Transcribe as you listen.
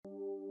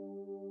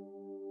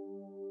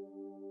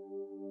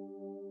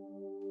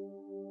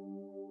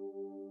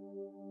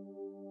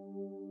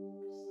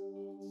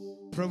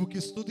प्रभु की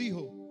स्तुति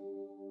हो।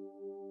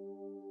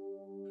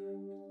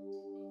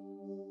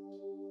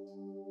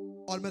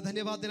 और मैं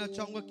धन्यवाद देना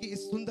चाहूंगा कि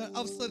इस सुंदर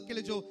अवसर के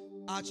लिए जो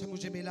आज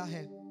मुझे मिला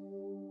है।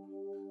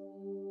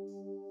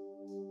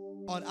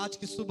 और आज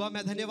की सुबह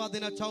मैं धन्यवाद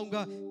देना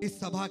चाहूंगा इस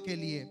सभा के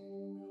लिए।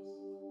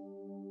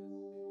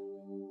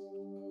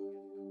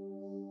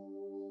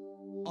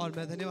 और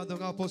मैं धन्यवाद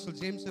दूंगा अपोस्टल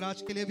जेम्स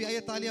राज के लिए भी।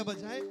 आइए तालियां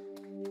बजाएं।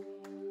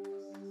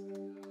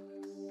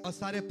 और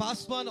सारे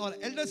पासवान और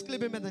एल्डर्स के लिए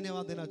भी मैं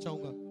धन्यवाद देना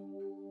चाहूंगा।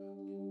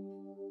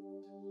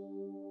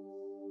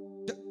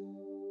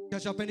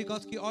 चर्च ऑफ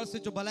पेंटिकॉस्ट की ओर से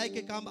जो भलाई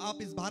के काम आप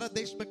इस भारत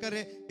देश में कर रहे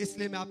हैं,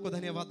 इसलिए मैं आपको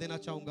धन्यवाद देना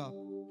चाहूंगा।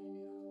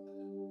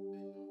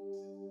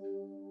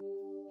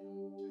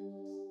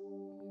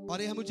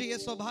 और यह मुझे यह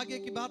सौभाग्य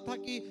की बात था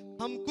कि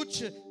हम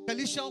कुछ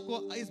कलीसियाओं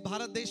को इस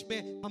भारत देश में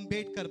हम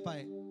भेंट कर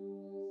पाए।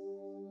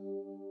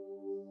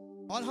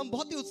 और हम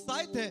बहुत ही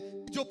उत्साहित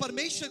हैं जो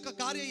परमेश्वर का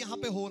कार्य यहां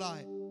पे हो रहा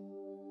है।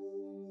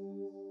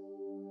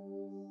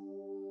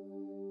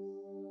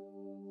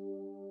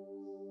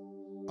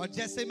 और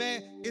जैसे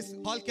मैं इस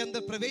हॉल के अंदर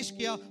प्रवेश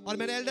किया और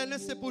मैंने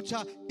एल्डरनेस से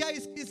पूछा, क्या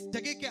इस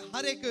जगह के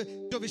हर एक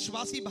जो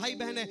विश्वासी भाई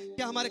बहन है,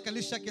 क्या हमारे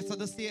कलीसिया के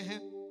सदस्य हैं?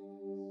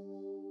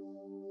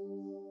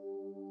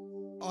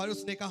 और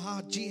उसने कहा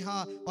जी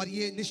हाँ, और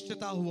ये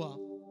निश्चितता हुआ।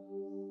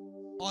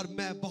 और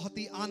मैं बहुत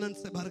ही आनंद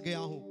से भर गया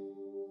हूं।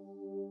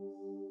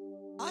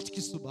 आज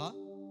की सुबह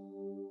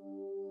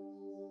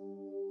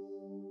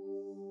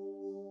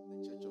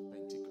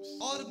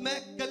और मैं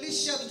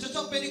कलीसिया चर्च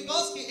ऑफ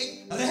पेंटिकॉस्ट के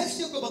एक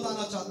रहस्य को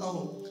बताना चाहता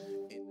हूं।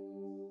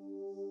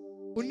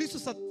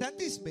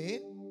 1937 में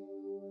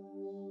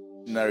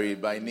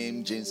by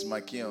name James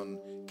McKeown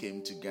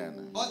came to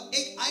Ghana. और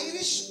एक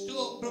आयरिश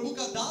जो प्रभु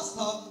का दास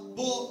था,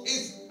 वो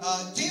इस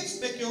जेम्स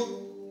मैक्योन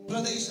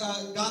प्रदेश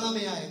गाना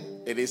में आए।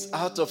 It is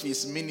out of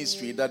his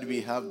ministry that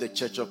we have the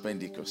Church of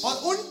Pentecost. और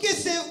उनके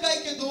सेवकाई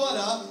के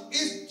द्वारा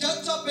इस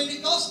चर्च ऑफ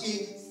पेंटिकॉस्ट की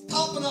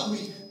स्थापना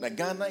हुई। Now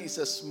Ghana is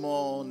a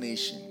small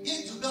nation. ये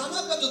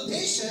गाना का जो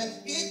देश है,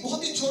 ये एक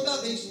बहुत ही छोटा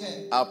देश है।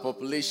 Our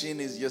population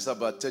is just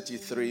about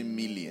 33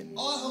 million.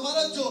 और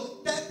हमारा जो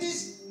 33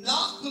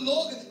 लाख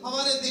लोग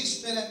हमारे देश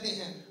में रहते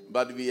हैं।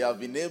 But we have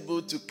been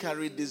able to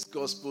carry this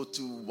gospel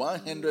to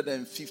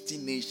 150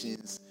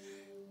 nations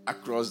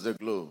across the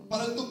globe.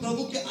 परंतु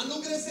प्रभु के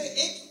अनुग्रह से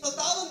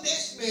 157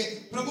 देश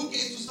में प्रभु के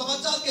इस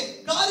समाचार के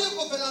कार्यों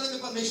को फैलाने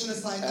में परमेश्वर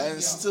ने सहायता And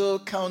किया। still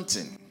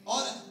counting.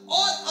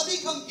 और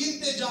अधिक हम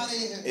गिनते जा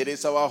रहे हैं। It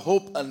is our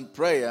hope and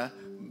prayer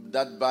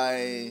that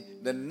by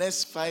the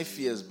next 5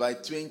 years, by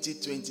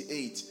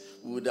 2028,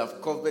 we would have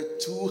covered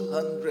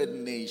 200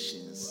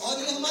 nations. और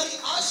ये हमारी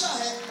आशा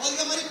है और ये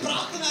हमारी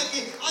प्रार्थना है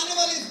कि आने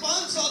वाले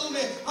 5 सालों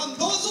में हम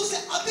 200 से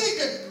अधिक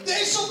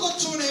देशों को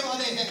छूने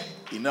वाले हैं।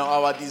 You know,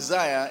 our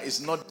desire is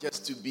not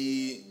just to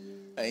be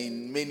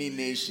in many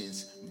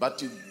nations, but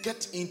to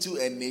get into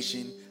a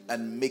nation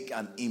and make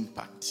an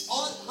impact.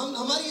 और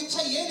हमारी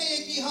इच्छा ये नहीं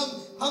है कि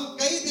हम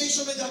कई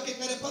देशों में जाके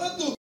करें,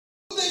 परंतु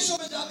देशों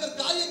में जाकर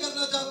कार्य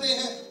करना चाहते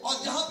हैं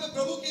और जहां पे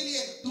प्रभु के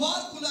लिए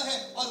द्वार खुला है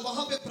और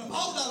वहां पे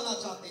प्रभाव डालना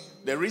चाहते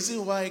हैं। The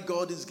reason why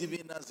God is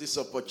giving us this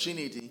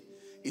opportunity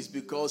is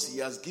because He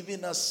has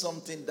given us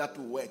something that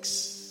works.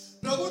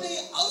 प्रभु ने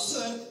ये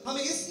अवसर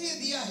हमें इसलिए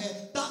दिया है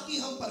ताकि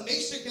हम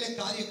परमेश्वर के लिए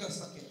कार्य कर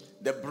सकें।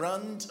 The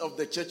brand of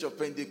the Church of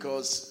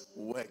Pentecost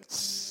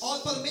works. और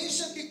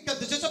परमेश्वर की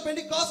चर्च ऑफ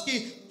पेंटिकॉस्ट की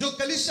जो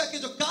कलीसिया के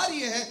जो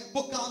कार्य है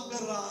वो काम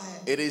कर रहा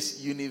है। It is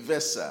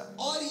universal.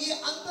 और ये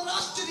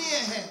अंतरराष्ट्रीय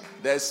है।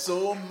 There's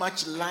so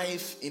much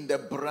life in the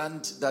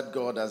brand that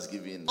God has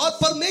given. और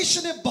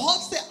परमेश्वर ने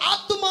बहुत से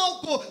आत्माओं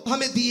को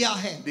हमें दिया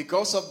है।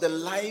 Because of the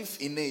life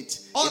in it,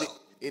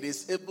 it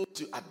is able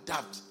to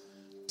adapt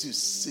to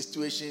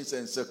situations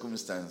and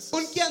circumstances.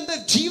 उनके अंदर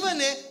जीवन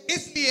है,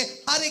 इसलिए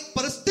हर एक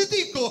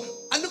परिस्थिति को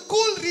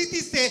अनुकूल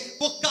रीति से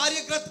वो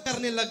कार्यरत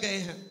करने लग गए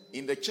हैं।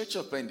 In the Church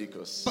of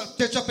Pentecost,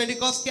 church of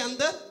Pentecost के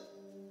अंदर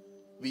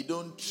we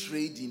don't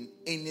trade in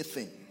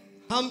anything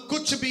हम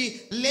कुछ भी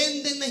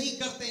लेन देन नहीं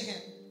करते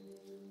हैं,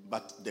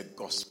 but the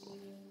gospel.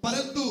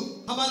 परंतु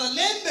हमारा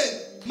लेन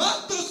देन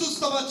मात्र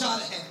सुसमाचार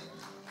है।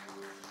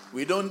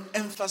 We don't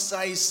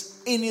emphasize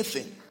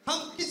anything.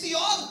 हम किसी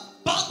और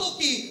बातों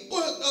की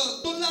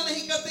तुलना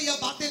नहीं करते या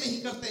बातें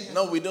नहीं करते हैं।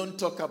 No, we don't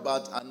talk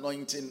about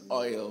anointing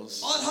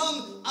oils. और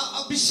हम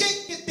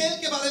अभिषेक के तेल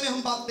के बारे में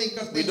हम बात नहीं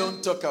करते We हैं।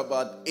 don't talk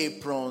about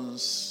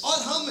aprons. और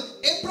हम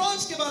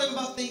एप्रॉन्स के बारे में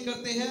बात नहीं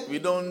करते हैं। We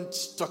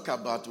don't talk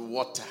about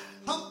water.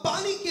 हम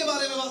पानी के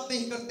बारे में बात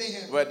नहीं करते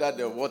हैं। Whether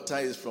the water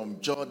is from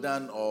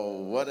Jordan or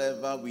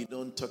whatever, we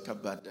don't talk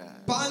about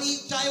that. पानी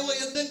चाहे वो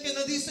यर्दन के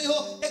नदी से हो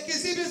या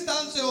किसी भी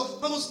स्थान से हो,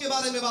 हम उसके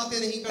बारे में बातें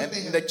नहीं करते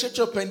And हैं। the Church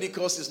of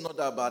Pentecost is not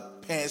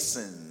about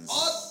persons.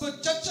 और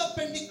चर्च ऑफ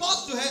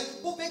पेंटिकॉस्ट जो है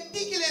वो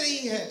व्यक्ति के लिए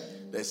नहीं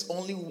है। There's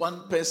only one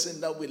person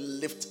that will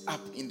lift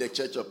up in the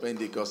Church of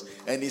Pentecost,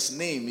 and his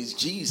name is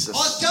Jesus.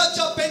 और चर्च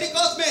ऑफ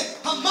पेंटिकॉस्ट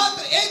में हम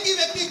मात्र एक ही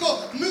व्यक्ति को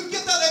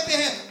मुख्यता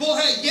देते हैं, वो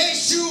है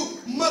यीशु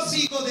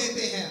मसीह को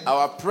देते हैं।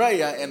 Our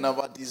prayer and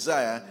our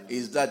desire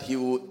is that he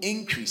will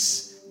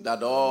increase,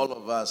 that all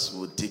of us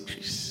will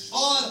decrease.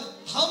 और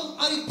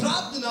हमारी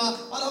प्रार्थना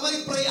और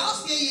हमारी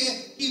प्रयास यही है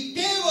कि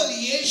केवल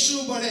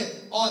यीशु बढ़े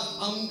और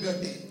हम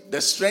घटे.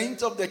 The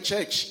strength of the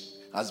church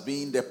has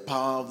been the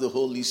power of the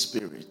Holy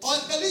Spirit. और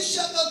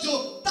कलीसिया का जो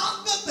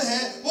ताकत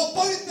है वो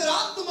पवित्र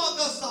आत्मा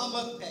का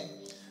सामर्थ है.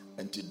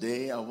 And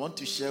today I want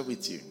to share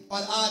with you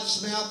और आज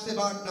मैं आपसे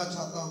बांटना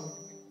चाहता हूँ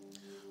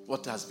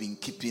what has been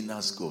keeping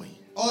us going.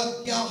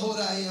 और क्या हो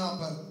रहा है यहाँ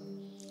पर.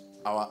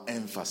 Our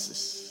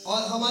emphasis.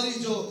 और हमारी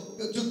जो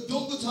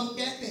कुछ हम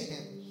कहते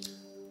हैं.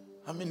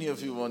 How many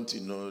of you want to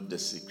know the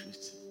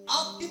secret?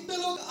 आप कितने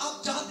लोग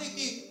आप चाहते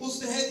कि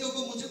उस रहस्य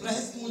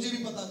को मुझे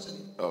भी पता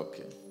चले.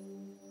 Okay.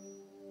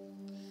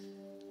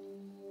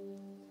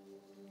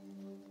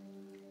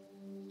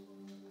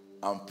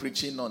 I'm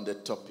preaching on the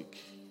topic.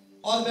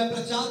 और मैं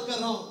प्रचार कर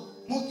रहा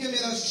हूँ. मुख्य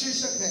मेरा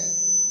शीर्षक है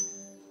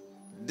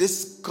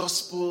This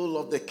gospel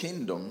of the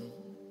kingdom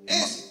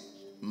इस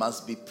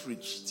must be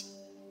preached.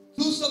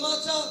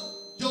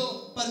 सुसमाचार जो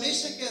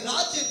परमेश्वर के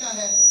राज्य का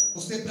है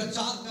उसे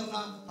प्रचार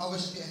करना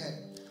आवश्यक है.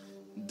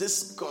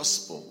 This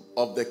gospel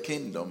of the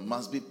kingdom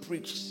must be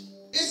preached.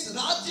 इस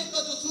राज्य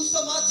का जो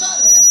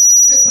सुसमाचार है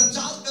उसे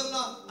प्रचार करना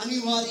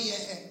अनिवार्य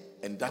है.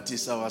 And that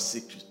is our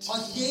secret. और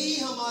यही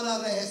हमारा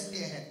रहस्य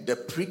है. The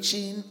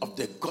preaching of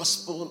the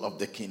gospel of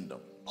the kingdom.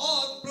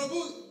 और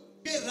प्रभु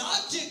के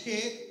राज्य के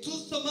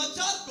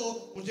सुसमाचार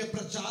को मुझे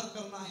प्रचार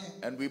करना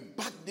है. And we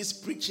back this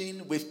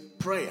preaching with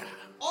prayer.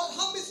 और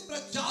हम इस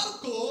प्रचार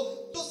को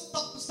तो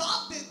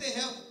साथ देते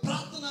हैं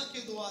प्रार्थना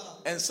के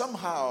द्वारा. And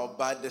somehow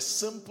by the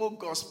simple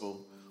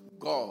gospel,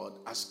 God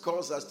has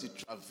caused us to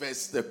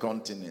traverse the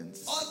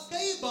continents. और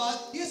कई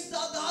बार ये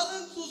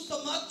साधारण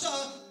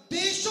सुसमाचार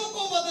देशों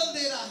को बदल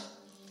दे रहा है.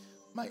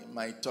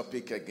 My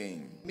topic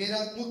again. मेरा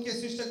मुख्य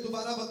शीर्षक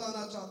दोबारा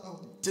बताना चाहता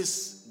हूँ.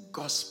 This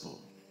gospel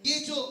ये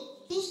जो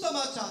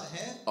सुसमाचार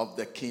है of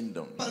the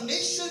kingdom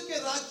परमेश्वर के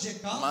राज्य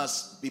का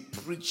must be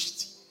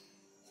preached.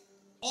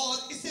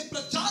 और इसे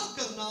प्रचार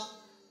करना.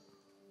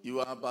 You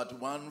are about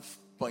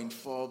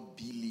 1.4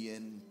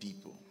 billion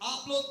people.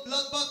 आप लोग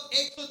लगभग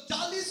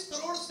 140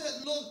 करोड़ से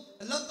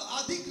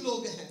अधिक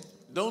लोग हैं.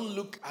 Don't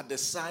look at the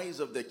size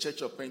of the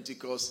Church of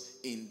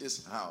Pentecost in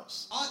this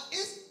house. और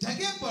इस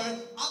जगह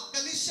पर आप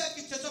कलीसिया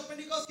की चर्च ऑफ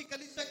पेंटिकॉस्ट की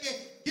कलीसिया के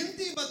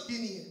गिनती मत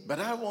गिनिए. But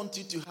I want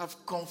you to have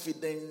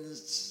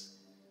confidence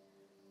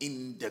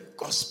in the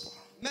gospel.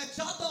 मैं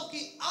चाहता हूं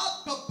कि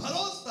आपका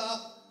भरोसा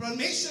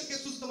परमेश्वर के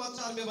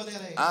सुसमाचार में बने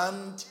रहे.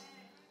 And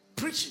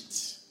preach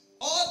it.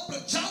 और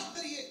प्रचार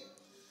करिए.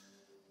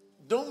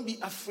 Don't be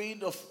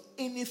afraid of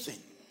anything.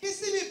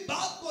 किसी भी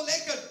बात को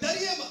लेकर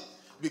डरिए मत.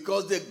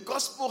 Because the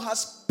gospel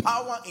has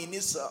power in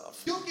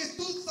itself क्योंकि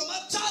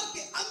सुसमाचार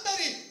के अंदर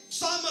ही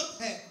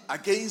सामर्थ है.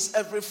 against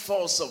every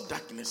force of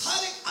darkness.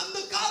 हर एक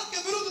अंधकार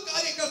के विरुद्ध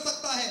कार्य कर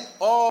सकता है.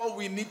 All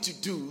we need to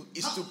do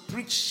is to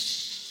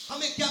preach.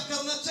 हमें क्या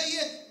करना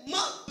चाहिए?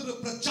 मात्र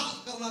प्रचार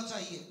करना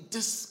चाहिए.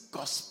 This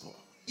gospel.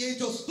 ये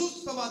जो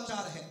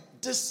सुसमाचार है.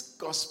 This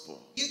gospel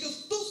ये जो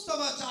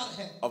सुसमाचार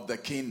है of the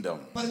kingdom.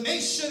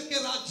 परमेश्वर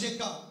के राज्य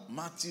का.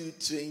 Matthew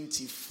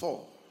 24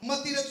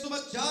 मत्ती रचित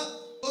सुसमाचार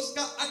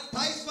उसका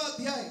 28वां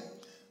अध्याय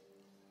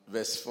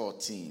verse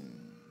 14.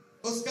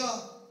 उसका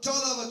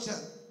 14 वचन.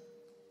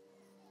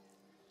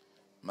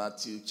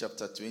 Matthew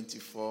chapter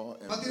 24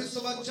 and मत्ती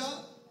रचित verse 14.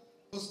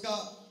 सुसमाचार उसका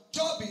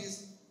 24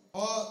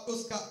 और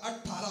उसका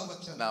 18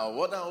 वचन. Now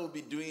what I will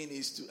be doing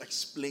is to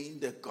explain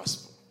the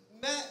gospel.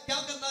 मैं क्या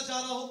करना चाह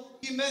रहा हूं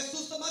कि मैं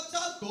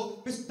सुसमाचार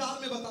को विस्तार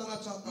में बताना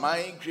चाहता हूं.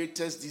 My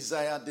greatest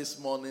desire this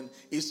morning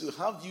is to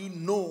have you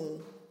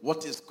know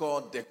what is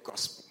called the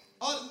gospel.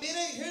 और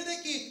मेरे हृदय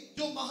की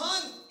जो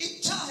महान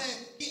इच्छा है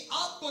कि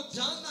आपको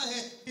जानना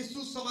है कि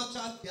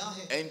सुसमाचार क्या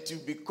है. And to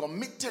be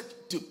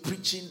committed to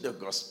preaching the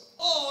gospel.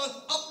 और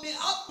अपने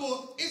आप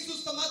को इस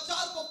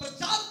सुसमाचार को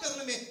प्रचार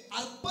करने में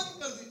अर्पण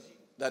कर दीजिए.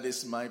 That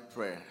is my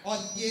prayer और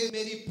ये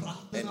मेरी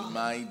प्रार्थना and है.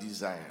 my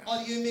desire.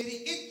 और ये मेरी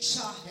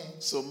इच्छा है.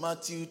 So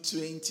Matthew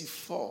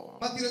 24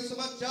 मत्ती रचित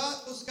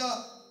सुसमाचार उसका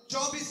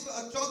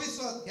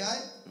 24वां अध्याय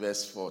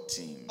verse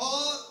 14.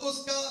 और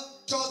उसका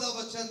 14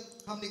 वचन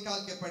हम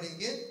निकाल के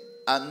पढ़ेंगे.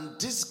 And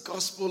this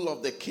gospel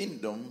of the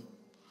kingdom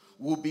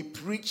will be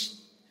preached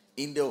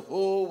in the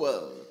whole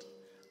world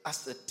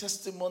as a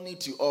testimony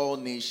to all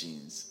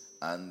nations,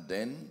 and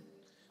then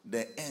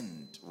the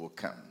end will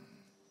come.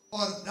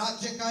 और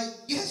राज्य का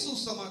यह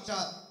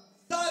सुसमाचार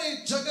सारे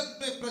जगत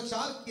में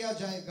प्रचार किया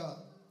जाएगा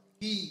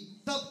कि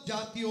सब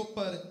जातियों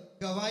पर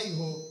गवाही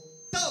हो,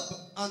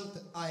 तब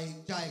अंत आ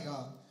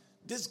जाएगा.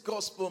 This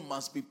gospel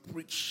must be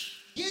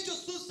preached ये जो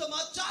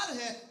सुसमाचार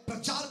है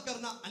प्रचार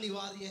करना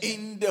अनिवार्य है.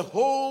 in the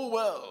whole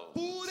world,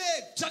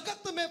 पूरे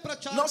जगत में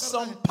प्रचार not करना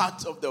some है.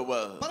 part of the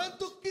world,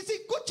 परंतु किसी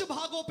कुछ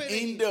भागों पे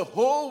in नहीं. the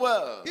whole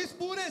world इस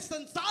पूरे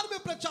संसार में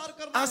प्रचार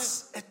करना है.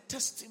 as a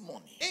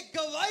testimony. एक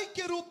गवाही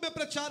के रूप में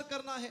प्रचार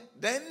करना है.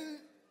 Then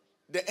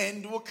the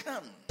end will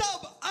come.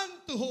 तब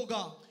अंत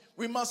होगा.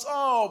 We must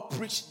all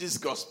preach this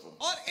gospel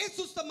और इस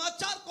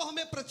सुसमाचार को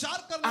हमें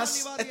प्रचार करना as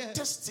अनिवार्य a है.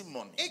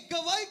 testimony, एक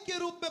गवाही के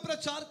रूप में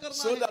प्रचार करना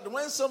so है. that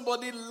when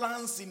somebody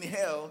lands in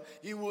hell,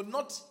 he will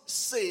not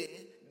say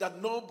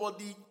that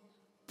nobody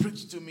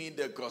preached to me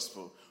the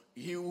gospel.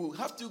 he will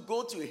have to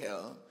go to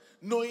hell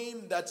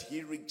knowing that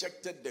he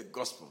rejected the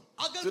gospel.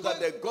 अगर So that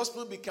कोई- the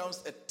gospel becomes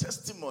a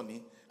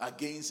testimony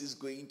against his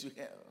going to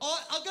hell.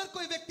 और अगर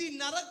कोई व्यक्ति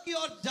नरक की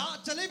ओर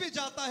चले भी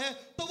जाता है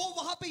तो वो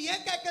वहां पे यह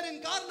कहकर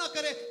इनकार ना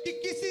करे कि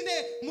किसी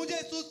ने मुझे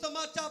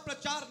सुसमाचार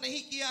प्रचार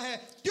नहीं किया है,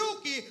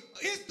 क्योंकि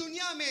इस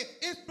दुनिया में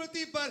इस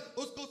पृथ्वी पर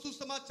उसको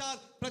सुसमाचार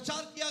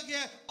प्रचार किया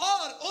गया है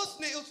और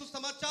उसने उस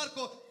सुसमाचार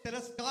को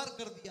तिरस्कार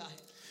कर दिया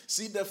है।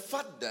 See, the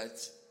fact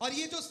that और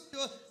ये जो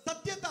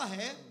सत्यता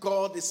है,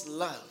 God is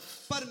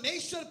love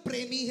परमेश्वर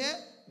प्रेमी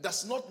है,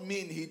 does not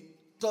mean he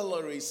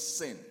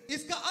tolerates sin.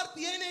 इसका अर्थ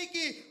यह नहीं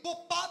कि वो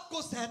पाप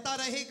को सहता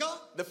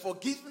रहेगा। The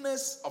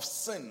forgiveness of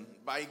sin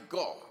by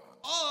God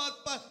और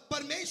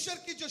परमेश्वर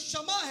की जो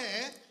क्षमा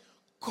है,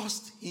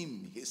 cost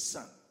him his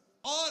son.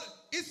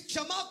 और इस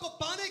क्षमा को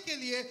पाने के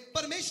लिए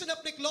परमेश्वर ने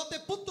अपने इकलौते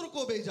पुत्र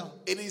को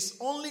भेजा। It is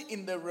only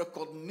in the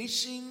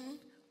recognition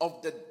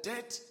of the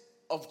death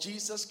of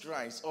Jesus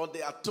Christ, or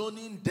the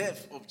atoning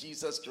death of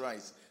Jesus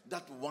Christ,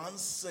 that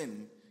one's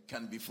sin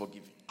can be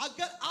forgiven.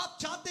 अगर आप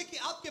चाहते कि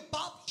आपके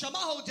पाप क्षमा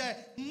हो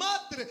जाए,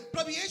 मात्र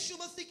प्रभु यीशु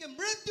मसीह के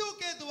मृत्यु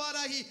के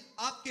द्वारा ही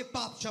आपके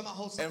पाप क्षमा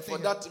हो And सकते for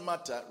हैं, that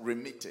matter,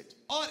 remitted.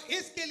 और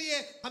इसके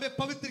लिए हमें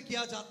पवित्र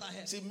किया जाता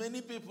है। See,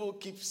 many people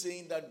keep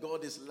saying that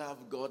God is love,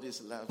 God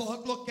is love.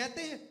 बहुत लोग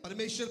कहते हैं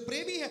परमेश्वर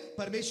प्रेमी है,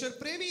 परमेश्वर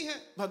प्रेमी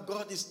है, But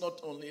God is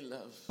not only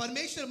love,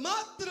 परमेश्वर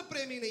मात्र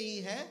प्रेमी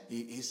नहीं है,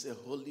 He is a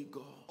holy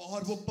God.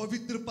 और वो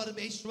पवित्र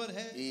परमेश्वर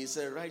है, He is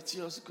a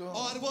righteous God.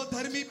 और वो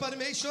धर्मी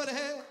परमेश्वर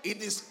है।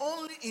 It is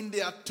only in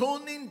the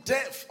atoning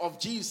death of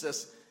Jesus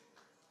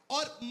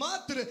और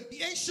मात्र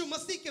यीशु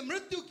मसीह के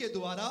मृत्यु के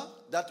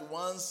द्वारा that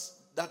once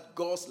that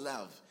God's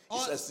love is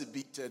और-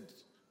 exhibited.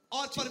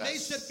 और to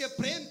परमेश्वर us. के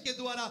प्रेम के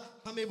द्वारा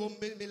हमें वो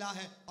मिला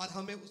है और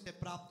हमें उसे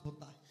प्राप्त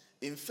होता है।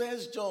 In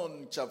 1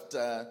 John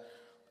chapter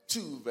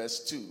 2 verse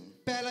 2,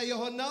 पहला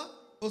यूहन्ना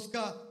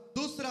उसका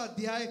दूसरा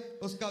अध्याय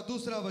उसका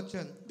दूसरा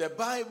वचन, the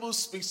Bible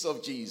speaks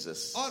of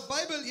Jesus, और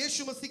बाइबल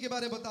यीशु मसीह के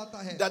बारे में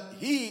बताता है that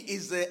He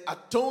is the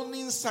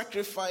atoning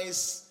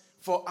sacrifice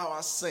for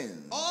our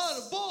sins.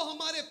 और वो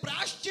हमारे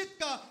प्रायश्चित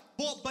का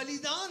वो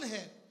बलिदान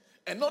है,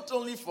 And not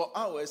only for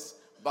ours,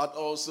 but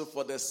also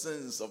for the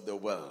sins of the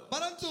world.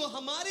 परंतु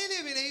हमारे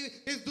लिए भी नहीं,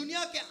 इस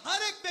दुनिया के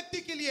हर एक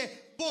व्यक्ति के लिए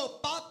वो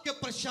पाप के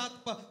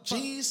पश्चात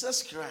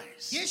Jesus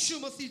Christ, यीशु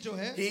मसीह जो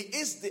है He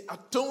is the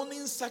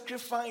atoning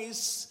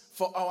sacrifice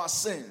for our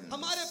sins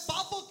हमारे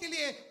पापों के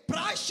लिए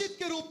प्रायश्चित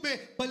के रूप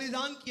में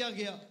बलिदान किया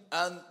गया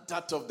and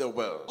that of the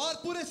world. और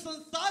पूरे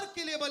संसार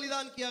के लिए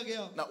बलिदान किया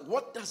गया। Now,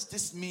 what does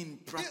this mean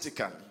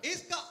practically?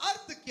 इसका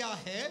अर्थ क्या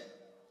है?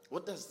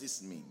 What does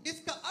this mean?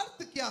 इसका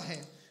अर्थ क्या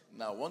है?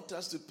 Now, I want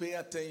us to pay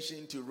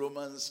attention to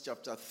Romans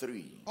chapter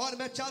 3. और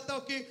मैं चाहता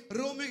हूं कि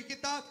रोमी की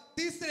किताब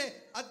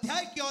तीसरे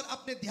अध्याय की ओर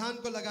अपने ध्यान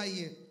को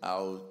लगाइए।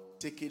 I'll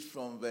take it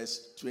from verse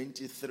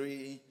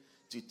 23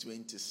 to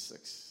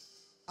 26.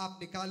 आप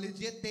निकाल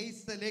लीजिए,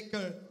 23 से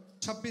लेकर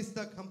 26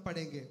 तक हम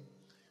पढ़ेंगे।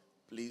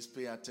 Please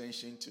pay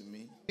attention to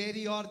me.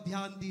 मेरी ओर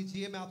ध्यान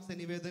दीजिए, मैं आपसे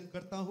निवेदन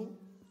करता हूं।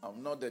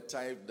 I'm not the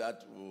type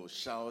that will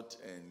shout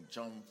and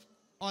jump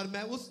और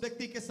मैं उस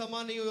व्यक्ति के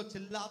समान नहीं हूं जो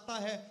चिल्लाता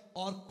है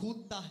और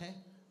कूदता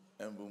है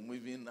and be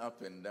moving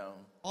up and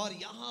down. और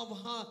यहाँ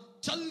वहां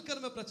चलकर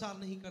मैं प्रचार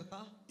नहीं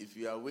करता। If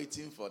you are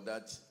waiting for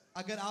that,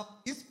 अगर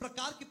आप इस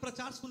प्रकार की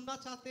प्रचार सुनना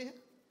चाहते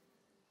हैं,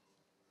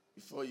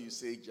 before you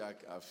say,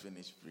 Jack, I've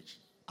finished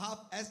preaching.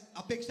 आप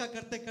अपेक्षा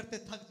करते करते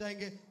थक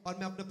जाएंगे और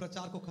मैं अपने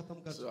प्रचार को खत्म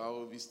कर So I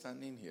will be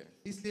standing here.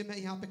 इसलिए मैं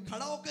यहाँ पे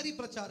खड़ा होकर ही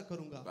प्रचार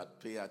करूंगा, But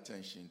pay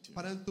attention to me.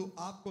 परंतु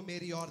आपको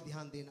मेरी ओर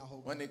ध्यान देना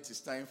होगा। When it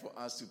is time for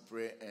us to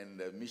pray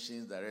and the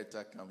missions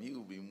director come, he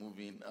will be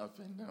moving up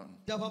and down.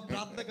 जब हम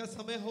प्रार्थना का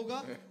समय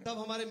होगा तब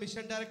हमारे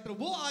मिशन डायरेक्टर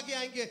वो आगे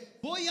आएंगे,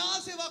 वो यहाँ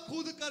से वह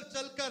कूद कर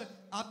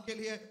चलकर आपके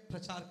लिए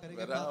प्रचार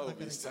करेंगे, But I will प्रार्थना be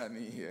करेंगे,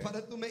 standing here.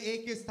 परंतु मैं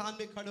एक ही स्थान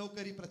में खड़े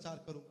होकर ही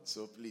प्रचार करूंगा।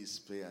 So please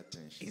pay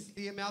attention.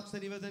 इसलिए मैं आपसे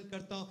निवेदन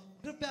करता हूँ,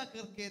 कृपया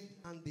करके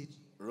ध्यान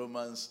दीजिए।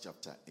 Romans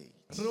chapter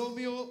 8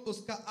 रोमियो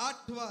उसका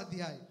 8वां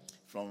अध्याय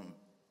from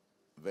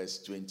verse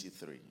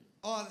 23.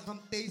 और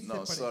हम 23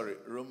 No, से पढ़ें। sorry.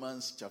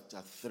 Romans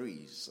chapter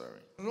 3.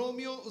 Sorry.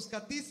 Romeo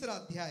उसका 3रा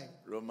अध्याय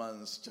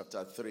Romans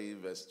chapter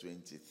 3 verse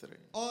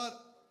 23.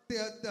 और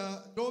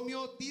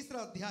रोमियो 3रा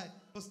अध्याय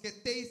उसके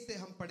 23 से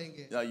हम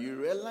पढ़ेंगे। Now you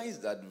realize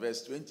that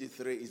verse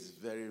 23 is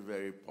very,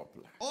 very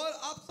popular. और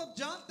आप सब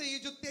जानते हैं ये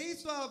जो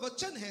 23वां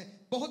वचन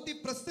है बहुत ही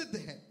प्रसिद्ध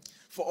है।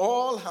 For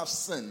all have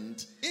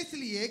sinned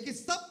इसलिए कि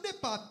सबने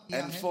पाप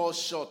किया and है, fall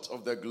short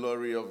of the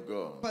glory of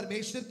God.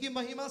 परमेश्वर की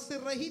महिमा से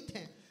रहित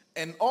हैं,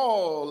 And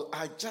all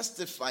are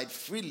justified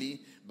freely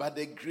by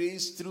the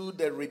grace through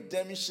the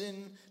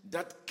redemption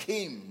that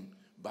came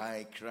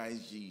by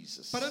Christ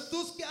Jesus. परंतु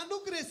उसके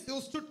अनुग्रह से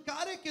उस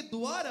छुटकारे के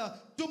द्वारा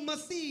जो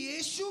मसीह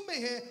यीशु में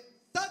है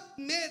सब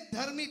में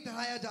धर्मी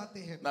ठहराया जाते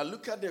हैं। Now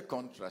look at the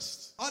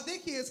contrast. और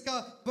देखिए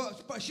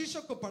इसका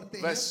शीर्षक को पढ़ते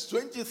हैं। Verse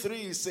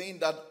 23 is saying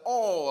that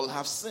all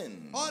have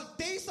sinned और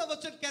 23वां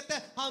वचन कहता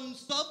है हम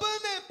सब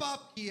ने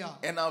पाप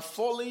किया and are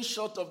falling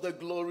short of the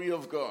glory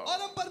of God.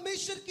 और हम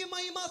परमेश्वर की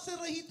महिमा से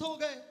रहित हो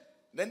गए।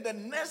 Then the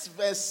next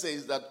verse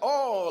says that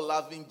all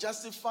have been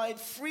justified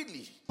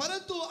freely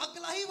परंतु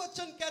अगला ही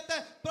वचन कहता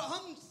है पर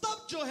हम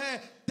सब जो है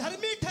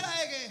धर्मी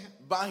ठहराए गए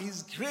हैं by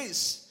his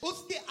grace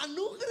उसके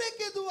अनुग्रह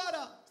के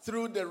द्वारा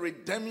through the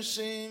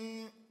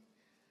redemption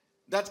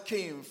that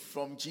came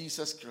from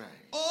Jesus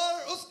Christ.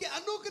 और उसके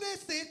अनुग्रह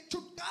से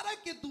छुटकारा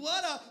के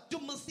द्वारा जो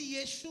मसीह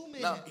यीशु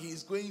में Now है he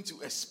is going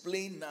to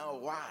explain now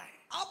why.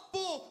 अब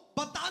वो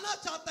बताना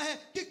चाहता है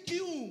कि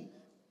क्यों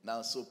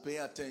Now so pay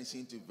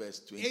attention to verse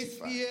 25.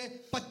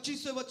 इसलिए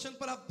 25वें वचन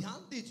पर आप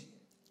ध्यान दीजिए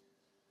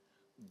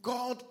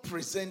God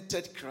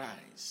presented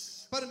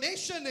Christ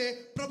परमेश्वर ने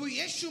प्रभु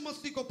यीशु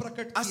मसीह को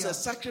प्रकट as किया a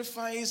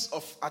sacrifice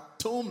of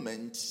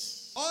atonement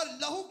और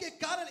लहू के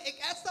कारण एक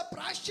ऐसा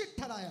प्रायश्चित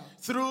ठहराया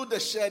through the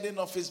shedding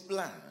of his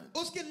blood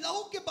उसके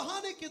लहू के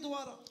बहाने के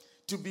द्वारा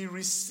to be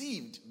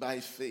received by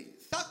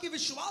faith. ताकि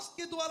विश्वास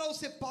के द्वारा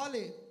उसे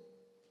पाले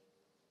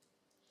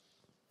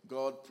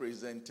God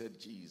presented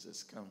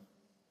Jesus. Come.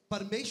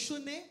 परमेश्वर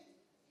ने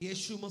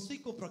यीशु मसीह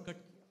को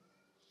प्रकट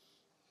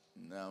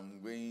किया Now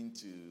I'm going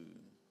to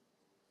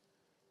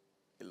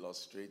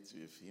illustrate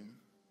with him.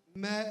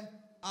 मैं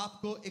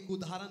आपको एक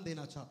उदाहरण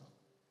देना चाहता हूं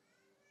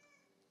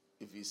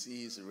If you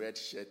see his red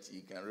shirt,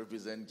 he can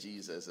represent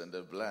Jesus and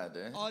the blood.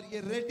 और ये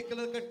रेड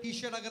कलर का टी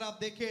शर्ट अगर आप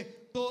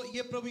देखें तो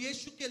ये प्रभु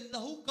यीशु के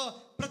लहू का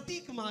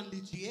प्रतीक मान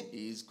लीजिए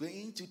He is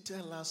going to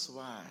tell us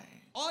why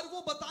और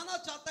वो बताना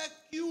चाहता है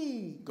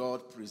क्यों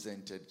God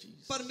presented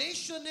Jesus.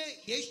 परमेश्वर ने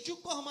यीशु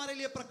को हमारे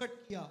लिए प्रकट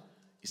किया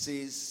He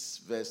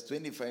says, verse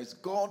 25,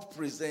 God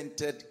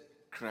presented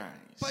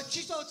Christ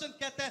 25वां वचन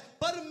कहता है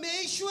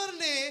परमेश्वर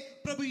ने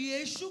प्रभु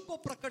यीशु को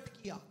प्रकट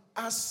किया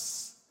as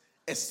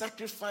a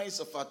sacrifice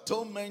of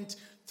atonement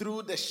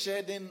through the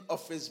shedding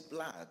of his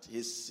blood,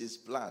 his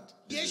blood.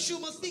 यीशु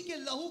मसीह के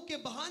लहू के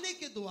बहाने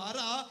के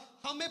द्वारा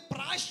हमें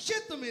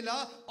प्रायश्चित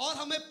मिला और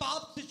हमें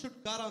पाप से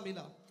छुटकारा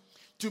मिला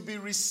To be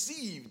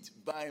received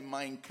by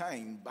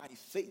mankind by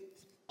faith.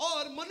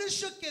 और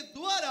मनुष्य के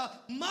द्वारा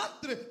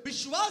मात्र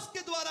विश्वास के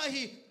द्वारा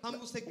ही हम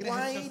उसे ग्रहण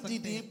Why कर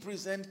did सकते he हैं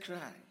present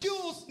Christ? क्यों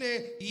उसने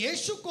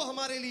यीशु को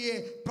हमारे लिए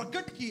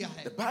प्रकट किया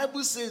है The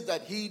Bible says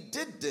that he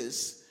did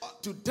this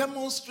to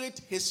demonstrate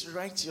his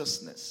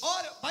righteousness.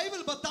 और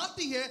बाइबल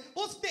बताती है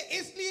उसने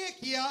इसलिए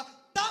किया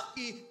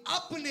ताकि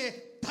अपने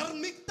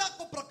धार्मिकता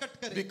को प्रकट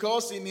करे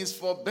Because in his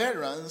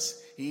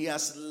forbearance, he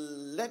has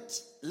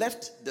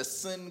left the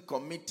sin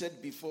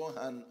committed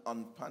beforehand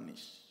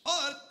unpunished.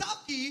 और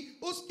ताकि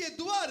उसके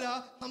द्वारा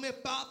हमें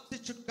पाप से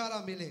छुटकारा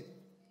मिले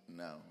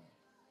Now,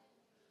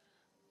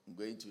 I'm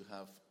going to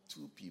have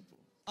two people.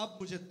 अब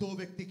मुझे दो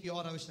व्यक्ति की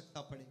और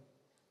आवश्यकता पड़ी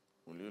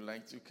Will you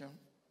like to come?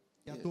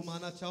 क्या Yes. तुम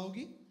आना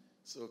चाहोगी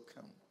So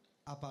come.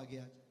 आप आगे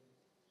आ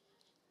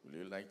जाओ Will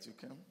you like to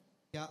come?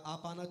 क्या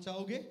आप आना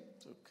चाहोगे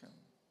So come.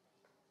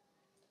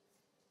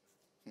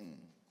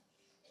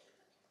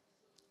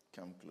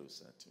 Come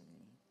closer to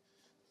me.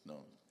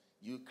 No,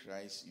 you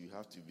Christ, you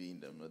have to be in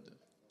the middle.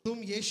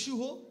 तुम यीशु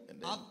हो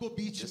And then आपको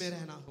बीच just- में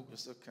रहना होगा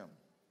So come.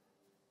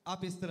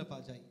 आप इस तरफ आ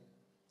जाइए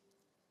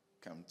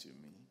Come to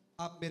me.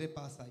 आप मेरे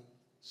पास आइए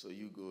So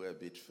you go a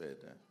bit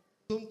further.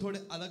 तुम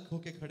थोड़े अलग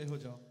होके खड़े हो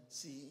जाओ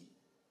See,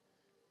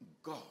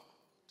 God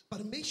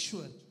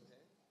परमेश्वर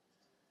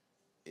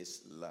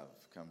is love.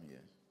 Come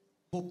here.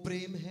 वो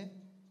प्रेम है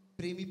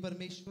प्रेमी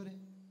परमेश्वर है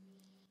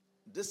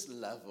This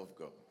love of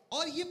God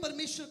और ये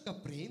परमेश्वर का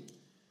प्रेम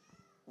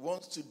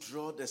wants to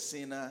draw the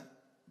sinner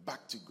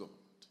back to God.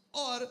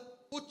 और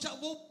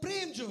वो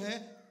प्रेम जो है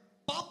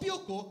पापियों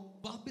को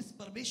वापस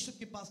परमेश्वर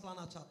के पास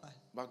लाना चाहता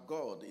है But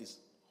God is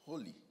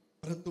holy.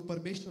 परंतु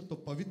परमेश्वर तो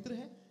पवित्र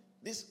है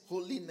This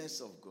holiness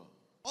of God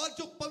और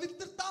जो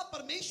पवित्रता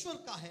परमेश्वर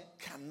का है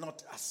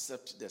cannot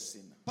accept the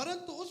sinner.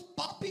 परंतु उस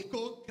पापी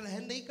को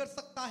ग्रहण नहीं कर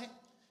सकता है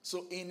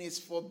So in his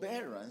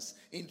forbearance,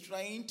 in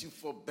trying to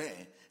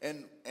forbear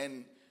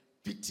and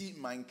pity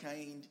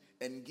mankind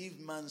and give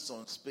man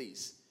some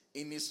space,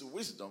 in his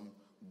wisdom,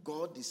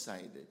 God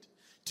decided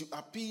to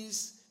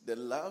appease the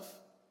love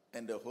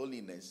and the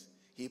holiness.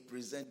 He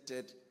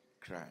presented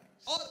Christ.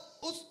 और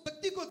उस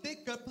व्यक्ति को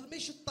देखकर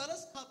परमेश्वर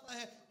तरस खाता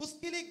है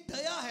उसके लिए एक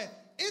दया है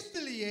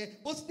इसलिए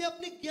उसने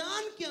अपने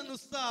ज्ञान के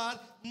अनुसार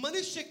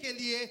मनुष्य के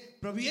लिए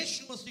प्रभु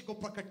यीशु मसीह को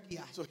प्रकट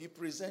किया है So he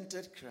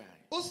presented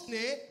Christ.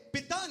 उसने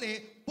पिता ने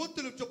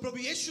पुत्र जो प्रभु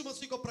यीशु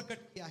मसीह को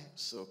प्रकट किया है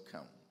So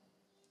come.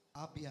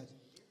 आप भी आ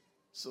जाइए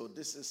So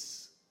this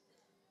is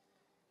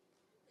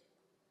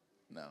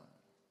now.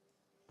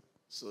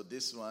 So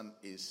this one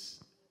is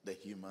the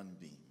human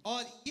being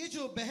और ये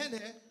जो बहन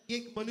है ये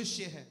एक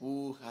मनुष्य है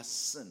who has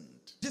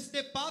sinned.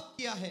 जिसने पाप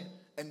किया है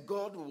And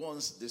God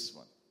wants this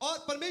one. और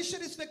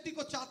परमेश्वर इस व्यक्ति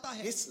को चाहता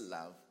है His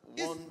love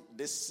wants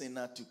this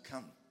sinner to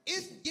come.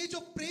 ये जो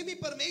प्रेमी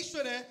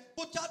परमेश्वर है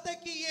वो चाहता है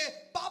कि ये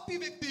पापी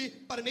व्यक्ति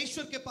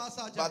परमेश्वर के पास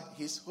आ जाए But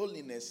his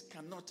holiness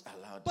cannot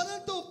allow this.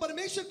 परंतु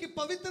परमेश्वर की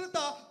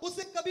पवित्रता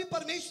उसे कभी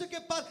परमेश्वर के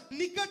पास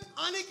निकट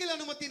आने के लिए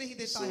अनुमति नहीं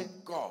देता So है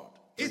God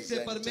इससे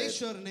presented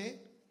परमेश्वर ने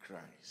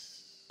Christ.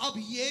 अब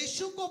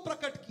यीशु को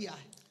प्रकट किया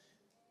है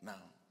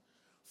Now,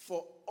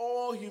 for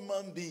all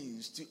human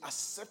beings to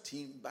accept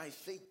him by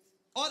faith.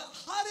 और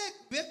हर एक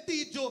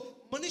व्यक्ति जो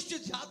मनुष्य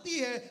जाति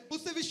है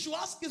उसे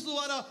विश्वास के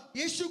द्वारा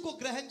यीशु को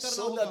ग्रहण करना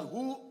So that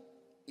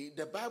होगा।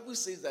 the Bible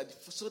says that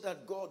so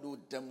that God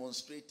will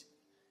demonstrate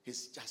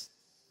his justice.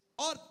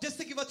 और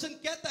जैसे कि वचन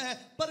कहता है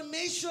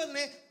परमेश्वर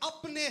ने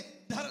अपने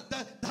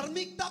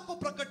धार्मिकता को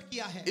प्रकट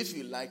किया है, If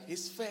you like,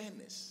 his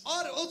fairness.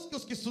 और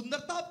उसकी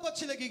सुंदरता आपको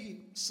अच्छी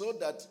लगेगी। So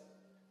that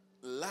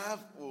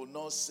love will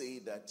not say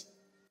that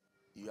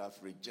you have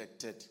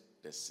rejected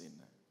the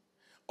sinner.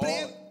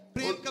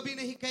 प्रेम कभी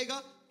नहीं कहेगा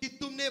कि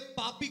तुमने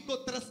पापी को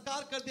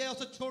तिरस्कार कर दिया,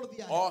 उसे छोड़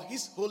दिया है। Or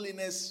his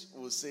holiness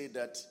will say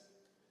that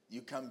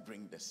you can't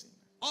bring the sinner.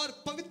 और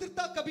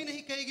पवित्रता कभी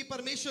नहीं कहेगी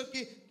परमेश्वर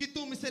की कि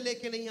तुम इसे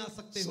लेके नहीं आ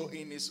सकते हो। So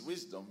in his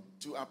wisdom,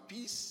 to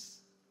appease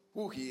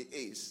who he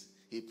is,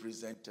 he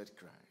presented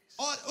Christ.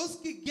 और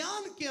उसकी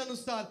ज्ञान के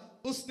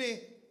अनुसार उसने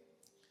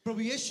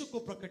प्रभु यीशु को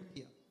प्रकट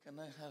किया। Can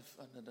I have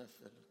another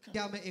fellow? Come.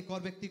 क्या मैं एक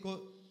और व्यक्ति को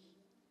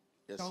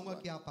Yes, चाहूंगा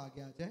one. कि आप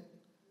आगे आ जाए।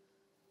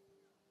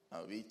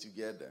 Are we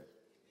together?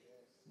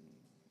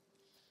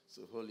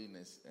 So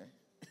holiness,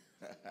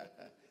 eh?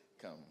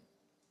 Come.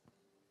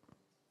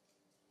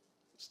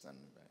 Stand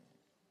by.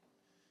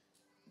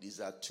 These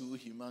are two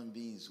human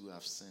beings who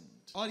have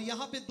sinned. और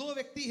यहाँ पे दो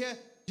व्यक्ति हैं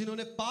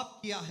जिन्होंने पाप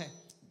किया है।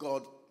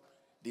 God,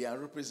 they are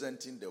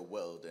representing the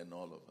world and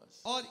all of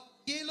us. और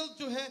ये लोग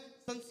जो है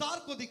संसार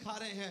को दिखा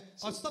रहे हैं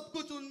और सब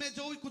कुछ उनमें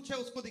जो भी कुछ है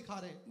उसको दिखा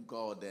रहे हैं।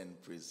 God then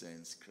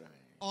presents Christ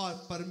और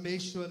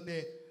परमेश्वर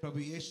ने प्रभु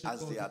यीशु as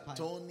को the दिखाया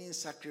atoning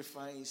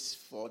sacrifice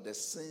for the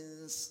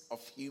sins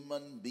of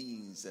human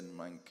beings and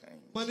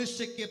mankind,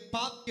 मनुष्य के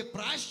पाप के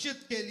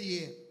प्रायश्चित के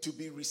लिए, to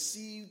be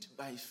received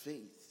by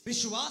faith,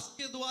 विश्वास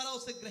के द्वारा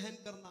उसे ग्रहण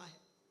करना है,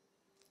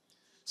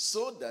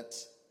 so that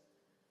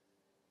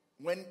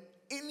when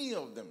any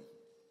of them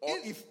or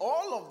if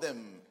all of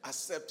them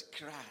accept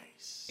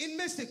Christ,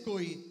 इनमें से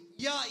कोई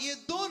या ये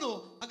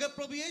दोनों अगर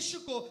प्रभु यीशु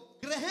को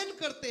ग्रहण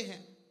करते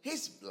हैं,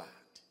 his blood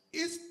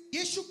इस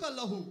यीशु का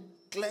लहू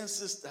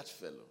cleanses that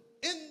fellow,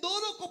 इन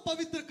दोनों को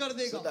पवित्र कर so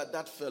देगा that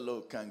that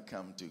fellow can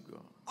come to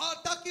God. और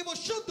ताकि वो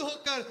शुद्ध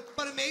होकर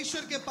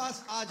परमेश्वर के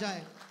पास आ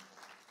जाए।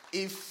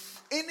 If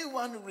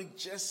anyone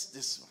rejects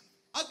this one,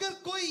 अगर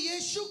कोई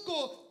यीशु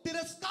को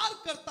तिरस्कार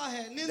करता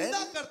है, निंदा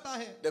then करता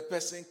है, the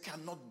person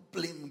cannot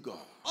blame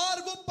God,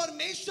 और वो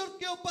परमेश्वर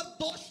के ऊपर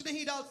दोष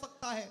नहीं डाल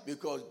सकता है,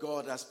 because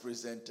God has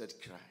presented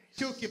Christ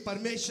क्योंकि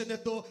परमेश्वर ने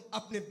तो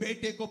अपने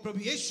बेटे को प्रभु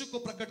यीशु को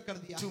प्रकट कर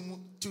दिया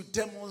to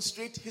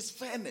demonstrate his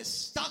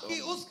fairness. ताकि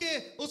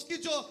उसकी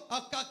जो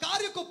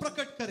कार्य को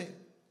प्रकट करे।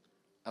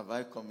 Have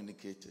I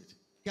communicated?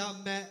 क्या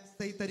मैं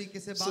सही तरीके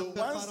से बात So कर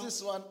पा once रहा हूं?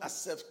 this one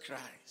accepts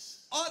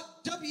Christ,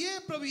 और जब ये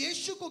प्रभु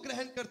यीशु को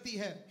ग्रहण करती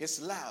है, his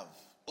love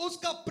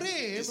उसका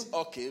प्रेम, is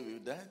okay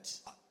with that.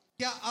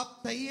 क्या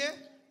आप सही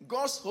है?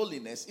 God's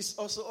holiness is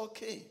also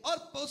okay, और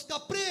उसका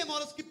प्रेम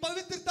और उसकी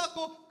पवित्रता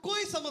को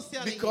कोई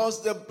समस्या नहीं है, because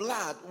the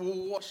blood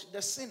will wash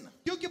the sinner,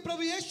 क्योंकि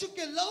प्रभु यीशु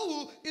के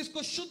लहू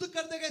इसको शुद्ध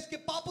कर देगा, इसके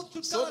पापों से so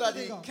छुटकारा that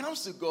दे he देगा।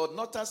 comes to God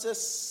not as a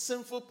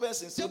sinful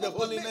person. So जब the वो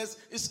holiness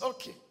is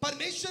okay.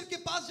 परमेश्वर के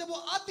पास जब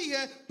वो आती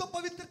है तो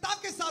पवित्रता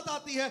के साथ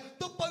आती है,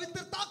 तो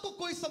पवित्रता को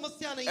कोई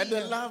समस्या नहीं And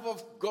the है, love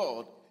of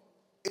God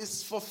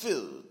is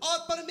fulfilled और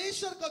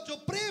परमेश्वर का जो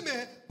प्रेम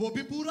है वो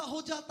भी पूरा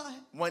हो जाता है।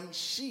 when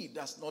she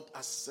does not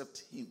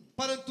accept him.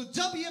 परंतु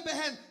जब ये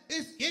बहन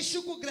इस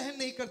यीशु को ग्रहण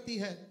नहीं करती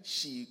है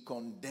She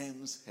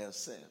condemns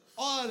herself.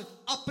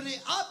 और अपने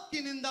आप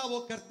की निंदा वो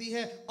करती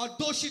है और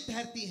दोषी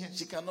ठहरती है,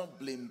 She cannot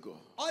blame God.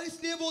 और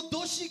इसलिए वो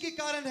दोषी के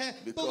कारण है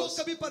तो वो Because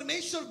कभी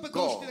परमेश्वर पर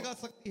दोष God नहीं लगा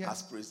सकती है,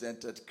 has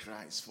presented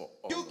Christ for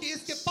all. क्योंकि of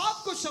इसके us.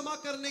 पाप को क्षमा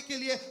करने के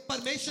लिए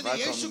परमेश्वर ने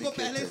Have I यीशु को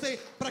पहले से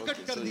communicated? प्रकट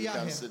Okay, कर so you दिया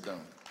can है। sit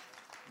down.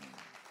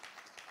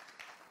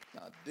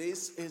 Now,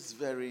 this is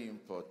very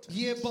important.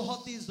 ये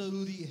बहुत ही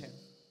जरूरी है,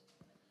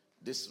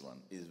 This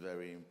one is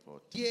very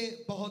important.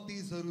 ये बहुत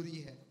ही जरूरी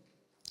है।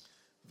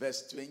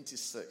 Verse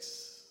 26.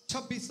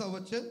 26वां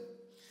वचन,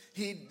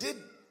 He did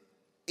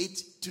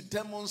it to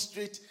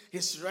demonstrate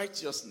his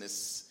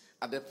righteousness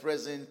at the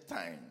present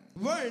time,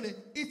 वर्ण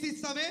इसी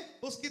समय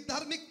उसकी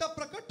धार्मिकता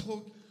प्रकट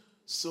होगी,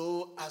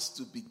 so as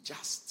to be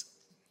just.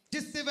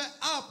 जिससे वह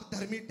आप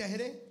धर्मी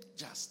ठहरे।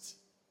 Just.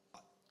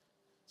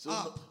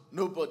 So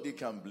nobody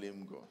can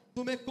blame God.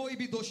 तुम्हें कोई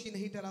भी दोषी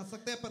नहीं ठहरा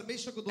सकता है,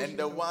 परमेश्वर को दोषी And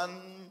the नहीं ठहरा-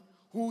 one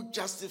who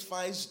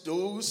justifies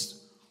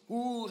those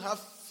who have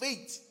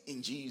faith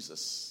in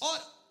Jesus. और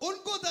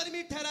उनको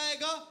धर्मी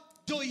ठहराएगा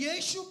जो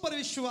यीशु पर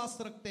विश्वास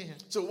रखते हैं।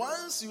 So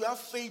once you have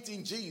faith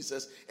in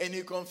Jesus and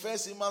you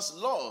confess him as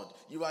Lord,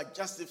 you are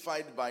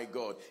justified by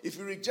God. If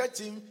you reject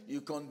him,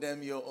 you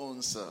condemn your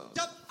own self.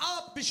 जब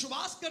आप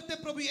विश्वास करते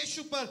हैं प्रभु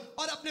यीशु पर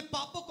और अपने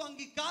पापों को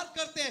अंगीकार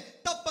करते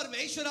हैं, तब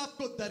परमेश्वर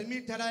आपको धर्मी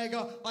ठहराएगा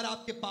और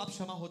आपके पाप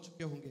क्षमा हो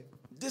चुके होंगे।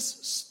 This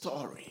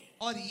story,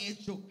 और ये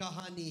जो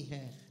कहानी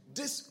है,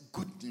 this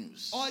good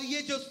news, और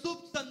ये जो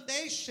शुभ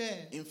संदेश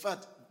है, in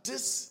fact,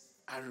 this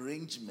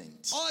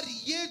arrangement और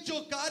ये जो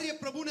कार्य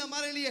प्रभु ने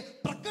हमारे लिए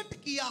प्रकट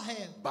किया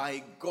है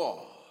by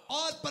God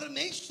और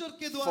परमेश्वर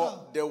के द्वारा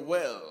for the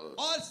world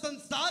और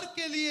संसार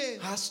के लिए,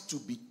 has to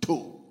be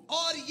told.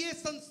 और ये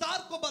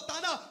संसार को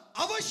बताना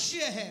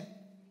अवश्य है।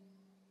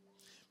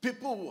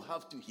 People will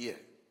have to hear.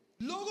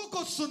 लोगों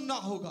को सुनना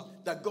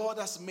होगा। That God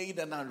has made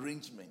an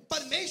arrangement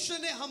परमेश्वर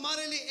ने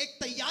हमारे लिए एक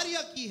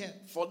तैयारियां की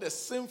है for the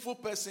sinful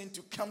person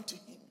to come to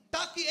Him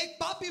ताकि एक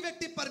पापी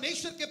व्यक्ति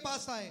परमेश्वर के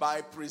पास आए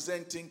by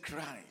presenting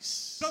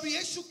Christ प्रभु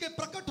यीशु के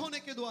प्रकट होने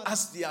के द्वारा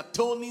as the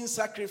atoning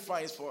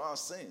sacrifice for our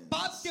sins.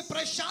 पाप के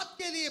प्रशात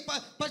के लिए,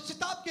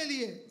 पश्चाताप के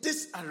लिए।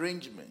 This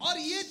arrangement और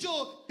ये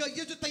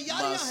जो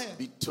तैयारियां must हैं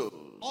be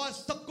told. और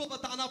सबको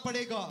बताना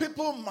पड़ेगा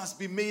People must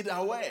be made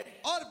aware.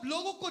 और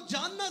लोगों को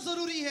जानना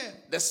जरूरी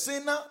है। The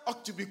sinner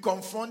ought to be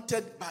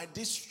confronted by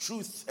this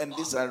truth and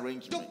this जो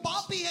arrangement.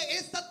 पापी है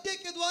इस सत्य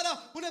के द्वारा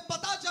उन्हें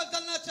पता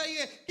चलना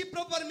चाहिए कि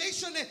प्रभु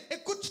परमेश्वर ने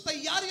एक कुछ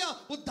तैयारियां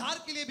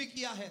उद्धार के लिए भी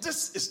किया है।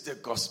 This is the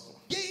gospel.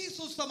 यही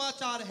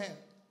सुसमाचार है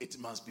It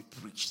must be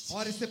preached.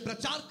 और इसे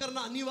प्रचार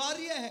करना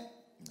अनिवार्य है।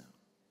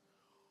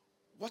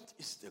 What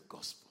is the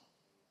gospel?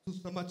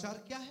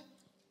 सुसमाचार क्या है?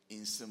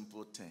 In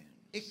simple terms.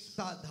 एक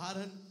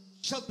साधारण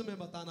शब्द में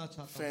बताना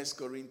चाहता हूं। 1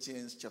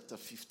 Corinthians chapter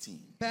 15.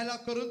 पहला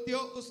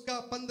कुरिन्थियों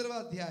उसका 15वां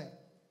अध्याय।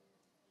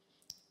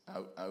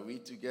 Are we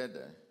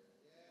together?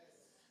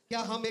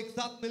 क्या हम एक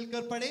साथ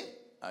मिलकर पढ़े?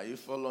 Are you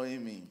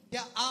following me?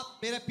 क्या आप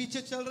मेरे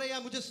पीछे चल रहे हैं या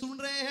मुझे सुन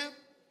रहे हैं?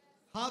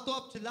 हाँ तो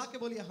आप चिल्ला के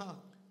बोलिए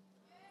हाँ।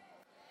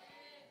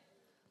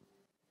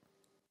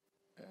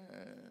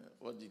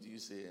 What did you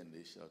say? And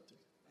they shouted.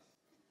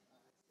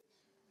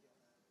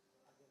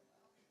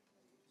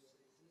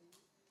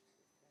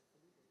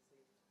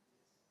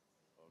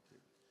 Okay.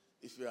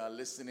 If you are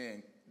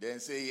listening, then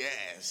say yes.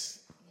 Yes.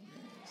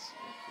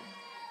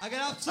 Okay. अगर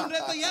आप सुन रहे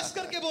हैं तो यस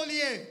करके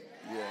बोलिए।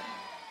 Yeah.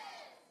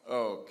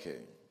 Okay.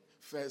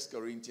 1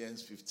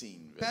 Corinthians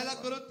 15. verse पहला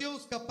 1. कुरिन्थियों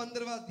उसका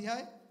 15वां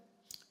अध्याय।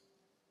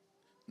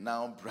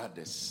 Now,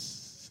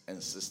 brothers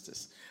and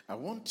sisters, I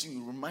want to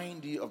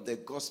remind you of the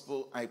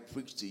gospel I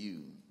preached to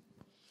you.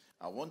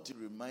 I want to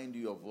remind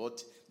you of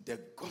what the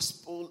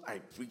gospel I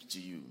preached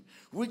to you,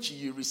 which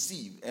you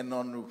received and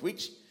on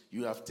which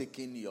you have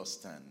taken your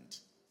stand.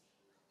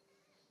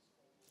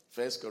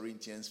 1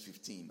 Corinthians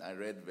 15, I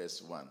read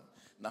verse 1.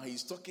 Now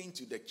he's talking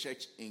to the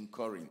church in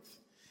Corinth.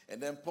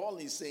 And then Paul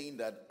is saying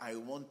that I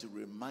want to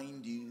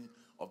remind you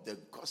of the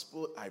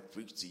gospel I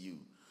preached to you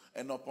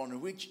and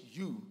upon which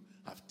you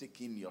have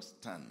taken your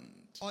stand.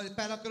 और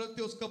पहला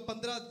कुरिन्थियों उसका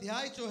 15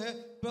 अध्याय जो है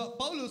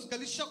पौलुस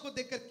कलीसिया को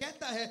देखकर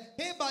कहता है,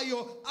 हे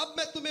भाइयों, अब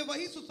मैं तुम्हें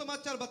वही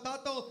सुसमाचार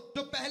बताता हूं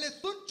जो पहले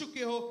सुन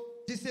चुके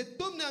हो, जिसे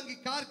तुमने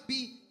अंगीकार भी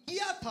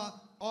किया था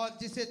और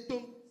जिसे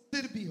तुम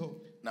स्थिर भी हो।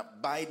 Now,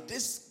 by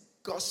this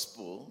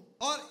gospel,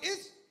 और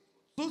इस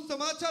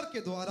सुसमाचार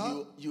के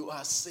द्वारा you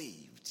are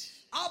saved.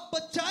 आप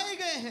बचाए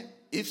गए हैं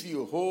If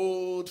you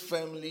hold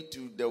firmly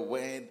to the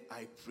word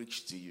I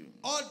preached to you.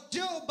 और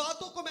जो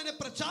बातों को मैंने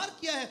प्रचार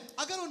किया है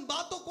अगर उन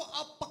बातों को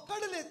आप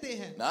पकड़ लेते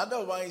हैं,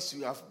 Otherwise,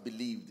 you have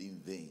believed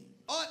in vain.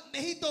 और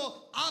नहीं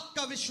तो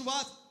आपका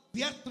विश्वास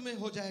व्यर्थ में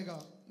हो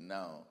जाएगा।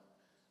 Now,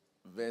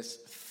 verse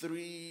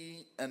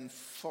 3 and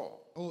 4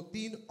 ओ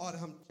 3 और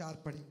हम 4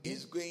 पढ़ेंगे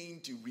is going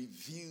to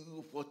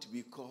review what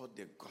we call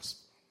the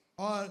gospel.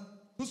 और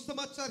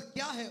सुसमाचार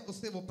क्या है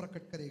उसे वो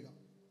प्रकट करेगा।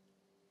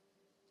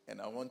 And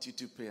I want you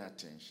to pay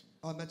attention.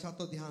 और मैं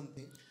चाहता हूं ध्यान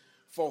दें।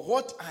 For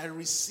what I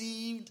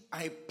received,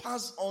 I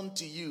pass on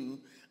to you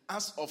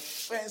as of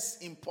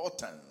first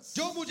importance.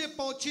 जो मुझे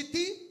पहुंची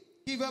थी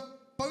कि वह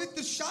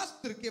पवित्र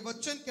शास्त्र के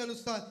वचन के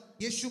अनुसार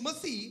यीशु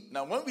मसीह।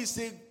 Now, when we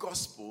say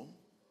gospel,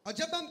 और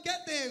जब हम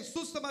कहते हैं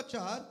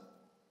सुसमाचार,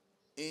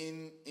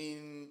 in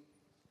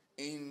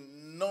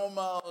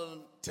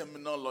normal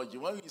terminology,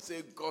 when we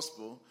say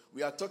gospel,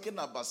 we are talking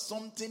about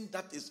something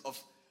that is of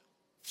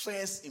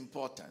first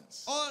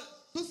importance. और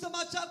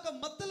सुसमाचार का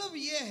मतलब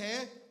ये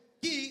है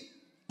कि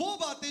वो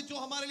बातें जो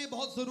हमारे लिए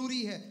बहुत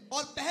जरूरी है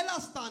और पहला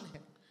स्थान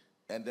है।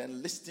 And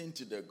then listen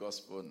to the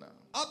gospel now.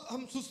 अब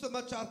हम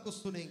सुसमाचार को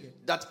सुनेंगे।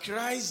 That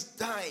Christ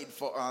died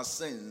for our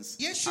sins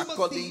Yeshu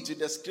according Masih to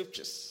the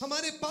scriptures.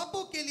 हमारे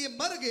पापों के लिए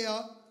मर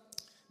गया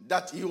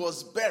That he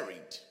was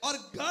buried. और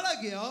गाड़ा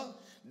गया,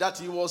 That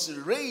he was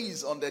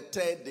raised on the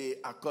third day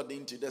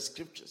according to the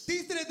scriptures.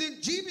 तीसरे दिन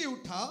जी भी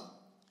उठा।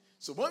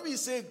 So when we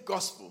say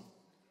gospel,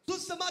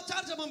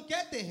 सुसमाचार जब हम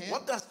कहते हैं,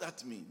 what does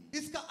that mean?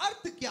 इसका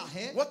अर्थ क्या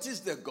है? What is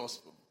the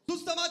gospel?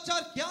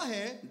 सुसमाचार क्या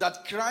है?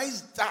 That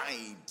Christ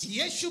died.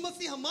 यीशु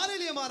मसीह हमारे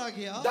लिए मारा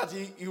गया That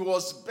he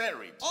was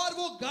buried. और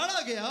वो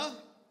गाड़ा गया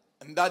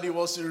And that he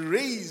was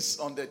raised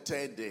on the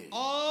third day.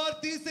 और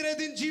तीसरे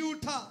दिन जी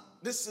उठा।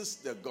 This is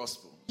the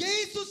gospel.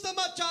 यही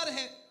सुसमाचार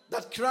है।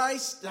 That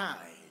Christ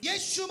died.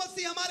 यीशु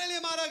मसीह हमारे लिए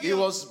मारा He गया,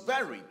 was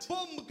buried.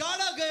 वो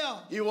गाड़ा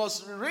गया He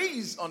was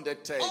raised on the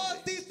third और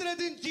day. तीसरे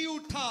दिन जी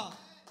उठा।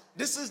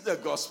 This is the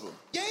gospel.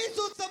 यही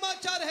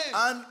सुसमाचार है।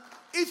 And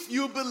if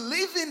you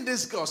believe in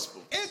this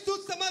gospel, इस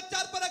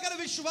सुसमाचार पर अगर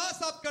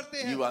विश्वास आप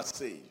करते हैं, you are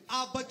saved.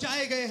 आप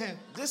बचाए गए हैं।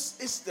 This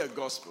is the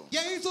gospel.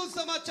 यही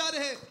सुसमाचार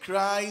है।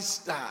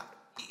 Christ died.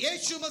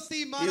 Yeshu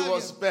Masih He मारा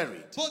was गया,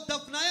 buried. वो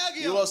दफनाया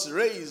He गया was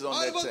raised on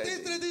और the वो third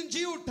तीसरे day दिन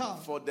जी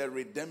उठा for the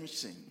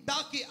redemption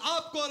ताकि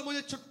आपको और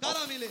मुझे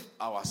छुटकारा मिले,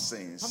 of our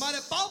sins, हमारे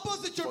पापों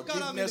से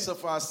छुटकारा मिले, forgiveness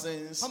of our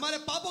sins, हमारे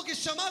पापों की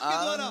क्षमा के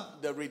द्वारा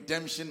and the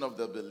redemption of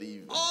the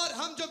believer. और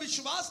हम जो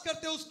विश्वास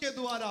करते हैं उसके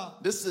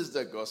द्वारा. This is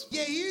the gospel.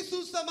 यही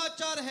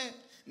सुसमाचार है.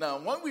 Now,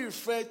 when we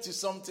refer to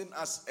something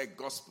as a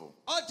gospel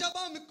और जब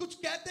हम कुछ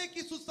कहते हैं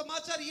कि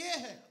सुसमाचार ये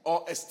है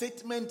or a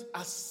statement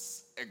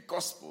as a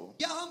gospel,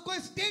 या हम कोई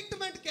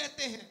स्टेटमेंट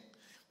कहते हैं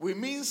we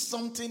mean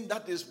something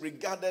that is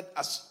regarded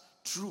as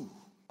true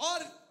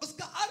और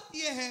उसका अर्थ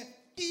ये है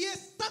कि ये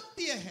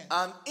सत्य है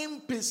and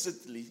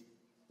implicitly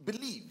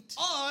believed.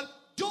 और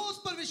जो उस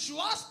पर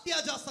विश्वास किया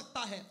जा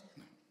सकता है.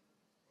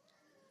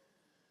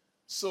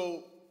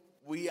 So,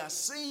 we are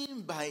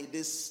seeing by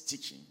this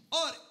teaching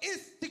और इस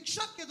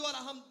शिक्षा के द्वारा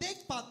हम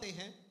देख पाते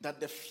हैं that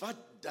the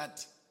fact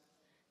that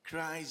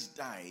Christ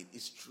died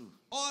is true.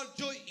 और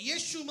जो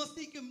यीशु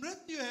मसीह की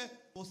मृत्यु है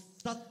वो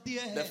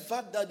सत्य The है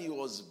fact that he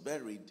was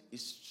buried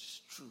is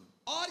true.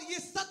 और ये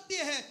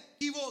सत्य है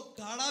कि वो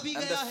गाड़ा भी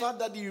And the गया है fact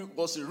that he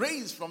was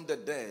raised from the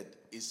dead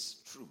is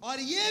true. और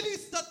ये भी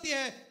सत्य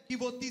है कि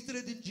वो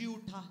तीसरे दिन जी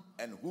उठा.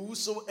 And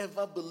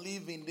whosoever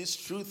believe in this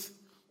truth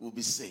will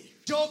be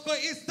saved. जो कोई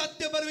इस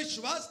सत्य पर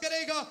विश्वास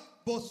करेगा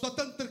वो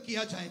स्वतंत्र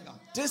किया जाएगा.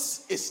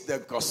 This is the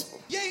gospel.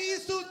 यही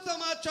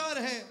सुसमाचार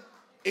है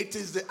It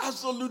is the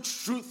absolute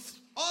truth.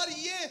 और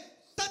ये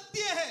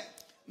सत्य है.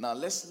 Now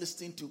let's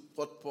listen to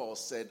what Paul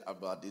said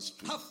about this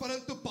truth. हाँ,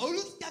 परंतु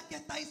पौलुस क्या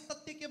कहता है इस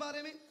सत्य के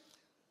बारे में?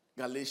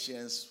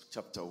 Galatians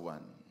chapter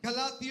 1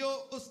 गलातियों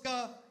उसका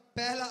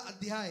पहला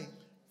अध्याय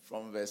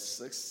from verse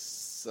 6,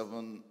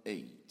 7,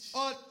 8.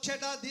 और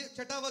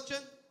छठा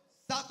वचन,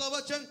 सातवां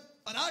वचन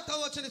और आठवां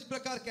वचन इस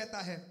प्रकार कहता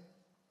है.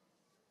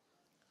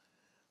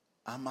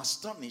 I'm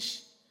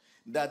astonished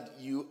that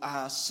you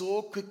are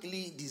so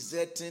quickly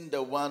deserting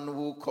the one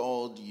who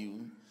called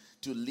you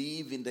to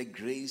live in the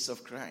grace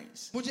of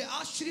Christ. मुझे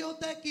आश्चर्य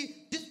होता है कि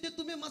जिसने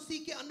तुम्हें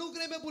मसीह के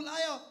अनुग्रह में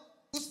बुलाया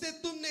उससे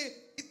तुमने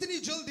इतनी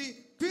जल्दी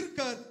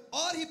फिरकर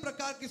और ही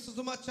प्रकार के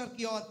सुसमाचार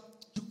की ओर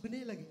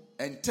झुकने लगे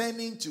And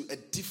turning to a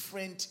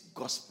different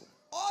gospel,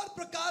 और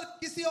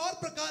किसी और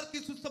प्रकार के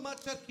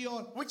सुसमाचार की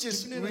ओर which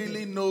is झुकने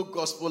really लगे. no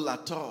gospel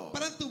at all.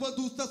 परंतु वह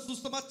दूसरा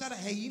सुसमाचार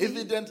है ही नहीं.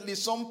 Evidently,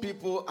 some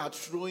people are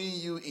throwing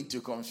you into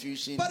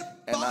confusion But-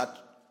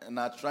 and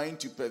are trying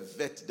to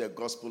pervert the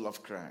gospel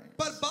of Christ.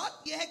 पर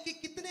बात यह है कि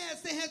कितने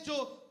ऐसे हैं जो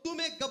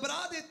तुम्हें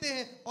घबरा देते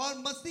हैं और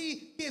मसीह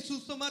के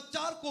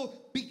सुसमाचार को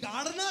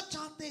बिगाड़ना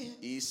चाहते हैं.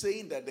 He's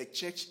saying that the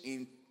church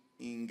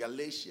in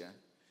Galatia,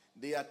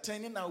 they are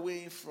turning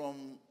away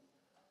from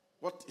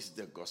what is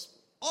the gospel.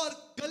 और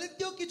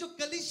गलतियों की जो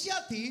कलीसिया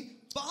थी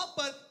वहां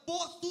पर वो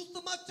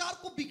सुसमाचार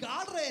को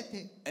बिगाड़ रहे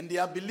थे And they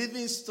are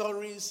believing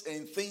stories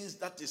and things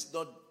that is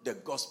not the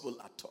gospel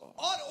at all.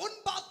 और उन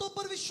बातों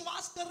पर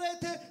विश्वास कर रहे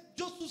थे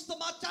जो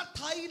सुसमाचार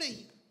था ही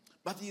नहीं.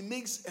 But he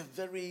makes a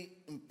very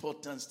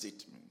important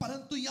statement.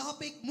 परंतु यहाँ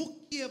पे एक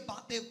मुख्य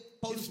बातें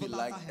पौलुस If you बताता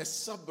like, है a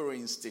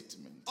sobering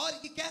statement. और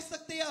ये कह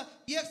सकते हैं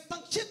ये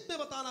संक्षिप्त में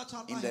बताना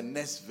चाहता In the है.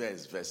 next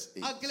verse, verse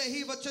 8. अगले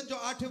ही वचन जो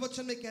 8वें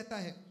वचन में कहता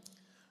है,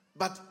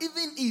 But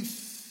even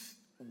if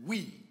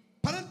we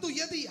परंतु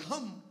यदि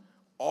हम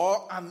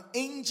or an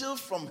angel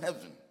from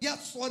heaven या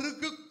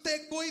स्वर्ग से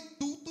कोई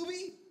दूत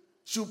भी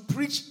should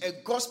preach a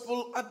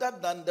gospel other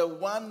than the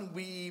one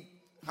we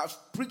have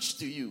preached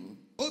to you,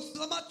 उस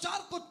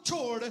समाचार को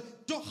छोड़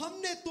जो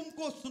हमने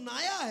तुमको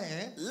सुनाया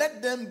है,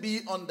 let them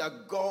be under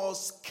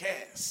God's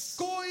curse.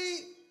 कोई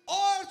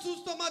और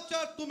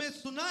सुसमाचार तुम्हें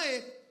सुनाए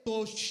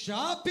तो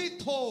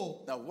शापित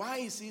हो. Now, why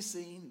is he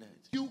saying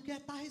that? क्यों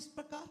कहता है इस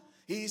प्रकार?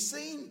 He is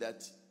saying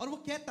that और वो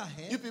कहता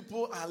है you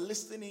people are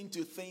listening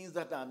to things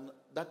that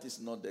is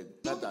not the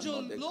तुम that are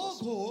जो not the लोग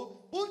gospel.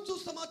 हो उन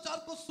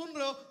सुसमाचार को सुन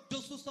रहे हो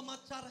जो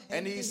सुसमाचार है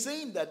And he नहीं. is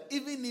saying that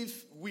even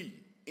if we,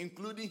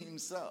 including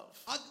himself,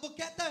 वो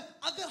कहता है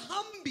अगर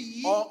हम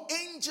भी or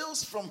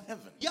angels from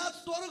heaven, या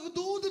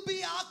स्वर्गदूत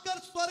भी आकर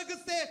स्वर्ग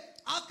से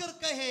आकर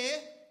कहे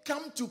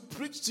come to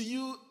preach to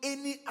you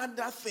any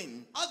other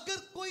thing अगर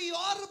कोई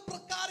और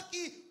प्रकार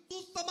की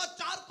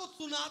सुसमाचार को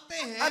सुनाते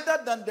हैं other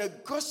than the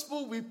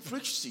gospel we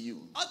preach to you,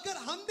 अगर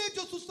हमने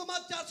जो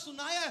सुसमाचार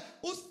सुनाया है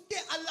उसके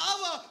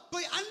अलावा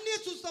कोई अन्य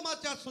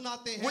सुसमाचार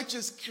सुनाते हैं which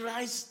is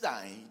Christ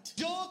died,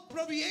 जो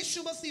प्रभु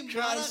यीशु मसीह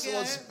मारा Christ गया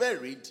was है,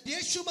 buried,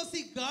 यीशु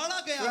मसीह गाड़ा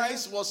गया है,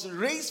 Christ was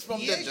raised from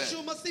the Yeshu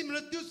dead मसीह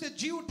मृत्यु से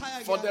जी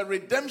उठाया for गया the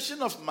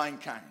redemption of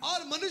mankind.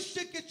 और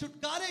मनुष्य के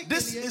छुटकारे के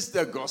This लिए is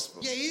the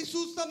gospel. यही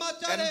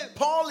सुसमाचार है. And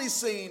Paul is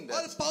saying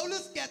और that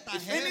पौलुस कहता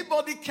if है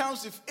anybody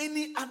comes with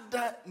any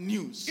other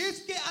news,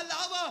 इसके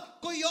अलावा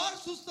कोई और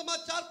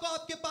सुसमाचार को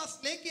आपके पास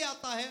लेके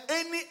आता है,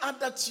 any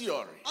other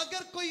theory,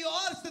 अगर कोई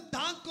और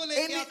सिद्धांत को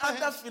लेके any आता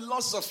other है,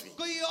 philosophy,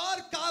 कोई और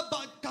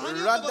कहानियों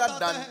को rather बताता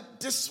than है,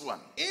 this one,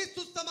 इस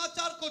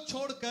सुसमाचार को the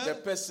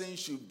छोड़कर person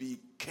should be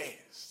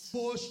cursed.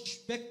 वो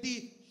व्यक्ति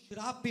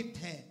श्रापित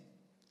है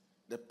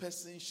The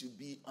person should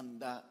be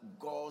under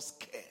God's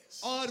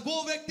curse. और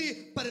वो व्यक्ति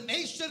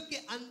परमेश्वर के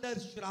अंदर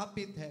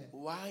श्रापित है.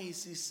 Why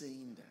is he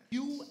saying that?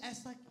 क्यों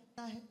ऐसा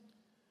कहता है?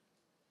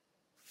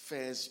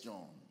 First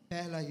John.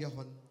 पहला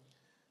यूहन्ना,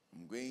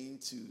 I'm going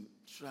to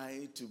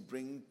try to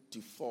bring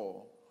to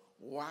fore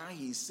why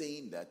he's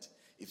saying that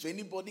if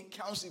anybody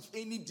comes with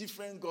any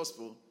different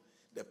gospel,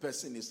 the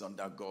person is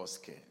under God's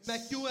care. मैं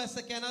क्यों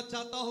ऐसा कहना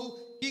चाहता हूं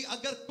कि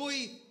अगर कोई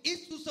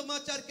इस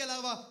सुसमाचार के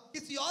अलावा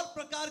किसी और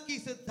प्रकार की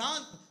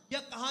सिद्धांत या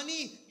कहानी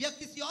या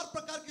किसी और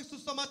प्रकार की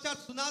सुसमाचार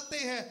सुनाते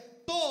हैं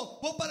तो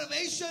वो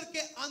परमेश्वर के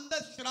अंदर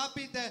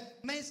श्रापित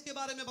है। मैं इसके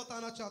बारे में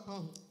बताना चाहता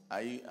हूं।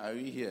 Are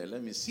you here?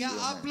 Let me see. क्या your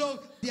आप hand. लोग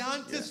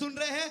ध्यान से सुन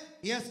रहे हैं?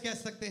 यस कह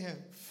सकते हैं।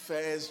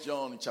 First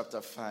John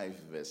chapter 5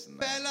 verse 9.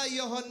 पहला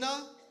यूहन्ना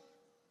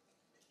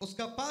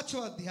उसका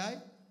 5वां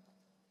अध्याय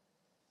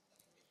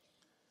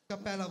का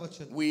पहला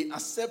वचन। We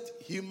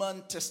accept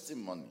human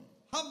testimony,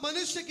 हम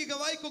मनुष्य की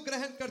गवाही को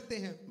ग्रहण करते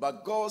हैं,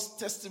 but God's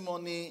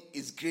testimony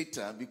is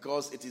greater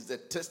because it is the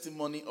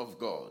testimony of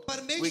God,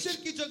 परमेश्वर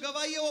की जो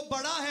गवाही है वो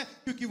बड़ा है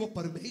क्योंकि वो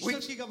परमेश्वर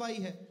की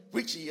गवाही है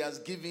which he has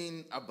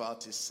given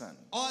about his son.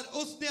 और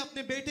उसने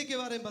अपने बेटे के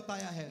बारे में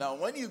बताया है। Now,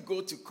 when you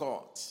go to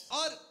court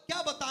और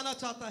क्या बताना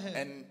चाहता है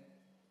and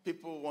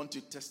people want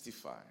to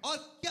testify और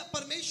क्या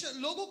परमेश्वर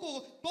लोगों को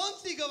कौन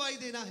सी गवाही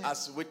देना है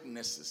as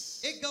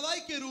witnesses, एक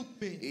गवाही के रूप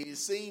में, he is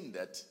saying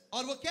that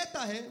और वो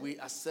कहता है we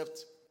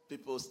accept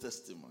people's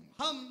testimony.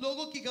 हम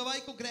लोगों की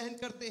गवाही को ग्रहण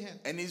करते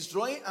हैं। And he's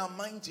drawing our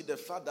mind to the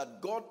fact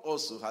that God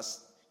also has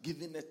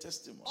given a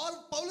testimony. और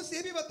पौलुस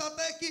ये भी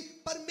बताता है कि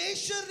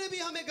परमेश्वर ने भी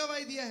हमें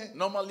गवाही दिया है।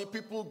 Normally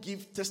people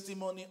give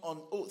testimony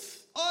on oath.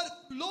 और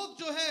लोग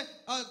जो है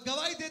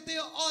गवाही देते हैं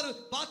और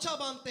वाचा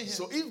बांधते हैं।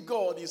 So if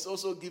God is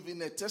also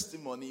giving a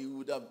testimony,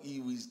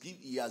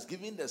 he has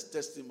given this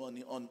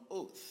testimony on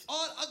oath.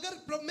 और अगर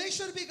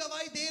परमेश्वर भी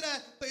गवाही दे रहा है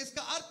तो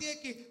इसका अर्थ ये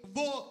कि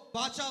वो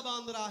वाचा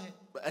बांध रहा है।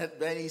 But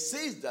when he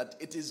says that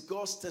it is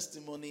God's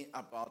testimony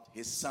about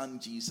his son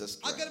Jesus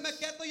Christ. अगर मैं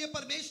कहता हूं ये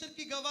परमेश्वर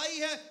की गवाही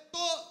है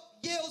तो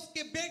ये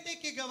उसके बेटे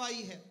की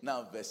गवाही है।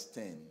 Now verse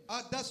 10.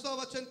 10वां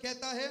वचन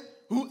कहता है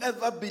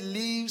Whoever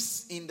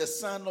believes in the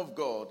Son of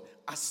God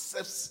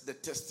accepts the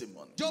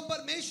testimony. जो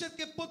परमेश्वर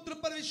के पुत्र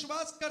पर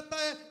विश्वास करता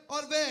है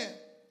और वह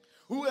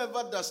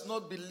Whoever does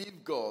not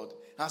believe God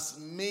has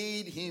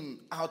made him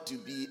out to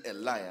be a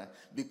liar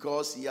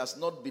because he has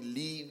not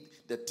believed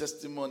the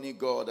testimony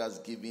God has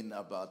given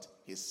about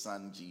his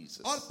son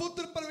Jesus. और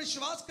पुत्र पर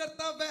विश्वास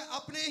करता वह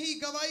अपने ही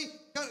गवाही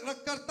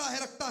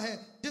रखता है।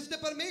 जिसने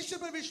परमेश्वर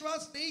पर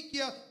विश्वास नहीं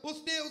किया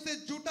उसने उसे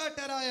झूठा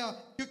ठहराया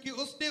क्योंकि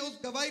उसने उस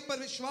गवाही पर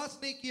विश्वास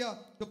नहीं किया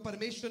तो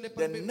परमेश्वर ने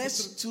The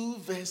next two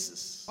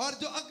verses और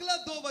जो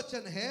अगला 2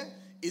 वचन है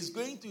is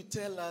going to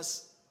tell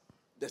us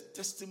the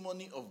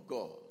testimony of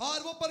God और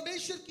वो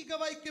परमेश्वर की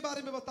गवाही के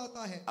बारे में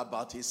बताता है,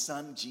 about his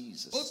son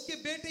Jesus. उसके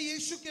बेटे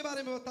यीशु के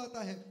बारे में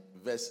बताता है।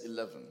 Verse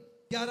 11.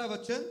 11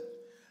 वचन,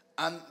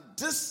 And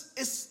this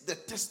is the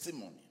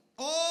testimony.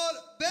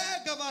 और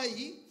वह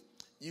गवाही,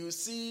 You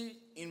see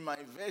in my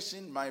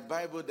version, my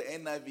Bible, the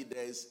NIV,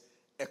 there is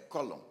a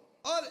column.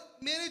 और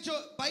मेरे जो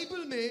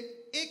बाइबल में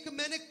एक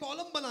मैंने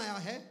कॉलम बनाया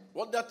है।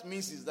 What that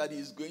means is that he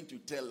is going to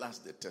tell us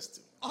the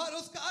testimony. और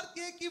उसका अर्थ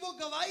ये कि वो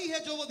गवाही है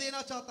जो वो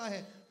देना चाहता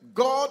है।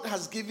 God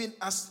has given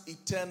us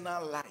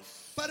eternal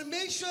life.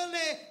 परमेश्वर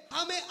ने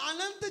हमें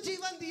अनंत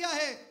जीवन दिया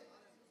है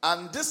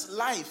And this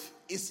life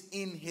is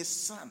in his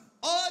son.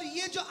 और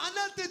ये जो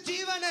अनंत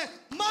जीवन है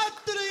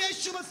मात्र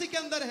यीशु मसीह के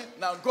अंदर है।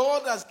 Now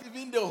God has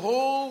given the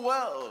whole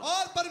world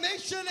और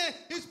परमेश्वर ने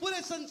इस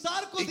पूरे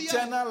संसार को दिया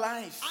है, eternal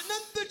life.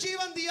 अनंत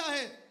जीवन दिया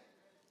है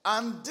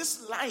And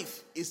this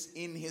life is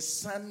in his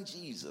son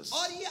Jesus.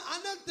 और ये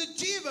अनंत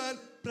जीवन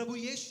प्रभु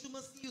यीशु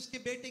मसीह उसके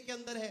बेटे के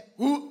अंदर है।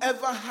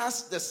 Whoever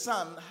has the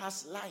son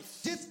has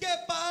life. जिसके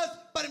पास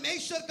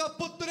परमेश्वर का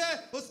पुत्र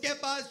है उसके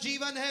पास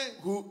जीवन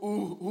है।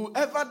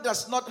 Whoever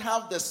does not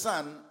have the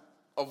son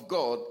of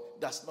God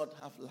does not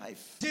have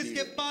life.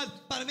 जिसके पास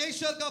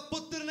परमेश्वर का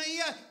पुत्र नहीं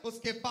है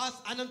उसके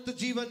पास अनंत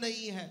जीवन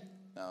नहीं है।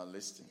 Now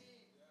listen.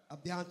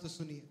 अब ध्यान से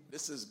सुनिए,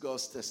 This is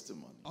God's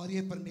testimony और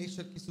ये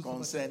परमेश्वर की सुसमाचार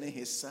concerning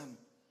his son.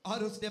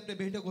 और उसने अपने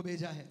बेटे को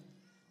भेजा है।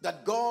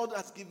 That God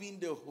has given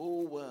the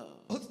whole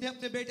world उसने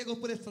अपने बेटे को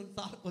पूरे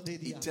संसार को दे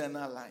दिया,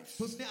 eternal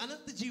life. उसने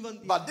अनंत जीवन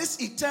दिया। But this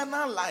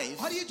eternal life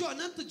और ये जो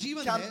अनंत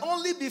जीवन can है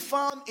only be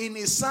found in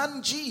his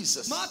son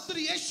Jesus. मात्र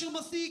यीशु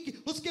मसीह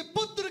की उसके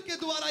पुत्र के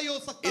द्वारा ही हो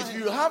सकता If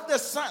है। you have the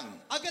son,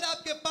 अगर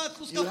आपके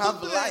पास उसका you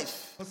have पुत्र है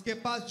life. उसके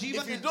पास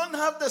जीवन If you है। don't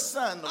have the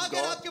son of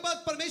अगर God, आपके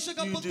पास परमेश्वर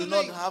का you पुत्र do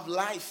not नहीं, have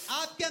life.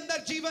 आपके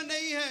अंदर जीवन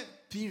नहीं है,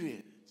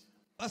 Period.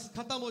 बस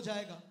खत्म हो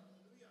जाएगा।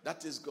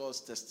 That is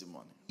God's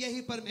testimony.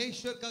 यही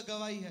परमेश्वर का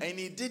गवाही है And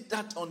he did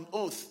that on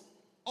oath,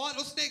 और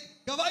उसने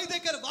गवाही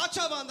देकर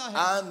वाचा बांधा है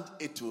and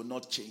it will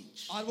not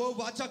change. और वो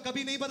वाचा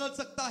कभी नहीं बदल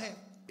सकता है।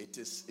 It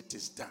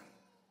is done.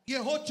 ये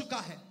हो चुका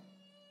है।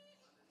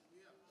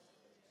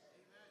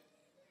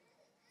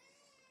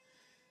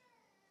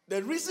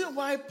 The reason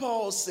why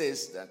Paul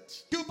says that,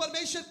 क्यों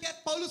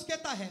पौलुस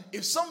कहता है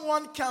if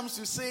someone comes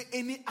to say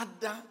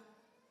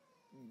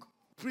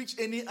preach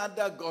any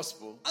other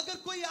gospel, अगर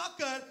कोई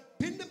आकर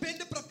भिन्न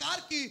भिन्न प्रकार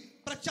की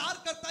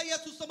प्रचार करता है या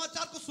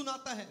सुसमाचार को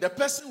सुनाता है the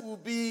person will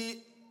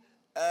be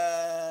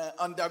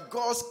under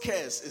God's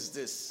curse is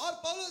this. और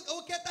पौलुस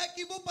वो कहता है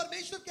कि वो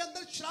परमेश्वर के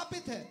अंदर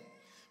श्रापित है,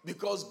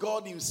 Because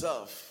God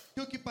himself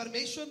क्योंकि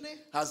परमेश्वर ने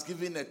has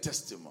given a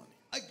testimony.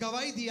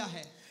 गवाही दिया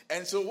है.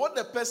 And so what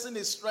the person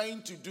is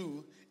trying to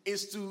do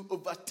is to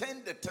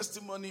overturn the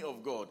testimony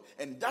of God.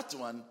 And that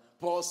one,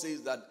 Paul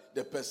says that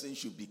the person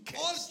should be और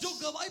cursed. जो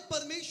गवाही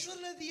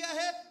परमेश्वर ने दिया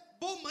है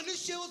वो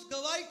मनुष्य उस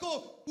गवाही को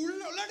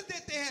उलट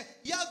देते हैं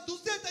या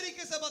दूसरे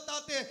तरीके से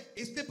बताते हैं,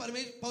 इसलिए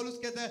परमेश्वर पौलुस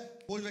कहता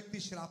है वो व्यक्ति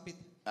श्रापित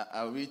है.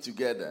 Are we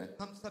together?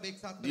 हम सब एक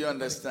साथ Do you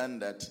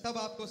understand that? तब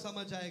आपको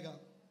समझ आएगा.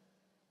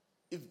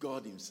 If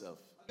God himself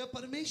अगर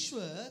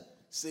परमेश्वर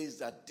says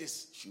that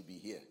this should be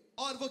here,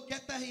 और वो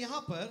कहता है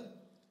यहाँ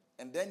पर,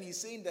 and then he's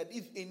saying that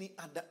if any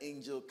other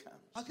angel comes,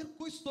 अगर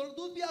कोई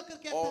स्वर्गदूत भी आकर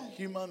कहता or है,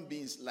 human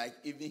beings like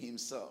even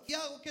himself, या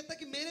वो कहता है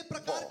कि मेरे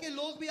प्रकार के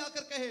लोग भी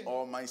आकर कहे,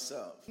 or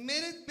myself,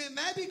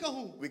 मैं भी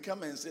कहूँ, we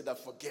come and say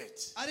that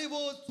forget, अरे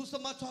वो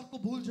सुसमाचार को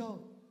भूल जाओ,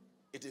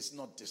 it is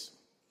not this one,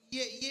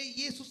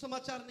 ये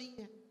सुसमाचार नहीं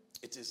है,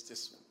 it is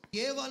this one.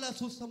 ये वाला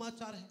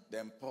सुसमाचार है.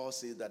 Then Paul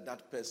says that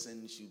that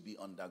person should be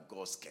under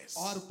God's curse.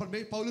 और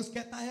पौलुस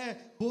कहता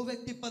है वो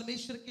व्यक्ति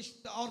परमेश्वर की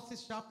ओर से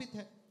श्रापित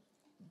है.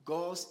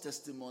 God's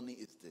testimony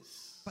is this.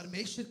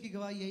 परमेश्वर की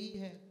गवाही यही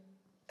है.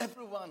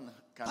 Everyone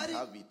can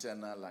have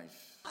eternal life,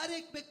 हर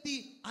एक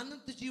व्यक्ति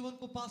अनंत जीवन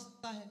को पा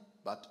सकता है,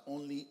 but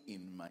only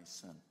in my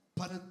son.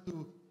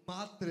 परंतु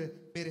मात्र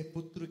मेरे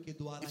पुत्र के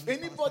द्वारा If ही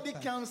पा anybody सकता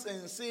है. comes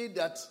and say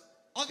that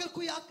अगर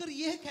कोई आकर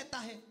यह कहता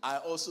है I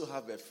also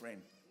have a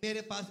friend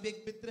मेरे पास भी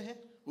एक मित्र है,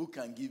 who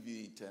can give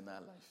you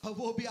eternal life,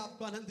 वो भी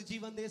आपको अनंत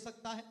जीवन दे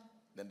सकता है,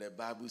 then the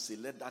Bible says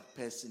let that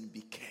person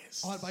be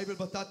cursed. और बाइबल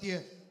बताती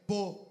है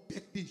वो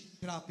व्यक्ति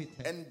श्रापित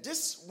है. And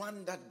this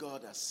one that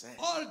God has said,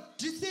 और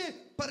जिसे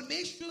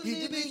परमेश्वर he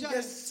ने didn't भेजा है,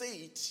 just say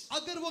it,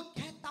 अगर वो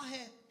कहता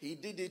है he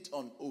did it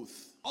on oath.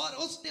 और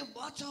उसने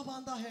वाचा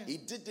बांधा है, He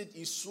did it,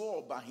 he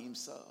swore by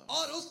himself.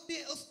 और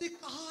उसने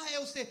कहा है,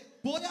 उसे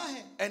बोला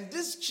है. And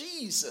this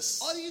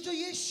Jesus, और ये जो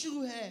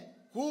यीशु है,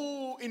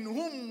 in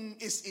whom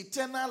is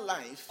eternal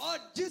life, और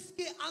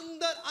जिसके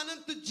अंदर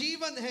अनंत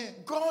जीवन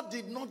है, God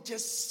did not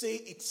just say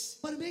it.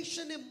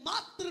 परमेश्वर ने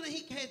मात्र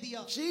नहीं कह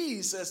दिया,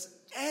 Jesus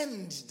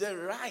earned the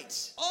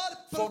right और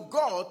for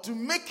God to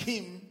make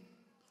him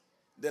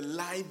the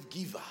life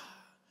giver.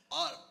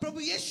 और प्रभु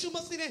यीशु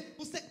मसीह ने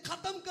उसे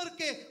खत्म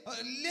करके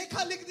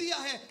लेखा लिख दिया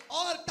है,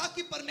 और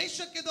ताकि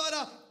परमेश्वर के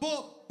द्वारा वो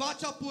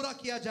वाचा पूरा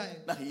किया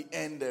जाए. Now he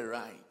earned the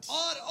right.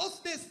 और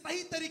उसने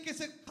सही तरीके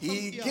से खत्म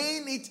He किया,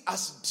 gained it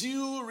as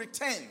due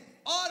return.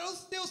 और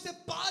उसने उसे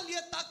पा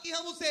लिया ताकि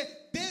हम उसे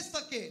दे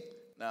सके.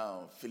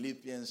 Now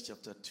Philippians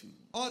chapter 2.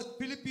 और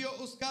फिलिपियों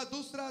उसका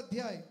दूसरा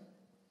अध्याय.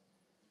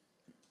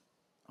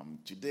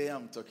 Today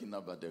I'm talking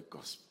about the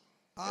gospel.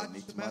 And आज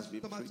it मैं must be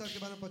समाचार के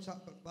preached बारे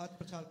में बात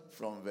प्रचार.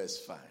 from verse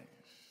 5.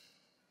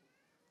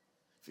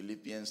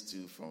 Philippians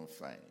 2 from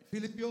 5.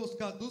 फिलिपियों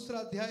उसका दूसरा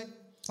अध्याय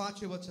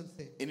 5वें वचन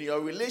से. In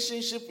your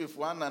relationship with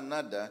one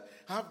another,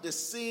 have the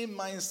same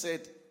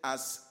mindset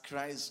as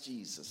Christ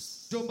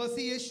Jesus, जो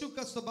मसीह यीशु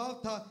का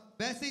स्वभाव था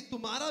वैसे ही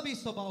तुम्हारा भी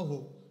स्वभाव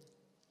हो,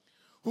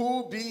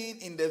 who being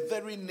in the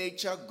very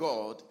nature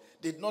God,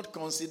 did not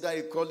consider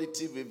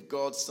equality with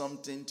God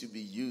something to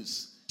be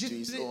used to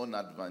his own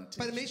advantage.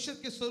 परमेश्वर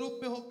के स्वरूप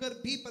में होकर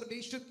भी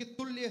परमेश्वर के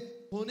तुल्य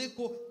होने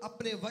को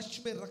अपने वश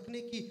में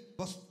रखने की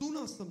वस्तु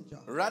ना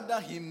समझा. Rather,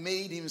 he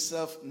made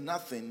himself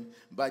nothing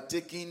by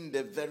taking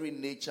the very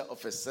nature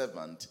of a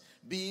servant,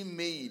 being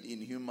made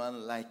in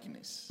human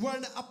likeness.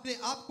 वर्ण अपने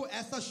आप को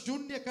ऐसा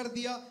शून्य कर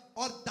दिया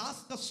और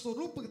दास का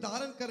स्वरूप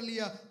धारण कर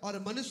लिया और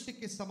मनुष्य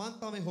की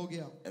समानता में हो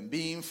गया. And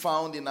being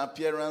found in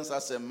appearance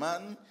as a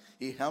man,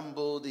 he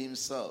humbled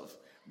himself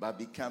by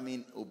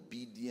becoming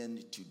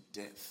obedient to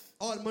death.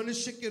 और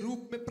मनुष्य के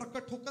रूप में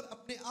प्रकट होकर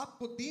अपने आप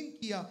को दीन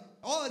किया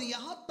और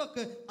यहाँ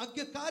तक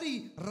आज्ञाकारी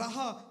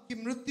रहा कि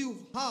मृत्यु,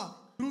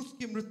 हाँ, क्रूस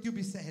की मृत्यु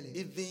भी सह ले.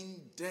 Even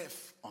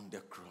death on the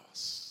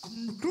cross.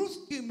 क्रूस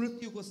की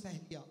मृत्यु को सह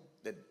लिया.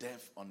 The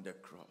death on the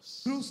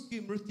cross. क्रूस की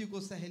मृत्यु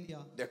को सह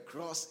लिया. The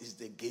cross is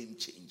the game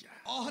changer.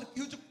 और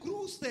क्यों जो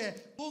क्रूस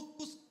है वो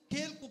उस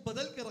खेल को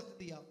बदल के रख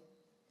दिया.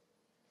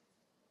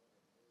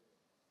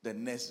 The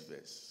next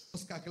verse.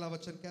 उसका अगला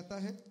वचन कहता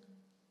है.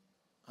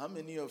 How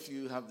many of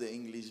you have the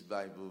English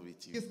Bible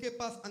with you? किसके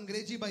पास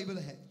अंग्रेजी बाइबल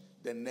है?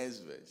 The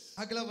next verse.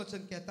 अगला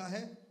वचन कहता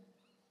है.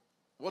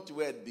 What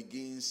word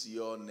begins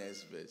your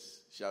next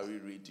verse? Shall we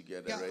read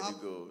together? क्या Ready,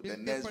 आप go. The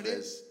मिलकर next पढ़े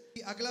verse.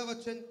 कि अगला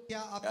वचन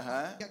क्या आप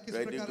क्या किस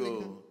Ready, प्रकार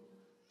लिखा? go.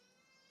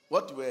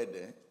 What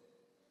word?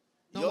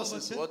 नौवां Yours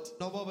is वचन. what?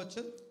 नौवां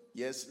वचन.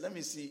 Yes, let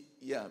me see.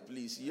 Yeah,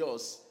 please.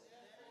 Yours.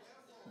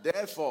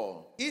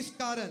 Therefore. इस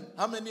कारण.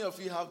 How many of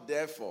you have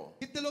therefore?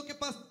 कितने लोग के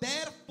पास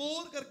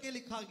therefore करके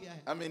लिखा गया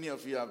है? How many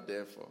of you have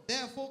therefore?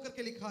 therefore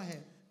करके लिखा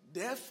है.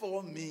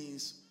 Therefore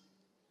means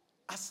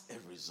as a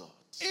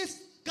result. इस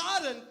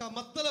कारण का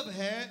मतलब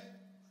है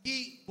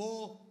कि वो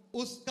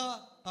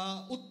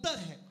उसका उत्तर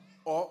है.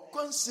 Or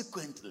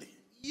consequently.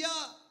 या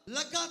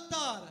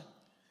लगातार.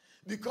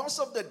 Because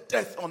of the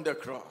death on the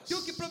cross.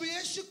 क्योंकि प्रभु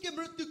यीशु के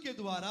मृत्यु के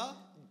द्वारा.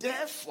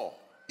 Therefore.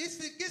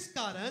 किस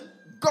कारण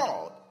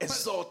God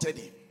exalted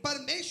him.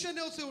 परमेश्वर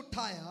ने उसे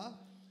उठाया,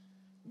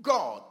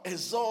 God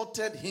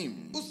exalted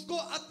him उसको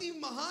अति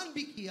महान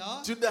भी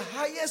किया to the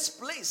highest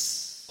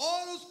place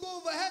और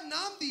उसको वह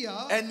नाम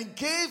दिया and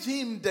gave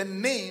him the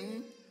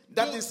name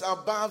that is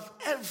above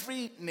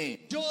every name.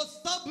 जो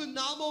सब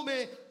नामों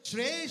में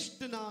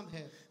श्रेष्ठ नाम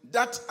है,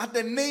 That at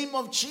the name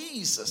of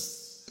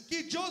Jesus,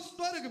 कि जो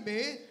स्वर्ग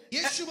में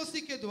यीशु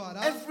मसीह के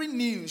द्वारा every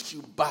knee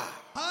should bow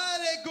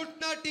हर एक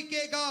घुटना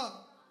टिकेगा,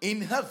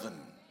 in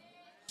heaven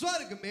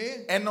स्वर्ग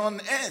में and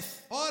on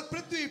earth और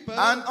पृथ्वी पर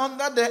and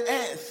under the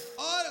earth,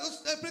 और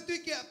उस पृथ्वी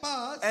के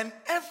पास, and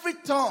every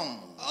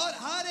tongue और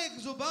हर एक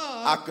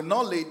जुबान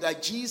acknowledge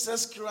that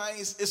Jesus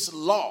Christ is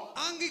Lord,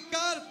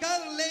 अंगीकार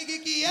कर लेगी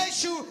कि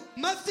यीशु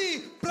मसीह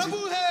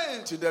प्रभु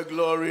है। to the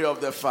glory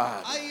of the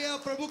Father. आइए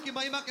प्रभु की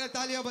महिमा के लिए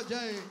तालियां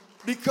बजाएं।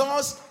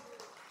 Because,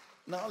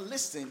 now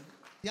listen,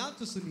 ध्यान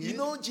तो सुनिए, you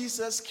know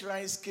Jesus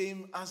Christ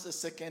came as the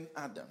second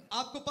Adam.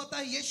 आपको पता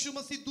है यीशु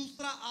मसीह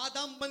दूसरा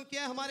आदम बन के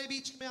हमारे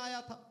बीच में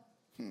आया था।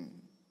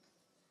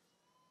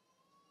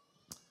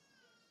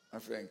 My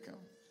friend come.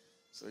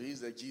 So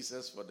he's the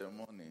Jesus for the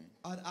morning.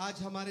 और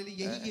आज हमारे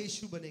लिए यही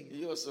यीशु बनेंगे।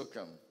 You also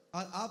come.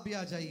 और आप भी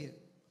आ जाइए।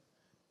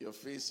 Your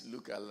face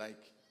look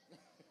alike.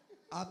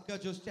 आपका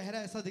जो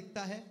चेहरा ऐसा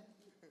दिखता है,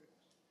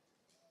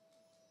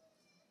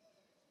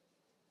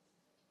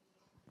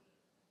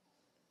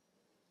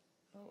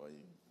 How are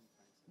you?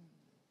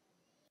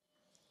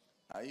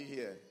 Are you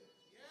here?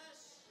 Yes.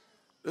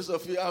 Those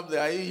of you up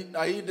there,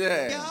 are you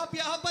there? क्या आप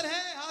यहाँ पर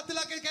हैं? हाथ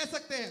हिला के कह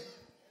सकते हैं।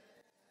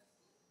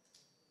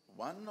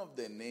 One of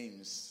the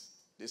names,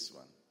 this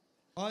one,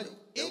 और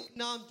एक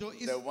नाम जो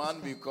इस the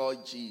one we call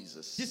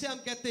Jesus, जिसे हम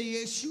कहते हैं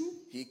यीशु,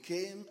 he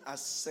came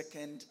as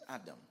second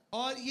Adam.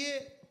 और ये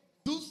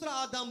दूसरा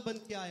आदम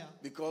बन के आया,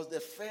 Because the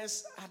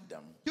first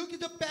Adam क्योंकि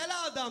जो पहला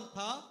आदम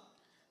था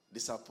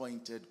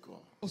disappointed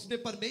God. उसने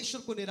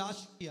परमेश्वर को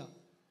निराश किया।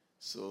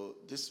 So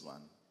this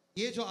one,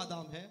 ये जो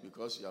आदम है,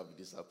 because you have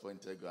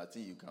disappointed God, I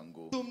think you can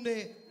go. तुमने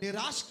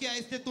निराश किया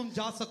इसलिए तुम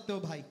जा सकते हो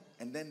भाई।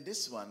 And then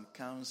this one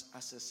comes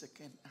as a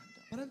second Adam.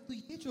 परंतु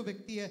ये जो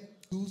व्यक्ति है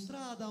दूसरा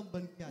आदम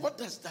बन के आया। What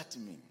does that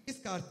mean?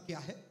 इसका अर्थ क्या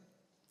है?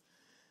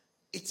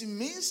 It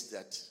means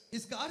that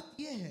इसका अर्थ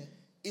ये है,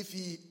 if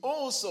he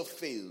also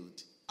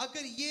failed,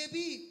 अगर ये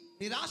भी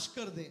निराश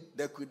कर दे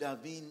there could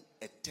have been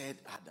a third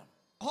Adam.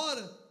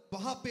 और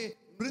वहां पे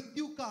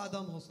मृत्यु का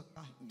आदम हो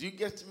सकता है। Do you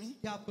get me?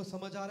 क्या आपको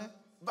समझ आ रहा है?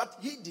 But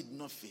he did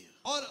not fail.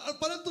 और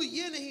परंतु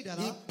ये नहीं डरा,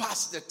 He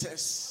passed the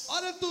test.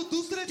 और तू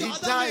दूसरे जो He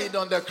आदम died है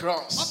on the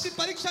cross. अपनी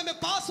परीक्षा में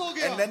पास हो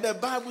गया। And then the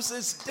Bible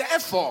says,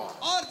 therefore,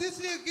 और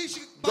तीसरे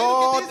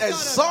God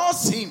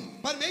exalts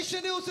him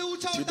परमेश्वर ने उसे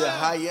ऊंचा to the उठाया,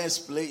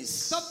 highest place.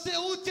 सबसे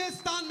ऊंचे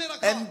स्थान में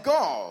रखा। And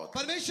God,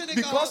 परमेश्वर ने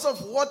because कहा,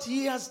 of what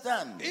he has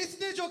done,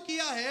 इसने जो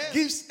किया है,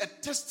 gives a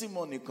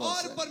testimony और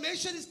concerning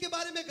परमेश्वर इसके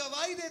बारे में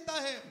गवाही देता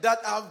है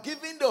that I've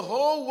given the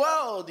whole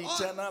world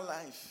eternal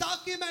life.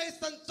 ताकि मैं इस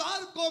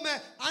संसार को मैं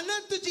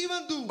अनंत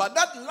जीवन दूं। But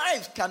that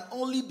life can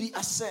only be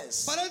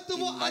accessed परंतु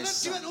वो in my अनंत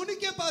जीवन Son. उन्हीं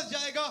के पास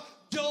जाएगा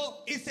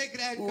जो इसे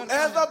ग्रहण करता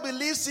Whoever है।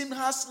 believes him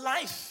has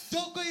life.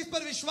 जो कोई इस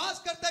पर विश्वास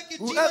करता है कि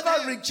जीवन Whoever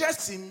है,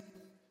 rejects him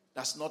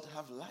does not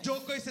have life. जो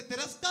कोई इसे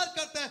तिरस्कार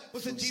करता है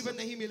उसे जीवन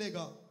नहीं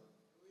मिलेगा।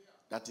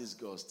 That is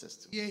God's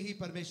testimony. ये ही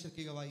परमेश्वर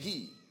की गवाही है।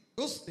 He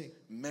उसने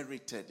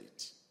merited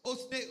it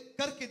उसने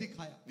करके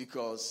दिखाया,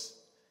 because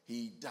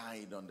he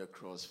died on the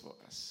cross for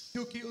us.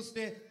 क्योंकि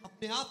उसने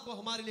अपने आप को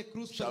हमारे लिए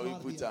क्रूस पर Shall we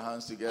मार put दिया। our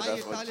hands together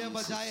आइए for तालियां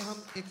Jesus? बजाएं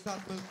हम एक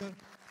साथ मिलकर।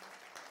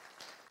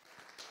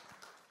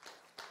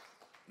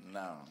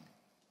 Now,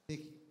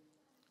 देखिए,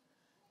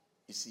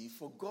 you see,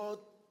 for God,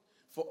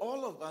 for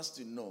all of us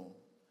to know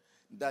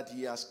that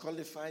he has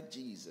qualified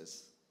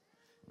Jesus,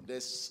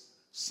 there's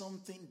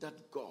something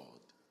that God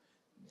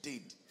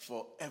did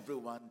for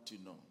everyone to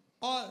know.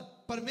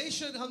 और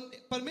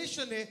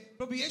परमेश्वर ने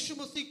प्रभु यीशु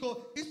मसीह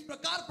को इस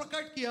प्रकार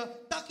प्रकट किया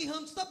ताकि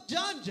हम सब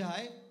जान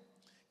जाए।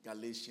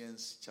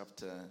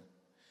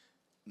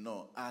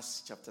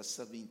 Acts chapter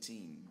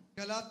 17.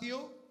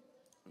 गलातियों,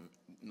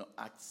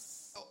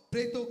 Acts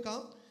प्रेरितों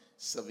का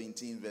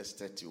 17 verse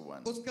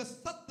 31. उसका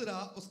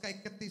 17 उसका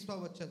 31वां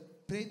वचन।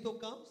 प्रेरितों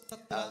का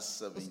 17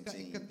 Acts उसका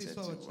 17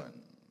 31वां 31. वचन।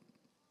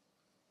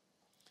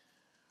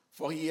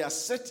 For he has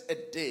set a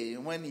day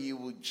when he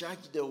will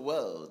judge the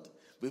world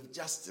with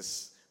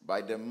justice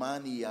by the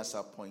man he has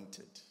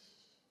appointed.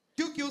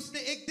 क्योंकि उसने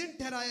एक दिन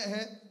ठहराया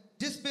है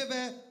जिसमें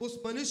वह उस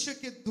मनुष्य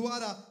के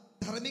द्वारा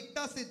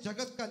धार्मिकता से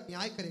जगत का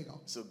न्याय करेगा।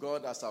 So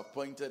God has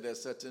appointed a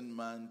certain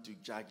man to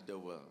judge the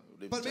world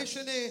with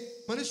परमेश्वर justice.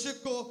 ने मनुष्य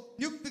को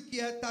नियुक्त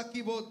किया है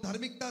ताकि वो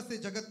धार्मिकता से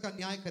जगत का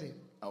न्याय करे।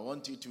 I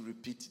want you to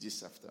repeat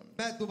this after me.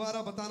 मैं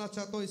दोबारा बताना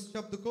चाहता हूँ इस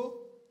शब्द को।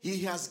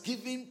 He has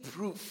given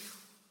proof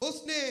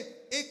उसने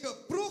एक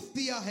प्रूफ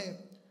दिया है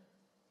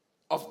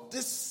of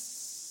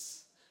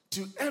this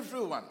to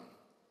everyone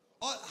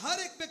और हर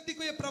एक व्यक्ति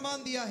को यह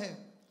प्रमाण दिया है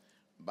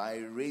by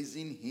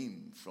raising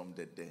him from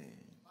the dead.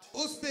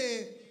 उसने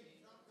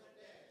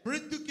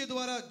मृत्यु के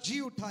द्वारा जी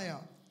उठाया।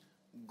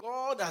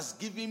 God has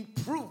given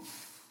proof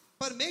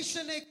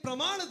परमेश्वर ने एक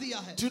प्रमाण दिया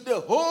है to the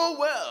whole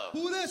world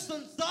पूरे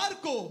संसार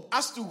को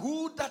as to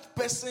who that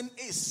person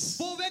is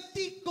वो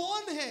व्यक्ति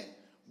कौन है,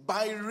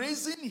 by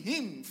raising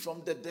him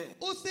from the dead.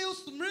 उसे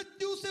उस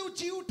मृत्यु से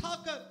जी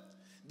उठाकर.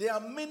 There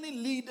are many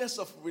leaders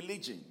of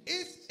religion.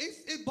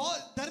 इस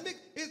बहुत धार्मिक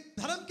इस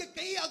धर्म के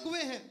कई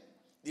अगुवे हैं.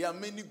 There are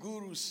many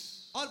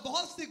gurus. और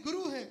बहुत से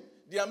गुरु हैं.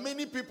 There are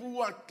many people who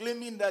are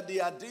claiming that they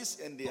are this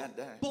and they are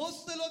that. बहुत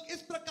से लोग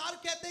इस प्रकार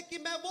कहते हैं कि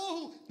मैं वो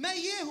हूँ, मैं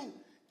ये हूँ.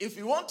 If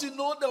you want to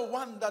know the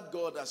one that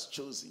God has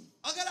chosen,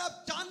 अगर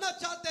आप जानना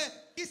चाहते हैं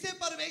किसे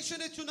परमेश्वर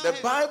ने चुना the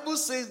है, Bible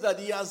says that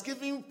He has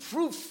given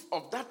proof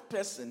of that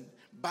person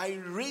by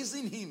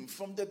raising him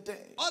from the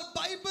dead. और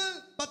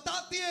बाइबल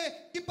बताती है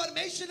कि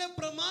परमेश्वर ने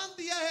प्रमाण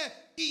दिया है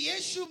कि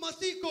यीशु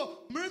मसीह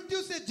को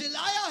मृत्यु से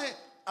जिलाया है.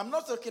 I'm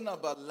not talking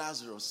about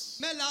Lazarus.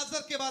 मैं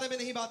लाजर के बारे में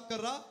नहीं बात कर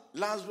रहा.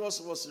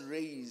 Lazarus was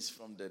raised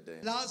from the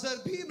dead.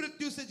 लाजर भी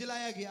मृत्यु से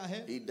जिलाया गया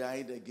है. He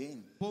died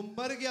again. वो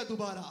मर गया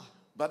दोबारा.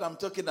 But I'm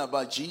talking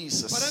about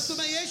Jesus. परंतु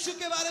मैं यीशु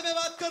के बारे में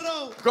बात कर रहा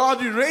हूँ.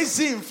 God raised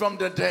him from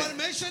the dead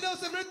परमेश्वर ने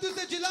उसे मृत्यु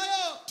से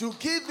जिलाया to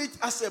give it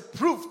as a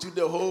proof to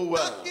the whole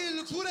world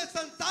ताकि पूरे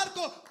संसार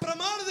को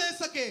प्रमाण दे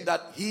सके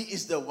that he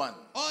is the one,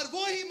 और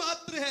वो ही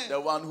मात्र है the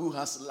one who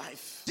has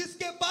life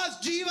जिसके पास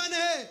जीवन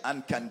है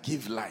and can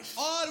give life.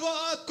 और वो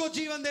आपको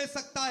जीवन दे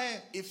सकता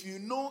है. If you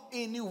know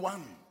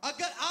anyone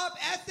अगर आप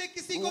ऐसे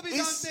किसी who को भी is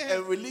जानते a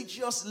हैं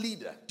religious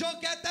leader जो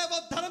कहता है वो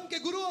धर्म के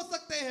गुरु हो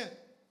सकते हैं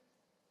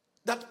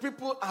that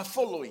people are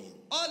following,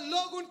 और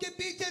लोग उनके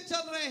पीछे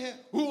चल रहे हैं,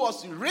 who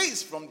was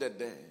raised from the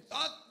dead,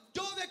 और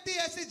जो व्यक्ति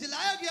ऐसे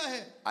जिलाया गया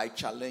है, I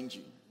challenge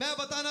you. मैं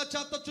बताना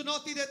चाहता हूँ,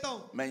 चुनौती देता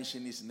हूँ.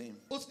 Mention his name.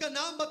 उसका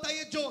नाम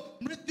बताइए जो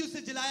मृत्यु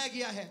से जिलाया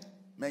गया है.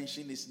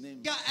 Mention his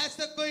name. क्या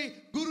ऐसा कोई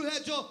गुरु है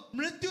जो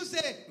मृत्यु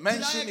से Mention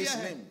जिलाया his गया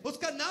है? name.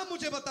 उसका नाम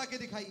मुझे बता के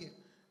दिखाइए.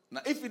 Now,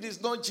 if it is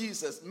not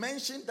Jesus,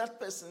 mention that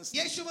person's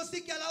name. यीशु मसीह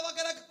के अलावा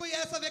अगर कोई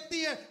ऐसा व्यक्ति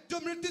है जो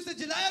मृत्यु से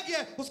जिलाया गया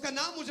है, उसका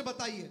नाम मुझे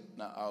बताइए.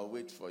 Now, I'll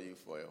wait for you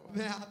for a while.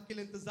 मैं आपके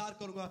लिए इंतजार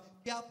करूंगा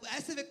कि आप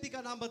ऐसे व्यक्ति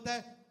का नाम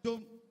बताएं जो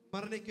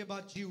मरने के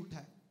बाद जी उठा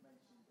है.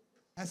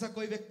 ऐसा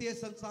कोई व्यक्ति है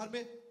संसार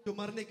में जो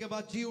मरने के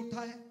बाद जी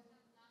उठा है?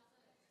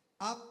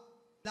 आप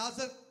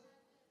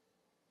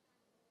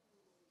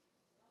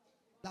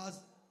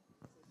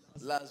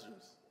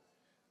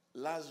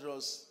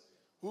Lazarus.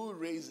 Who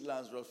raised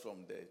Lazarus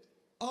from dead?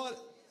 और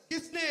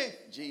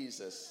किसने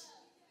Jesus.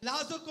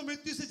 लाजर को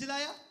मृत्यु से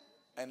जिलाया?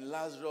 And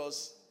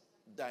Lazarus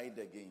died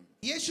again.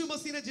 यीशु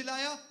मसीह ने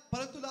जिलाया,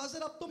 परंतु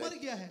लाजर अब तो मर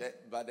गया है.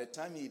 By the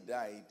time he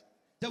died,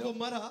 जब वो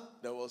मरा,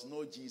 there was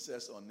no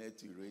Jesus on earth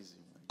to raise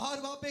him.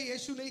 और वहां पे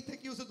यीशु नहीं थे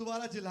कि उसे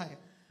दोबारा जिलाए.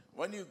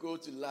 When you go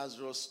to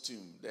Lazarus'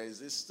 tomb, there is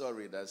this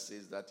story that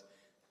says that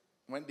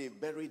when they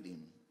buried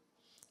him,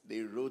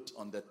 they wrote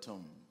on the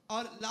tomb.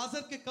 और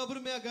लाजर के कब्र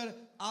में अगर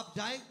आप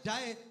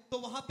जाए तो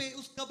वहां पे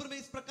उस कब्र में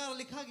इस प्रकार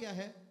लिखा गया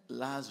है,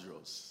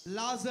 Lazarus,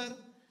 Lazarus,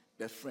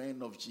 the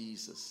friend of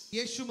Jesus,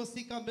 यीशु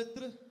मसीह का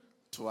मित्र,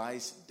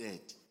 twice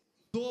dead.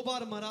 2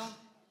 बार मरा.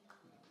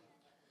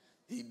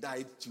 He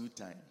died 2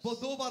 times. वो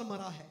 2 बार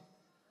मरा है.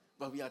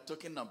 But we are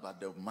talking about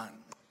the man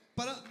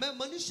पर मैं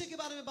मनुष्य के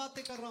बारे में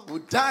बातें कर रहा हूँ. who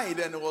died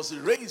and was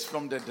raised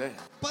from the dead.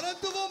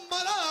 परंतु वो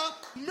मरा,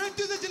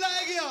 मृत्यु से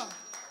जिलाया गया.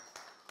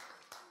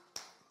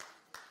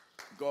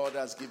 God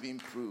has given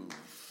proof.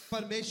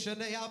 परमेश्वर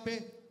ने यहाँ पे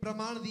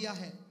प्रमाण दिया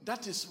है.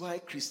 That is why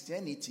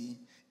Christianity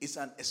is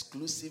an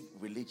exclusive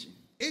religion.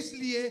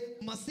 इसलिए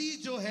मसीह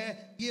जो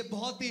है ये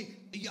बहुत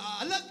ही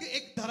अलग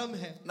एक धर्म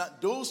है. Now,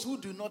 those who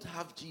do not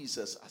have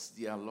Jesus as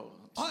their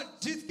Lord, और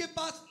जिसके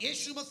पास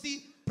यीशु मसीह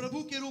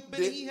प्रभु के रूप में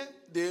नहीं है,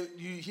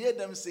 you hear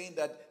them saying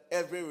that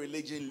every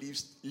religion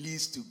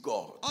leads to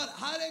God. और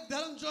हर एक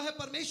धर्म जो है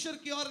परमेश्वर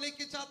की ओर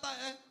लेके जाता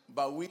है.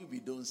 But we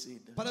don't say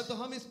that. परंतु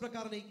हम इस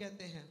प्रकार नहीं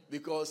कहते हैं.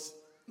 Because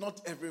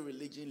not every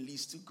religion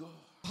leads to God.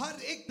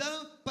 हर एक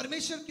धर्म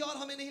परमेश्वर की ओर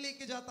हमें नहीं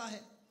लेके जाता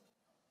है.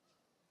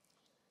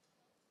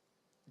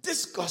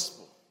 This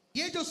gospel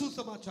ये जो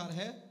सुसमाचार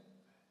है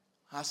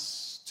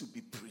has to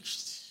be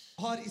preached.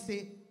 और इसे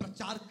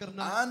प्रचार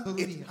करना And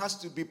जरूरी it है. has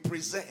to be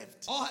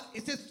preserved. और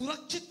इसे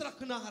सुरक्षित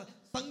रखना,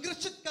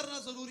 संरक्षित करना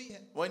जरूरी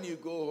है. When you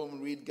go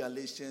home, read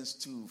Galatians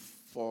 2,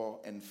 4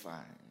 and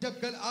 5.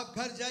 जब आप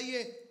घर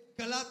जाइए,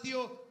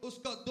 गलातियों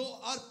उसका 2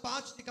 और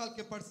 5 निकाल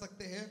के पढ़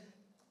सकते हैं.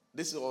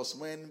 This was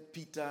when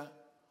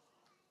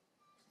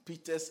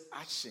Peter's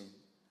action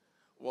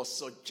was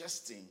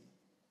suggesting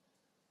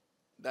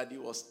that he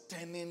was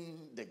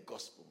turning the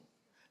gospel.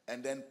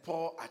 And then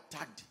Paul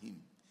attacked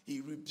him. He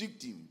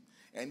rebuked him.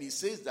 And he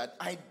says that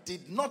I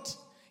did not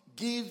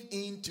give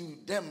in to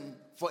them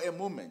for a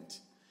moment,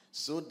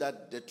 so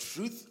that the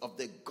truth of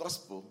the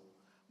gospel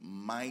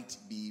might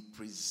be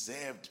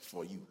preserved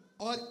for you.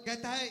 और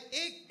कहता है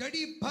एक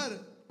घड़ी भर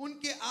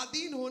उनके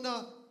अधीन होना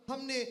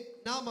हमने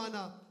ना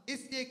माना,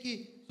 इसलिए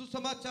कि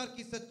सुसमाचार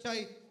की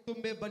सच्चाई तुम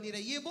में बनी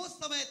रही. ये वो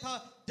समय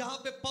था जहां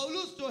पे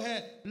पौलुस जो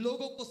है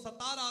लोगों को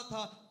सता रहा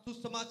था,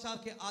 सुसमाचार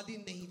के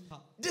अधीन नहीं था.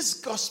 this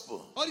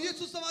gospel और ये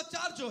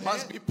सुसमाचार जो है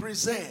must be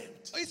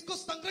preserved. इसको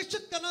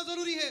संरक्षित करना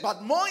जरूरी है.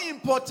 But more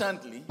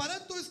importantly,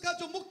 परंतु इसका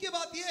जो मुख्य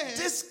बात ये है,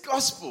 this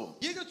gospel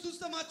ये जो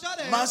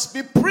सुसमाचार है must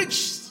be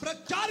preached.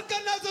 प्रचार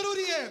करना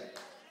जरूरी है.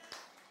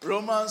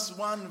 Romans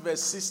 1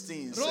 verse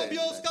 16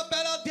 रोमियो says, उसका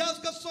पहला अध्याय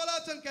उसका 16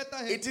 वचन कहता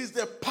है, it is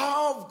the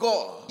power of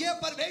God ये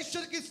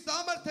परमेश्वर की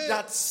सामर्थ है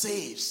that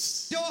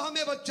saves. जो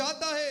हमें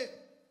बचाता है.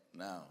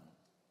 Now,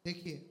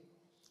 देखिए,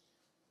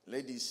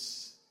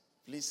 ladies,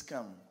 please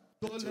come.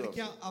 दो The two of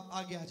लड़कियां you. आप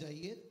आगे आ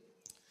जाइए.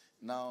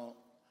 Now,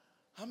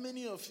 how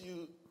many of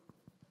you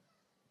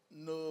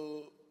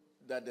know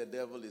that the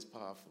devil is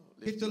powerful?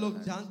 Lift कितने your लोग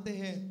hand. जानते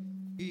हैं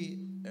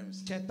कि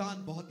MC.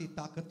 शैतान बहुत ही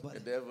ताकतवर The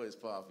है. devil is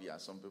powerful. Yeah,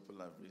 some people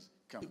have raised.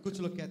 Come. कुछ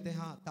लोग कहते हैं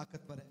हाँ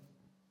ताकतवर है.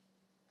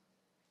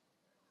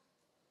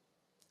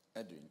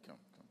 Edwin, come.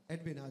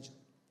 एडविन आ जाओ.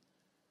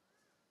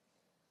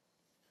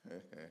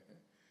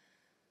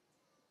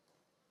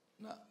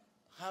 Now,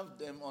 have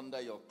them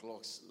under your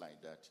clocks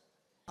like that.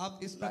 आप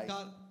इस Like-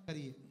 प्रकार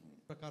करिए,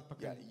 प्रकार Yeah,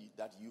 पकड़िए.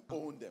 that you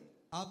own them.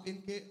 आप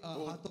इनके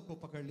हाथों को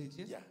पकड़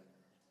लीजिए. Yeah.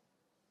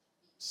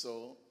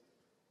 So,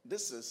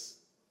 this is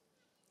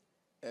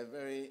a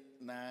very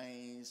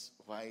nice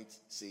white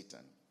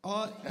Satan.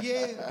 और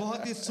ये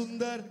बहुत ही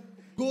सुंदर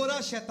गोरा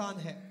शैतान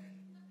है.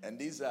 And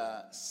these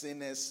are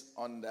sinners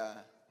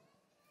under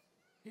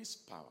his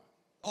power.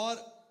 और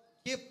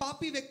ये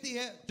पापी व्यक्ति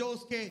है जो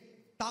उसके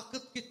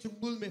ताकत के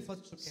चुंगल में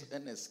फंस चुके So,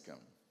 हैं. NS come.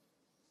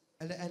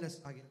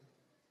 एनएस आगे.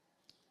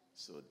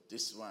 So,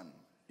 this one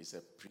is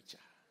a preacher.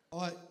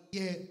 और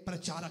ये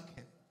प्रचारक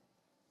है.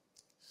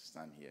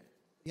 Stand here.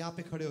 यहाँ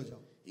पे खड़े हो जाओ.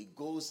 He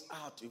goes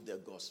out with the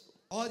gospel.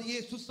 और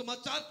ये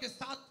सुसमाचार के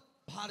साथ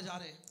बाहर जा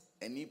रहे हैं.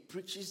 And he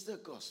preaches the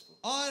gospel.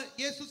 और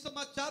ये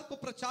सुसमाचार को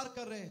प्रचार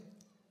कर रहे हैं.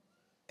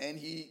 And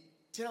he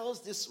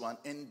tells this one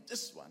and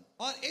this one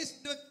और इस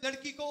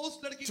लड़की को उस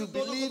लड़की to को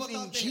दोनों को believe in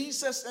बताते हैं,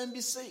 Jesus and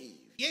be saved.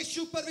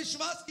 यीशु पर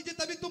विश्वास कीजिए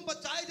तभी तुम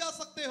बचाए जा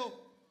सकते हो.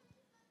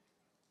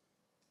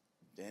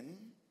 Then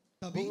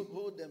तभी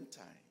hold them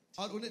tight.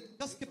 और उन्हें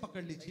कस के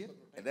पकड़ लीजिए.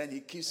 And then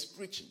he keeps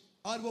preaching.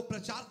 और वो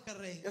प्रचार कर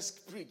रहे हैं.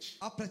 Just preach.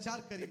 आप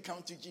प्रचार करिए.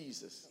 Come to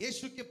Jesus.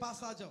 यीशु के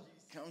पास आ जाओ.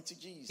 Come to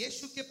Jesus.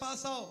 यीशु के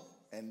पास आओ.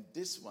 And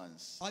these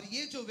ones, और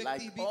ये जो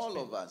व्यक्ति like बीच all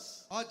में, of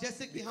us, और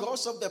जैसे कि हम,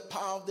 because of the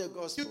power of the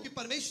gospel, क्योंकि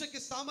परमेश्वर के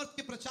सामर्थ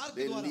के प्रचार के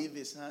they द्वारा, leave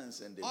his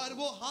hands and they और go.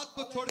 वो हाथ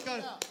को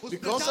छोड़कर उस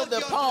Because प्रचार of the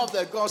की ओर power of चले.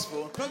 the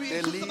gospel, Prabhu they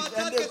Yeshu leave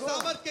समाचार and के they go.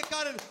 सामर्थ के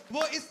कारण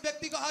वो इस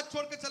व्यक्ति को हाथ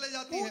छोड़कर चले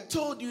जाती Who है.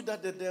 told you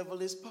that the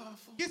devil is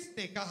powerful?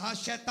 किसने कहा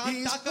He शैतान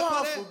is ताकतवर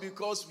powerful है?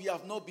 because we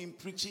have not been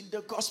preaching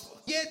the gospel.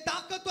 ये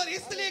ताकतवर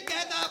इसलिए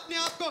कहता है अपने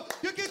आप को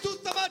क्योंकि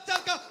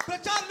सुसमाचार का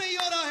प्रचार नहीं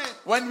हो रहा है.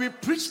 When we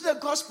preach the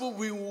gospel,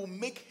 we will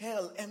make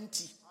hell empty.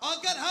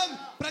 अगर हम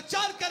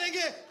प्रचार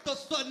करेंगे तो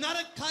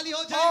नरक खाली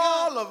हो जाएगा.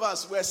 All of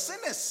us were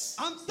sinners.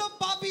 हम सब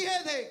पापी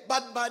हैं थे.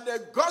 But by the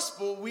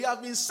gospel, we have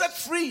been set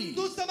free.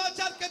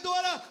 सुसमाचार के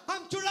द्वारा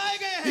हम छुड़ाए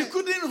गए He हैं.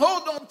 couldn't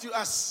hold on to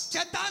us.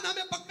 शैतान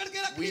हमें पकड़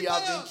के रख We नहीं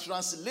have पाया. been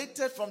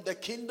translated from the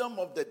kingdom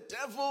of the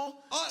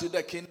devil to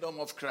the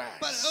kingdom of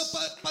Christ. पर Just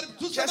by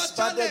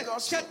सुसमाचार the ने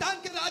gospel.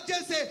 शैतान के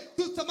राज्य से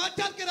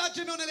सुसमाचार के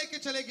राज्य में उन्हें लेके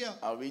चले गया.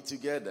 Are we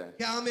together?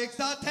 क्या हम एक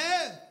साथ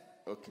हैं?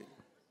 Okay.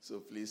 So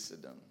please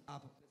sit down.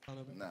 आप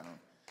खाना बनाओ.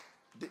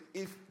 Now,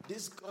 if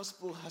this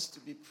gospel has to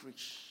be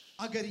preached,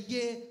 अगर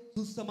ये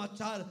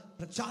सुसमाचार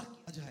प्रचार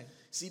किया जाए,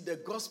 see, the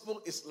gospel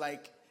is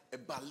like a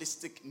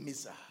ballistic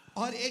missile.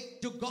 और एक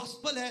जो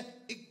गॉस्पल है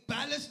एक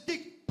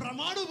बैलिस्टिक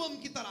परमाणु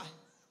बम की तरह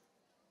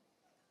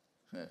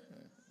है.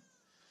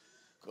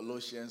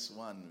 Colossians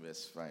 1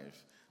 verse 5.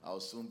 I'll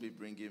soon be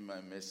bringing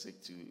my message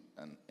to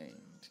an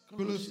end.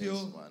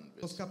 कुलुस्सियों 1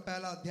 verse उसका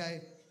पहला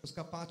अध्याय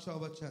उसका 5वां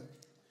वचन.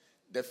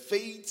 The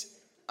faith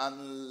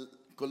and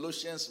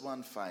Colossians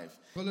 1:5.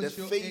 The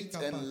Colossians faith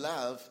 1:5. and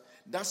love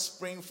that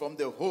spring from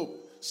the hope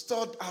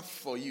stored up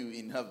for you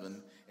in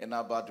heaven and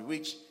about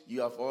which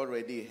you have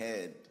already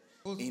heard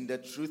in the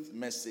truth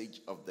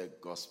message of the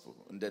gospel.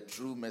 In the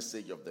true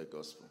message of the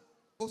gospel.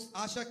 उस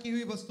आशा की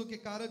हुई वस्तु के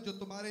कारण जो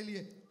तुम्हारे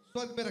लिए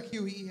स्वर्ग में रखी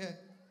हुई है,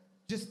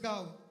 जिसका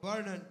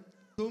वर्णन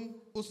तुम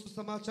उस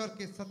समाचार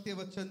के सत्य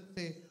वचन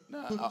से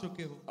सुन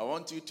चुके हो. I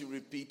want you to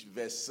repeat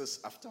verses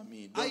after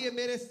me. Don't- आइए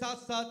मेरे साथ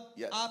साथ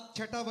Yeah. आप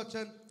छठा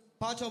वचन,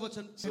 5वां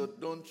वचन. So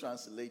don't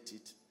translate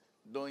it,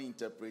 don't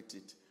interpret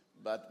it.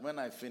 But when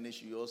I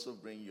finish, you also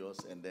bring yours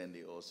and then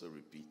they also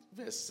repeat.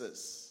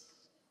 Verses.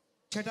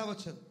 छठा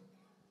वचन.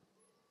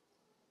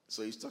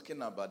 So he's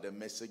talking about the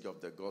message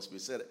of the gospel. He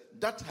said,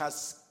 that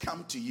has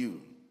come to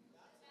you.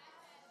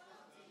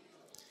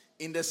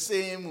 In the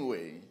same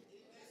way,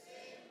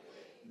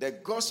 the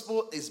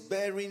gospel is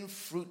bearing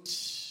fruit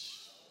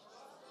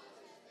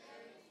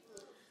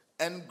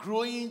and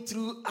growing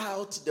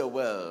throughout the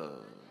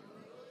world,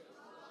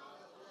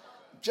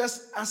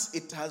 just as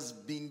it has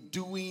been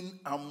doing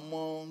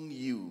among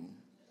you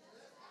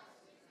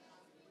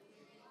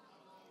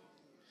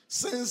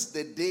since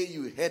the day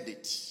you heard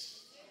it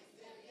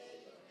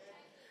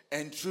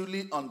and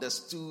truly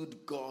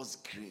understood God's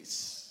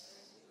grace.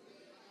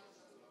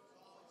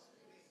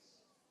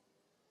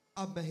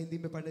 अब मैं हिंदी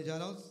में पढ़ने जा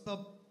रहा हूँ.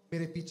 सब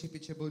मेरे पीछे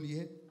पीछे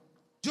बोलिए,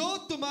 जो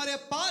तुम्हारे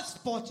पास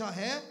पहुंचा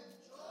है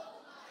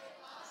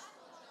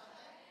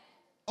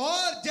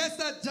और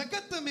जैसा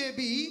जगत में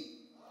भी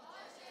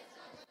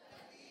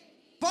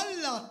फल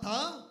लाता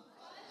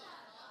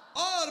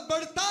और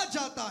बढ़ता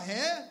जाता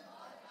है,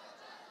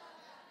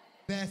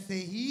 वैसे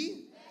ही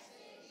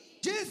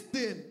जिस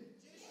दिन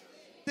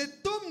से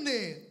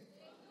तुमने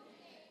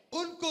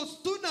उनको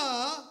सुना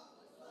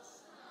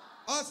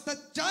और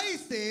सच्चाई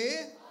से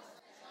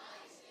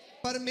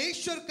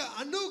परमेश्वर का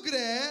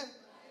अनुग्रह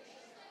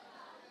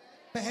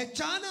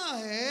पहचाना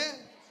है,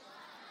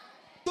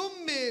 तुम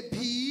में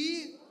भी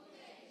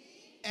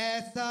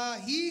ऐसा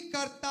ही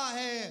करता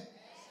है.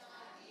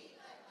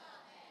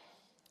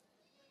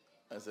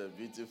 That's a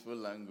beautiful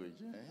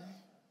language, eh?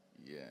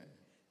 Yeah.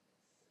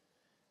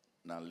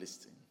 Now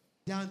listen.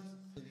 ध्यान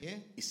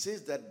सुनिए. It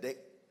says that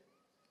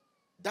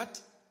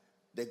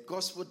the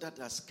gospel that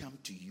has come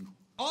to you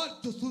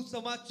और जो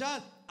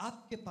सुसमाचार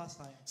आपके पास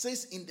आया,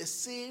 says in the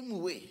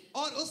same way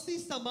और उसी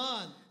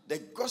समान, the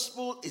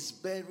gospel is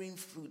bearing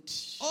fruit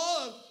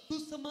और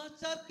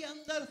सुसमाचार के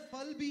अंदर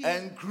फल भी है,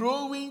 and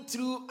growing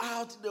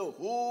throughout the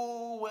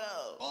whole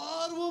world,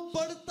 और वो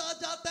बढ़ता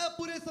जाता है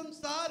पूरे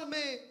संसार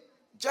में,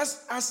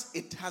 just as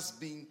it has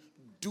been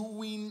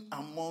doing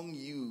among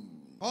you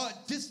और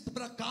जिस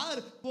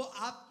प्रकार वो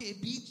आपके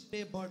बीच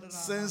में बढ़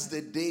रहा since है,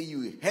 the day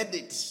you heard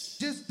it.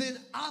 जिस दिन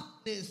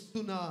आपने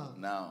सुना.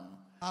 Now,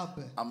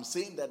 अब I'm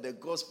saying that the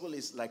gospel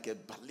is like a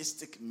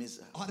ballistic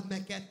missile. और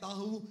मैं कहता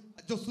हूँ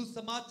जो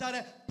सुसमाचार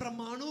है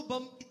परमाणु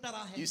बम की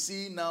तरह है. You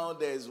see, now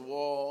there's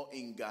war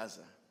in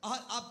Gaza, और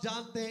आप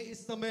जानते हैं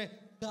इस समय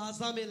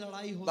गाजा में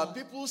लड़ाई हो but रहा है,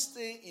 people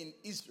stay in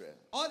Israel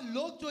और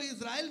लोग जो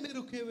इजराइल में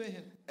रुके हुए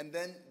हैं, and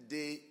then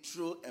they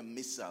throw a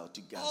missile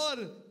to Gaza.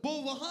 और वो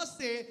वहां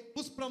से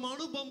उस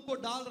परमाणु बम को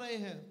डाल रहे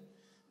हैं,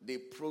 They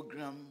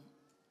program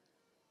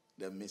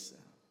the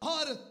missile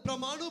और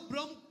परमाणु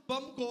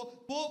बम को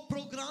वो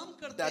प्रोग्राम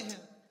करते that हैं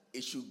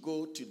it should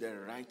go to the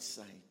right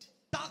side.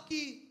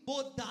 ताकि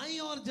वो दाईं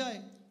ओर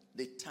जाए,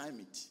 They time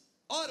it.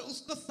 और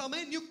उसको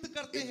समय नियुक्त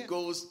करते It हैं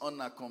goes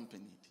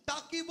unaccompanied.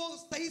 ताकि वो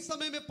सही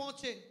समय में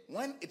पहुंचे.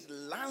 When it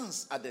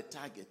lands at the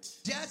target,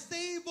 जैसे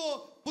ही वो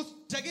उस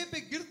जगह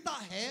पे गिरता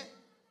है,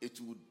 it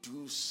will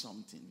do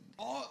something.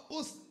 और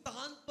उस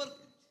स्थान पर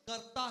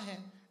करता है,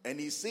 And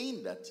he's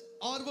saying that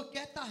और वो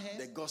कहता है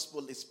the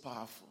gospel is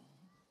powerful.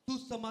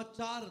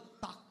 सुसमाचार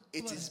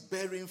It ताकतवर is है,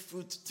 bearing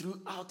fruit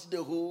throughout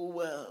the whole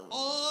world.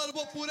 और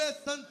वो पूरे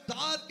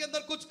संसार के अंदर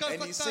कुछ कर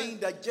And he's सकता है. saying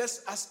that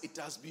just as it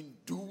has been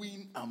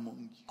doing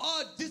among you.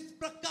 और जिस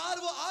प्रकार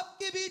वो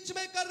आपके बीच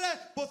में कर रहा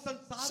है, वो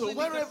संसार So में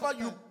भी कर wherever सकता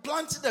you है.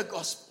 plant the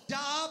gospel,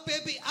 जहाँ पे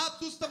भी आप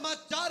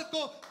सुसमाचार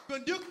को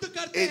नियुक्त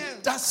करते हैं,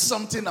 it does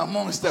something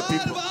amongst the और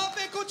people. वहाँ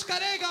पे कुछ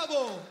करेगा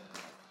वो,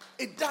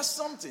 It does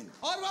something.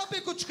 और वहाँ पे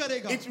कुछ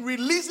करेगा, It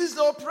releases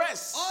the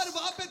oppressed. और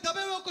वहाँ पे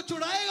दबे हुए को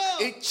छुड़ाएगा,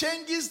 It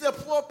changes the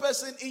poor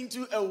person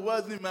into a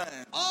wealthy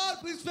man.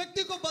 और इस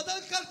व्यक्ति को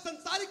बदलकर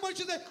संसारिक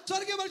मनुष्य से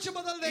स्वर्गीय मनुष्य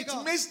बदल It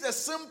देगा, makes the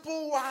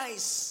simple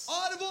wise.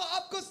 और वो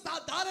आपको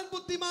साधारण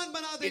बुद्धिमान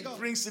बना It देगा,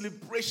 brings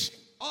celebration.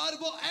 और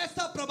वो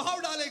ऐसा प्रभाव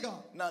डालेगा.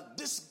 Now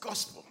this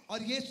gospel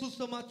और ये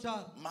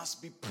सुसमाचार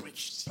must be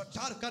preached.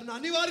 प्रचार करना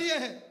अनिवार्य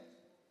है,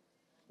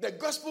 The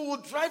gospel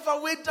will drive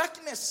away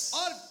darkness.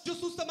 और जो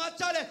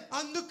सुसमाचार है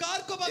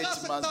अंधकार को भगा It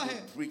सकता must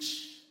है, be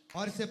preached.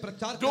 और इसे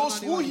प्रचार करना Those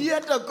who अनिवार्य है. hear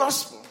the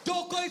gospel जो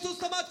कोई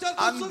सुसमाचार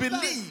को and सुनता है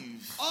believe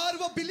और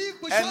वो बिलीव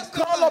and विश्वास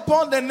call करता है,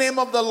 upon the name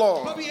of the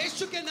Lord, प्रभु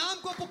यीशु के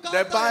नाम को the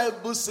पुकारता है,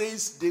 Bible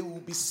says they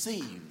will be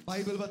saved.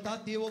 Bible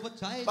बताती है वो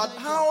बचाए But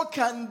जाएंगे. how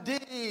can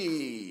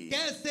they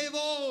कैसे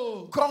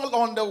वो, call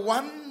on the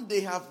one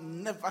they have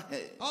never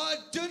heard?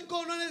 और जिनको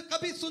उन्होंने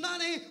कभी सुना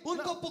नहीं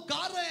उनको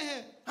पुकार रहे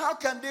हैं, How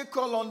can they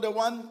call on the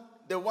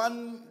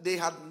one they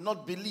had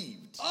not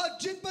believed? और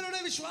जिन पर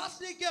उन्हें विश्वास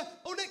नहीं किया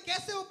उन्हें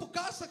कैसे वो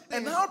पुकार सकते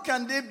And हैं, how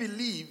can they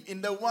believe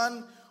in the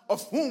one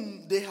of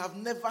whom they have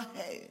never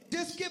heard?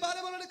 जिसके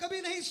बारे में उन्होंने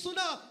कभी नहीं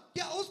सुना,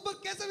 क्या उस पर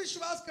कैसे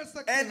विश्वास कर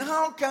सकते And हैं,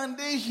 how can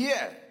they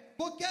hear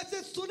वो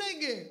कैसे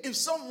सुनेंगे if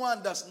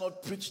someone does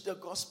not preach the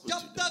gospel to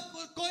जब them?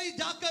 तक कोई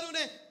जाकर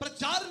उन्हें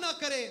प्रचार ना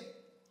करे.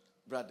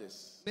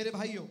 Brothers, मेरे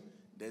भाइयों,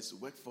 there's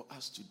work for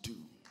us to do.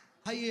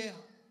 आइए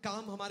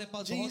काम हमारे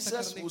पास बहुत है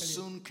Jesus करने will के लिए.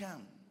 soon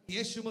come,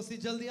 यीशु मसीह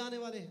जल्दी आने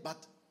वाले हैं,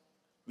 but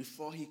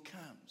before he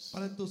comes,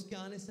 परंतु उसके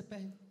आने से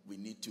पहले we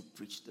need to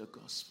preach the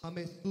gospel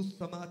हमें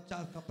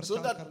सुसमाचार का so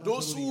प्रचार that करना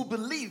those जरूरी who है,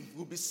 believe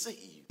will be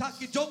saved.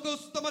 ताकि जो कोई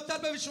उस समाचार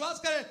पे विश्वास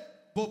करे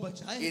वो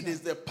बचाए. It is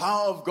the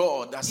power of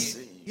God that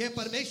saves. ये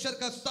परमेश्वर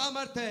का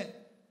सामर्थ है.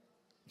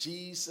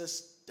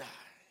 Jesus died.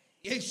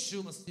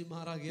 यीशु मसीह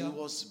मारा He गया,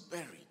 was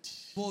buried.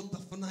 वो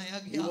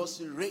दफनाया He गया,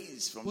 was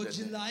raised from वो the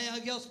dead. जिलाया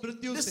गया उस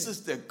मृत्यु This से.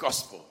 is the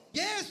gospel.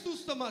 ये And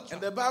सुसमाचार,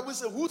 the Bible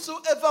says,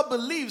 whosoever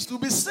believes to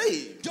be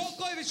saved. जो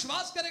कोई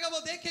विश्वास करेगा वो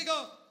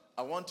देखेगा.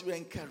 I want to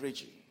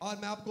encourage you, और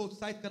मैं आपको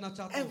उत्साहित करना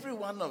चाहता हूँ, every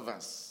one of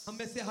us, हम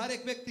में से हर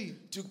एक व्यक्ति,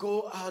 to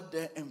go out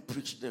there and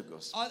preach the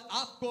gospel. और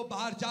आपको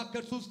बाहर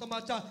जाकर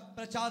सुसमाचार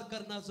प्रचार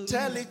करना जरूरी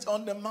Tell है. it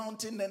on the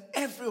mountain and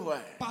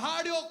everywhere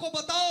पहाड़ियों को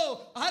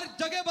बताओ, हर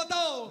जगह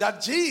बताओ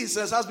that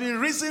Jesus has been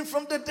risen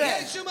from the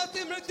dead यीशु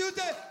मसीह मृत्यु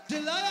से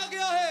जिलाया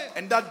गया है.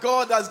 and that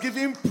God has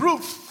given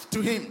proof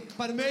to him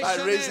by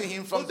परमेश्वर raising ने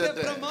him from the उसे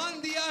dead.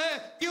 प्रमाण दिया है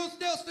कि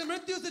उसने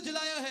मृत्यु से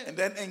जिलाया है. And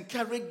then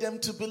encourage them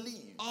to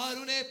believe. और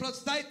उन्हें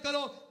प्रोत्साहित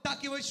करो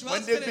ताकि वो When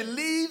विश्वास they करें,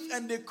 believe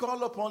and they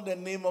call upon the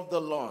name of the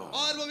Lord,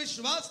 और वो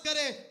विश्वास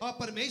करें और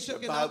परमेश्वर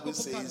the के नाम को Bible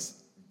पुकारें. says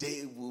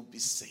they will be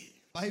saved.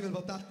 Bible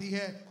बताती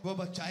है वो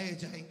बचाए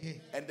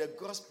जाएंगे And the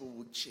gospel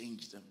will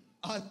change them.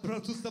 और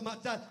प्रभु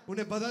समाचार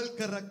उन्हें बदल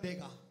कर रख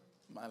देगा.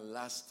 My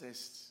last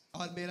text,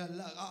 और मेरा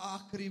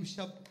आखिरी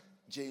शब्द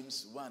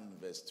James 1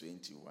 verse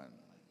 21.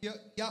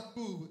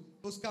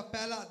 याकूब उसका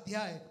पहला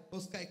अध्याय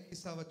उसका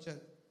 21वां वचन.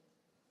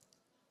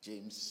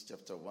 James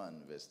chapter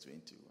 1 verse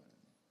 21.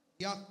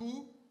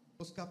 याकूब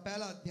उसका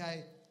पहला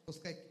अध्याय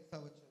उसका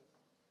 21वां वचन.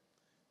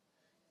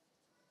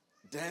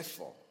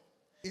 Therefore,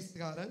 इस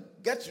कारण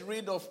get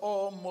rid of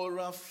all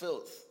moral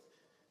filth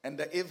and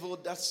the evil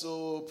that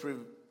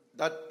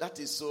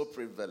is so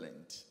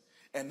prevalent,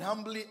 and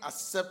humbly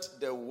accept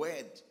the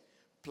word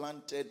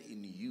planted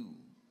in you,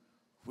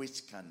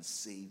 which can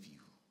save you.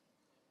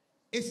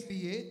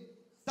 इसलिए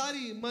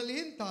सारी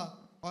मलिनता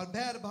और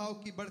बैर भाव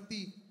की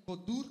बढ़ती को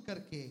दूर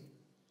करके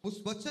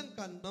उस वचन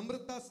का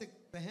नम्रता से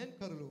ग्रहण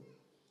कर लो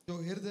जो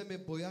हृदय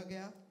में बोया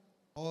गया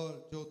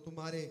और जो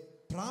तुम्हारे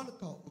प्राण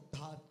का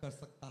उद्धार कर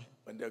सकता है.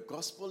 When the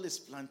gospel is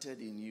planted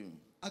in you,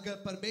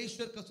 अगर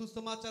परमेश्वर का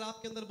सुसमाचार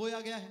आपके अंदर बोया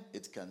गया है,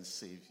 it can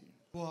save you.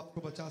 वो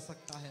आपको बचा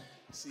सकता है.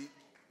 See,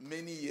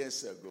 many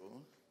years ago,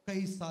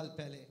 कई साल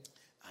पहले,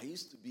 I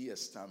used to be a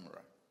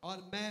stammerer,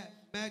 और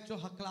मैं जो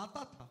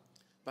हकलाता था,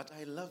 but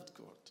I loved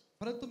God.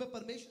 परंतु मैं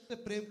परमेश्वर से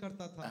प्रेम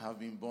करता I था. have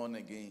been born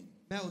again,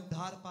 मैं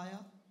उद्धार पाया,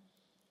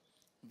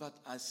 but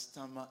I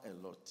stammer a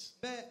lot,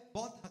 मैं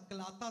बहुत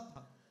हकलाता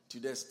था. to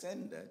the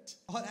extent that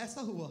और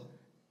ऐसा हुआ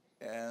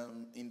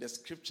in the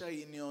scripture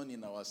union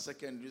in our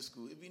secondary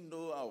school, even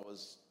though I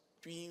was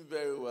doing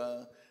very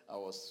well, I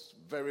was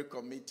very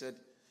committed.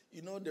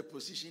 You know, the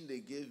position they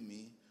gave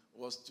me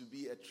was to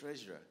be a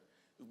treasurer,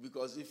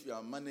 because if you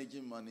are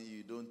managing money,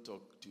 you don't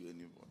talk to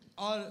anybody.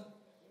 और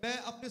मैं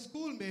अपने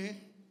school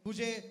में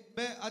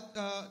मैं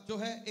जो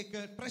है एक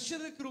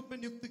treasurer के रूप में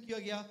नियुक्त किया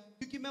गया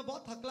क्योंकि मैं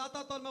बहुत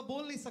हकलाता था और मैं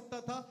बोल नहीं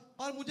सकता था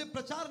और मुझे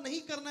प्रचार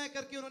नहीं करना है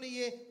करके उन्होंने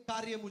ये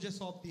कार्य मुझे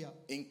सौंप दिया.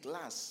 In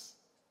class,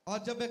 और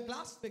जब मैं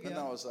क्लास में when I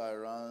गया, was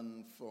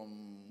around from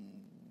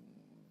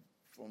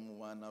Form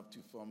 1 up to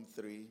Form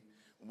 3,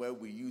 where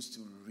we used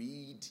to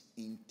read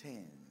in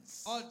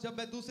turns. और जब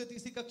मैं दूसरी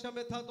तीसरी कक्षा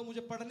में था तो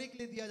मुझे पढ़ने के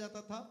लिए दिया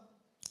जाता था.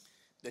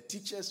 The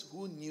teachers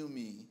who knew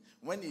me,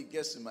 when it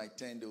gets to my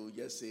turn, they will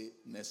just say,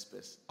 next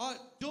person. और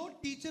जो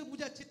टीचर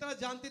मुझे अच्छी तरह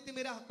जानते थे,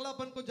 मेरे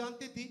हकलापन को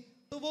जानती थी,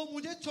 तो वो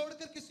मुझे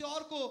छोड़कर किसी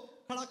और को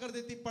खड़ा कर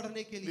देती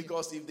पढ़ने के लिए.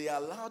 Because if they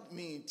allowed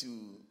me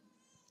to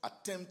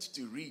attempt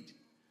to read,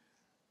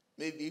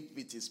 maybe if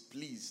it is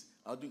please,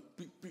 I'll do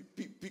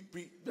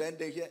then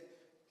they hear,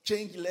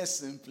 change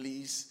lesson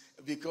please,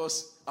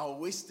 because I'll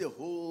waste the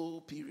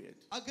whole period.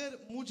 अगर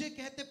मुझे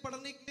कहते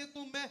पढ़ने के लिए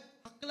तो मैं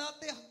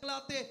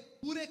हकलाते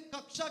पूरे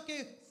कक्षा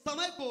के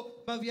समय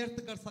को मैं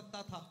व्यर्थ कर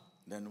सकता था.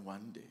 Then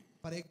one day,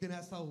 पर एक दिन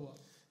ऐसा हुआ,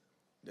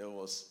 there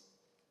was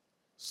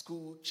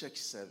school church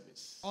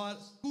service. और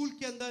स्कूल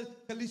के अंदर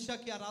कलीसिया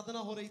की आराधना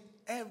हो रही थी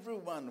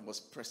Everyone was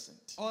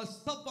present, और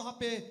सब वहां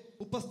पे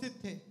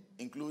उपस्थित थे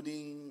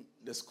including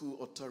the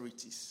school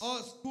authorities.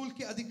 और स्कूल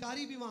के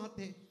अधिकारी भी वहां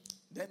थे.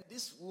 Then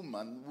this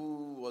woman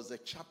who was a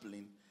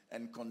chaplain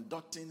and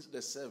conducting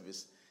the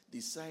service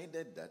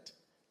decided that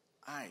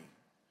I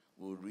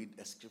will read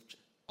a scripture.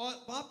 और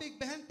वहां पे एक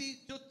बहन थी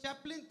जो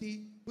चैपलिन थी,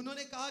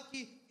 उन्होंने कहा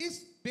कि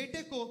इस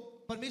बेटे को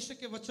परमेश्वर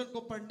के वचन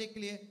को पढ़ने के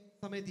लिए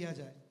समय दिया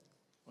जाए.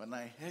 When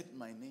I heard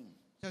my name,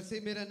 जैसे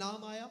मेरा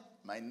नाम आया,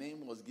 my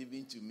name was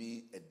given to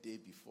me a day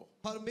before.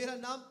 और मेरा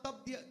नाम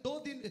तब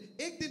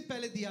एक दिन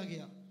पहले दिया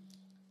गया.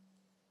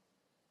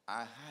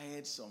 I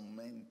hired some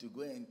men to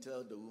go and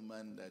tell the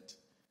woman that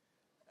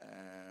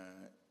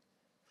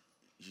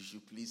you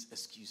should please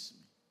excuse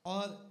me.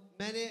 और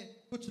मैंने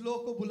कुछ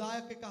लोगों को बुलाया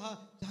के कहा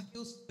जाके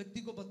उस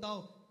व्यक्ति को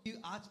बताओ कि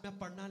आज मैं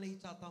पढ़ना नहीं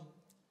चाहता हूँ.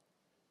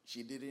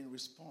 She didn't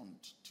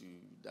respond to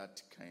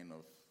that kind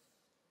of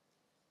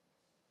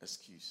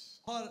excuse.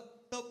 और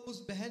तब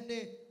उस बहन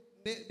ने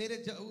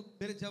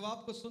मेरे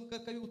जवाब को सुनकर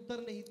कभी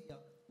उत्तर नहीं दिया.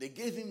 They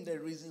gave him the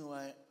reason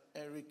why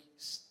Eric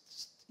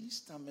he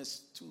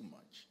stammers too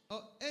much.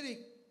 और एरिक,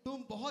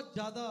 तुम बहुत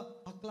ज्यादा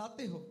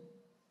हकलाते हो.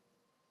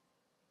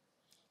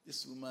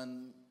 This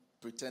woman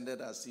pretended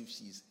as if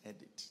she's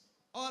heard it.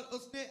 और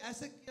उसने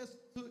ऐसे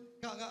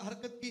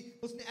हरकत की,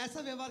 उसने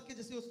ऐसा व्यवहार किया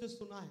जैसे उसने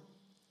सुना है.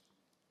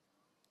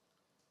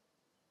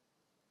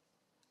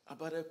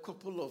 About a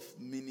couple of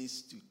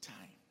minutes to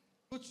time,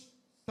 कुछ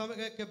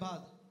समय के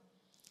बाद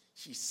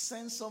she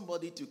sent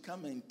somebody to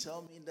come and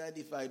tell me that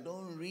if I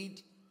don't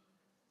read,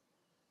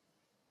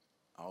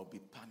 I'll be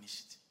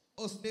punished.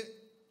 उसने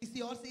किसी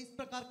और से इस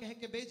प्रकार कह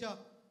के भेजा,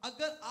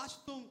 अगर आज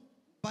तुम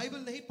बाइबल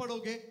नहीं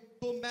पढ़ोगे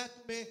तो मैं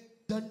तुम्हें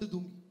दंड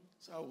दूंगी।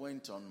 So I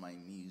went on my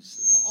knees.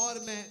 और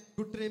मैं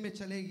घुटने में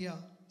चले गया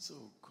So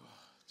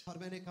God, और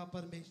मैंने कहा,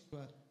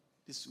 परमेश्वर,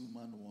 this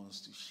woman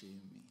wants to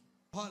shame me.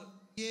 और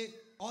ये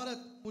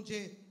औरत मुझे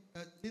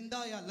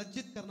निंदा या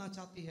लज्जित करना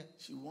चाहती है।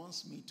 She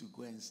wants me to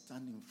go and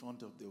stand in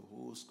front of the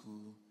whole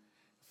school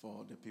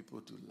for the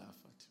people to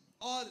laugh at me.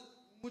 और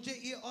मुझे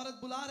ये औरत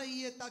बुला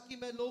रही है ताकि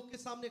मैं लोग के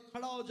सामने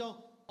खड़ा हो जाऊं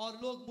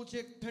और लोग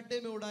मुझे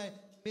ठट्ठे में उड़ाए,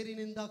 मेरी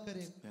निंदा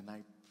करें। Then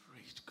I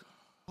prayed,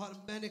 God,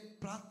 और मैंने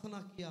प्रार्थना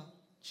किया,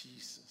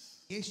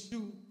 Jesus,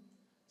 यीशु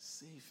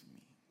save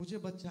me. मुझे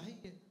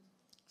बचाइए,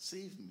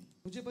 Save me.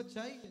 मुझे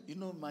बचाइए। You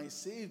know, my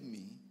save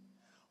me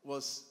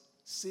was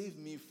save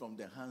me from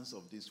the hands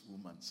of this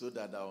woman so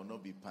that I will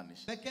not be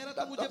punished. मैं कह रहा था,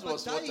 That, मुझे that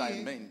was what I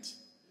बचाइए। meant.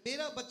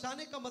 मेरा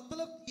बचाने का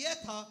मतलब यह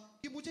था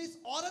कि मुझे इस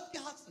औरत के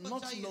हाथ से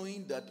Not बचाइए।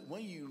 knowing that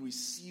when you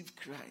receive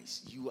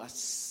Christ, you are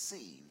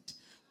saved.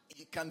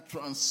 He can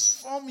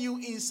transform you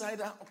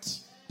inside out.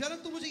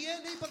 परंतु मुझे यह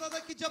नहीं पता था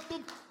कि जब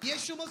तुम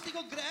यीशु मसीह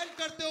को ग्रहण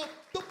करते हो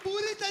तो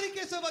पूरी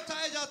तरीके से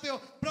बचाए जाते हो।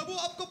 प्रभु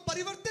आपको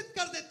परिवर्तित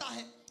कर देता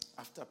है।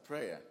 After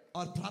prayer,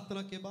 और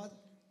प्रार्थना के बाद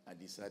I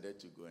decided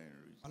to go and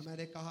read. और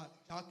मैंने कहा,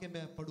 जाके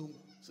मैं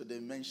पढ़ूंगा। So they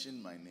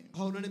mentioned my name.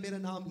 हाँ, उन्होंने मेरा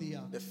नाम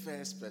लिया। The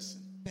first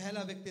person.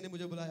 पहला व्यक्ति ने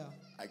मुझे बुलाया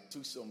I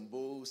took some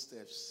bold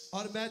steps.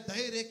 और मैं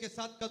धैर्य के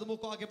साथ कदमों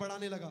को आगे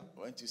बढ़ाने लगा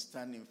I went to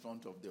stand in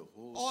front of the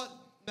whole और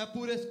मैं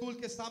पूरे स्कूल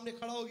के सामने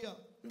खड़ा हो गया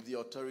with the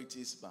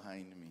authorities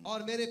behind me.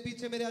 और मेरे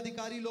पीछे मेरे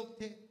अधिकारी लोग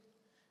थे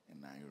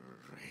And I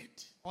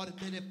read. और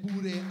मैंने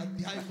पूरे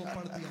अध्याय को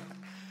पढ़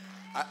दिया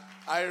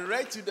I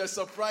read to the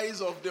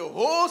surprise of the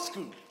whole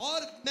school.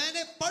 और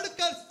मैंने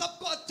पढ़कर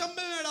सबको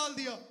अचंभे में डाल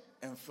दिया।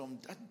 And from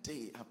that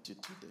day up to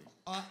today,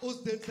 और उस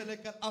दिन से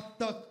लेकर अब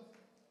तक,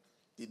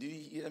 did you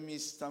hear me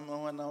stammer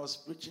when I was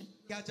preaching?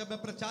 क्या जब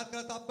मैं प्रचार कर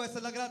रहा था आपको ऐसा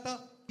लग रहा था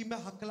कि मैं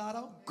हकला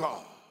रहा हूं?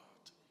 God,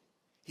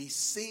 He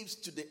saves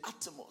to the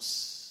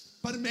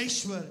uttermost.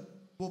 परमेश्वर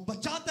वो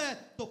बचाता है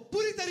तो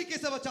पूरी तरीके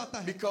से बचाता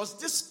है। Because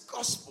this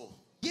gospel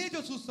ये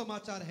जो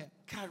सुसमाचार है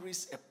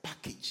carries a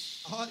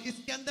package. और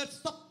इसके अंदर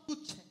सब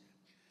कुछ है,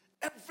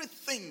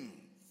 Everything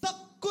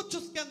सब कुछ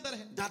उसके अंदर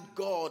है that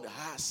God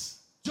has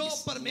जो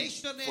is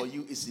परमेश्वर ने for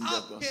you is in the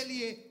आपके gospel.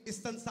 लिए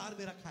इस संसार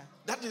में रखा है।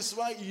 That is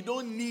why you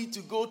don't need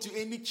to go to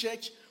any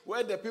church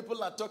where the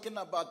people are talking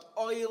about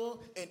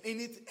oil and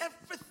anything.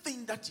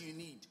 Everything that you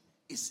need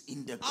is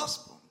in the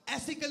gospel. आप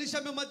ऐसी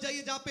कलीसिया में मत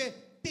जाइए जहाँ पे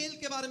तेल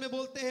के बारे में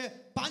बोलते हैं,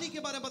 पानी के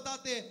बारे में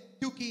बताते हैं,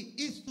 क्योंकि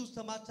इस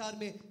सुसमाचार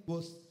में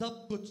वो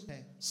सब कुछ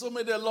है। So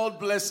may the Lord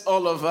bless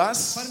all of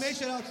us.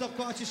 परमेश्वर आप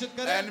सबको आशीषित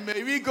करे And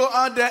may we go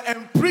out there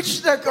and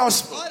preach the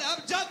gospel. और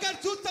अब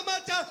जाकर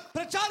सुसमाचार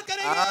प्रचार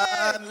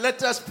करेंगे। And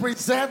let us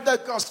preserve the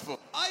gospel.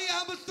 आइए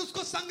हम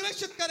उसको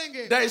संरक्षित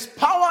करेंगे। There is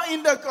power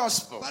in the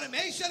gospel.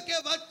 परमेश्वर के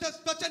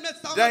वचन में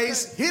सामर्थ There है।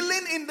 is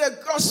healing in the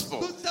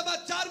gospel.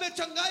 सुसमाचार में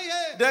चंगाई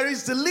है। There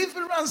is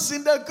deliverance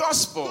in the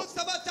gospel.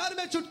 सुसमाचार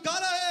में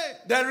छुटकारा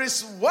है। There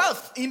is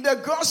wealth in the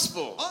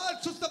gospel.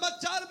 और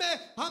सुसमाचार में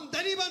हम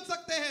धनी बन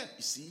सकते हैं।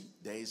 You see,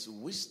 there is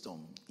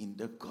wisdom in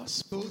the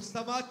gospel.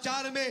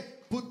 सुसमाचार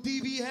में बुद्धि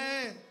भी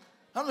है।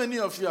 How many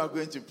of you are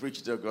going to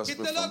preach the gospel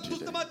कितने लोग from today?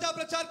 सुसमाचार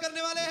प्रचार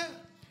करने वाले हैं?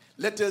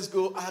 Let us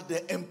go out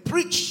there and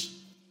preach.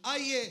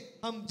 आइए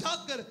हम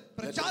जाकर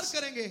प्रचार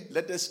करेंगे।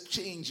 Let us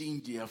change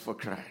India for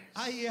Christ.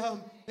 आइए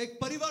हम एक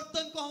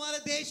परिवर्तन को हमारे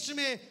देश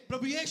में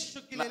प्रभु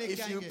यीशु के Now, लिए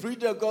लेके if you आएंगे। preach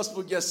the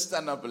gospel, just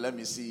stand up. Let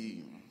me see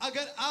you.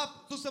 अगर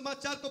आप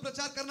सुसमाचार को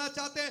प्रचार करना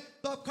चाहते हैं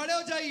तो आप खड़े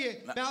हो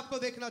जाइए, मैं आपको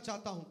देखना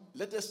चाहता हूँ।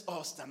 Let us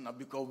all stand up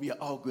because we are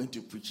all going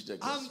to preach the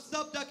हम gospel.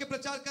 सब जाके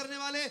प्रचार करने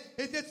वाले हैं,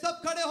 इसलिए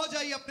सब खड़े हो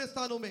जाइए अपने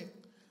स्थानों में।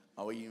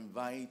 I will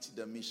invite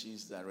the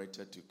missions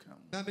director to come.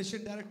 मैं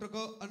मिशन डायरेक्टर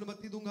को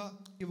अनुमति दूंगा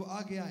कि वो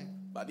आगे आए।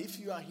 But if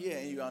you are here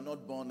and you are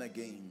not born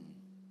again,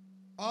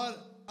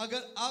 और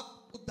अगर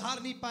आप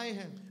उद्धार नहीं पाए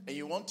हैं, and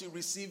you want to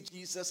receive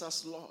Jesus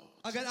as Lord,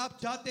 अगर आप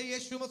चाहते हैं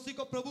यीशु मसीह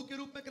को प्रभु के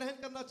रूप में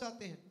ग्रहण करना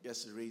चाहते हैं,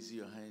 just raise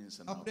your hands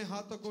and अपने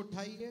हाथों को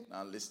उठाइए।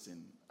 now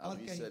listen. और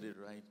Have you कहिए। said it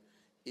right?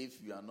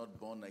 If you are not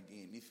born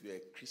again, if you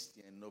are a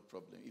Christian, no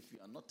problem. If you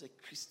are not a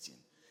Christian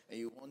and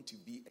you want to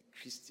be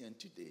a Christian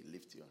today,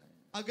 lift your hand.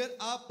 अगर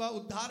आप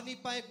उद्धार नहीं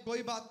पाए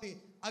कोई बात नहीं,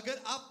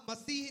 अगर आप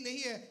मसीही नहीं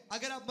है,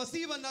 अगर आप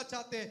मसीह बनना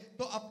चाहते हैं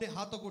तो अपने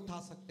हाथों को उठा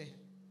सकते हैं।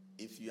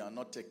 If you are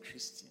not a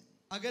Christian,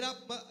 अगर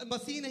आप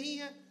मसीह नहीं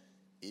है,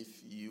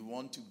 if you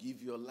want to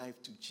give your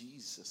life to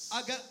Jesus,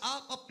 अगर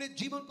आप अपने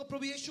जीवन को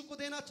प्रभु यीशु को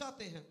देना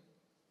चाहते हैं,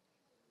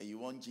 and you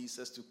want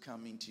Jesus to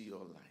come into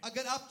your life,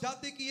 अगर आप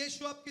चाहते हैं कि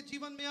यीशु आपके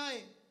जीवन में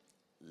आए,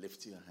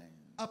 lift your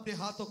hand. अपने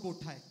हाथों को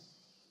उठाएं।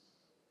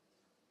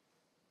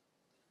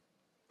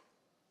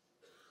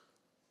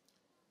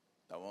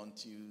 I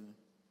want you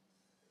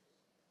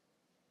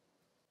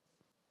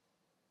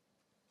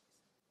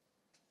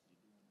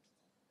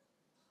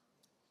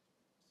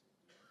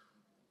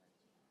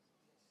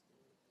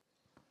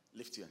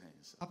lift your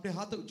hands. अपने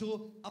हाथों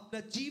जो अपना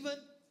जीवन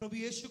प्रभु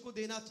यीशु को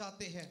देना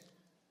चाहते हैं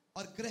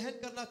और ग्रहण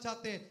करना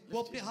चाहते हैं,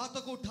 वो अपने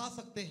हाथों को उठा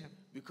सकते हैं।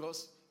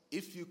 Because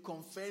If you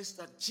confess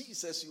that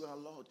Jesus you are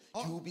Lord,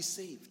 you will be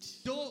saved.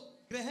 जो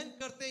ग्रहण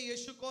करते हैं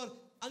यीशु को और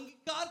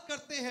अंगीकार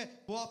करते हैं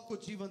वो आपको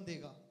जीवन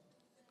देगा.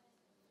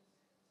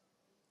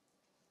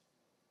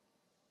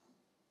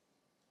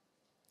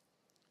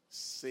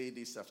 Say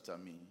this after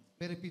me.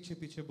 मेरे पीछे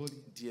पीछे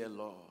बोलिए. Dear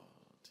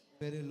Lord,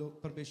 मेरे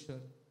लोग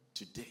परमेश्वर,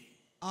 today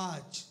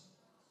आज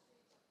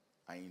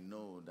I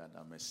know that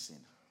I'm a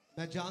sinner.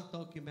 मैं जानता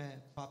हूं कि मैं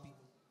पापी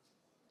हूं.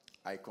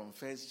 I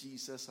confess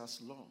Jesus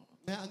as Lord.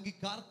 मैं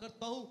अंगीकार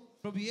करता हूं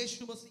प्रभु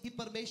यीशु मसीह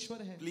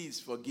परमेश्वर है. Please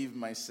forgive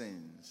my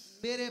sins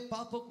मेरे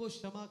पापों को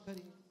क्षमा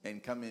करिए.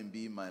 and come and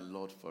be my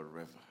Lord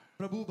forever.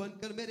 प्रभु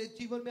बनकर मेरे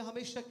जीवन में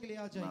हमेशा के लिए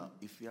आ जाइए. Now,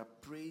 if you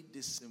have prayed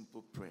this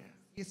simple prayer,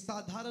 ये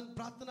साधारण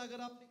प्रार्थना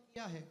अगर आपने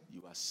किया है,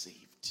 you are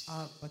saved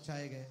आप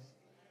बचाए गए.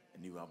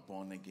 and you are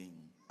born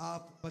again.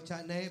 आप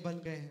नए बन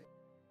गए हैं.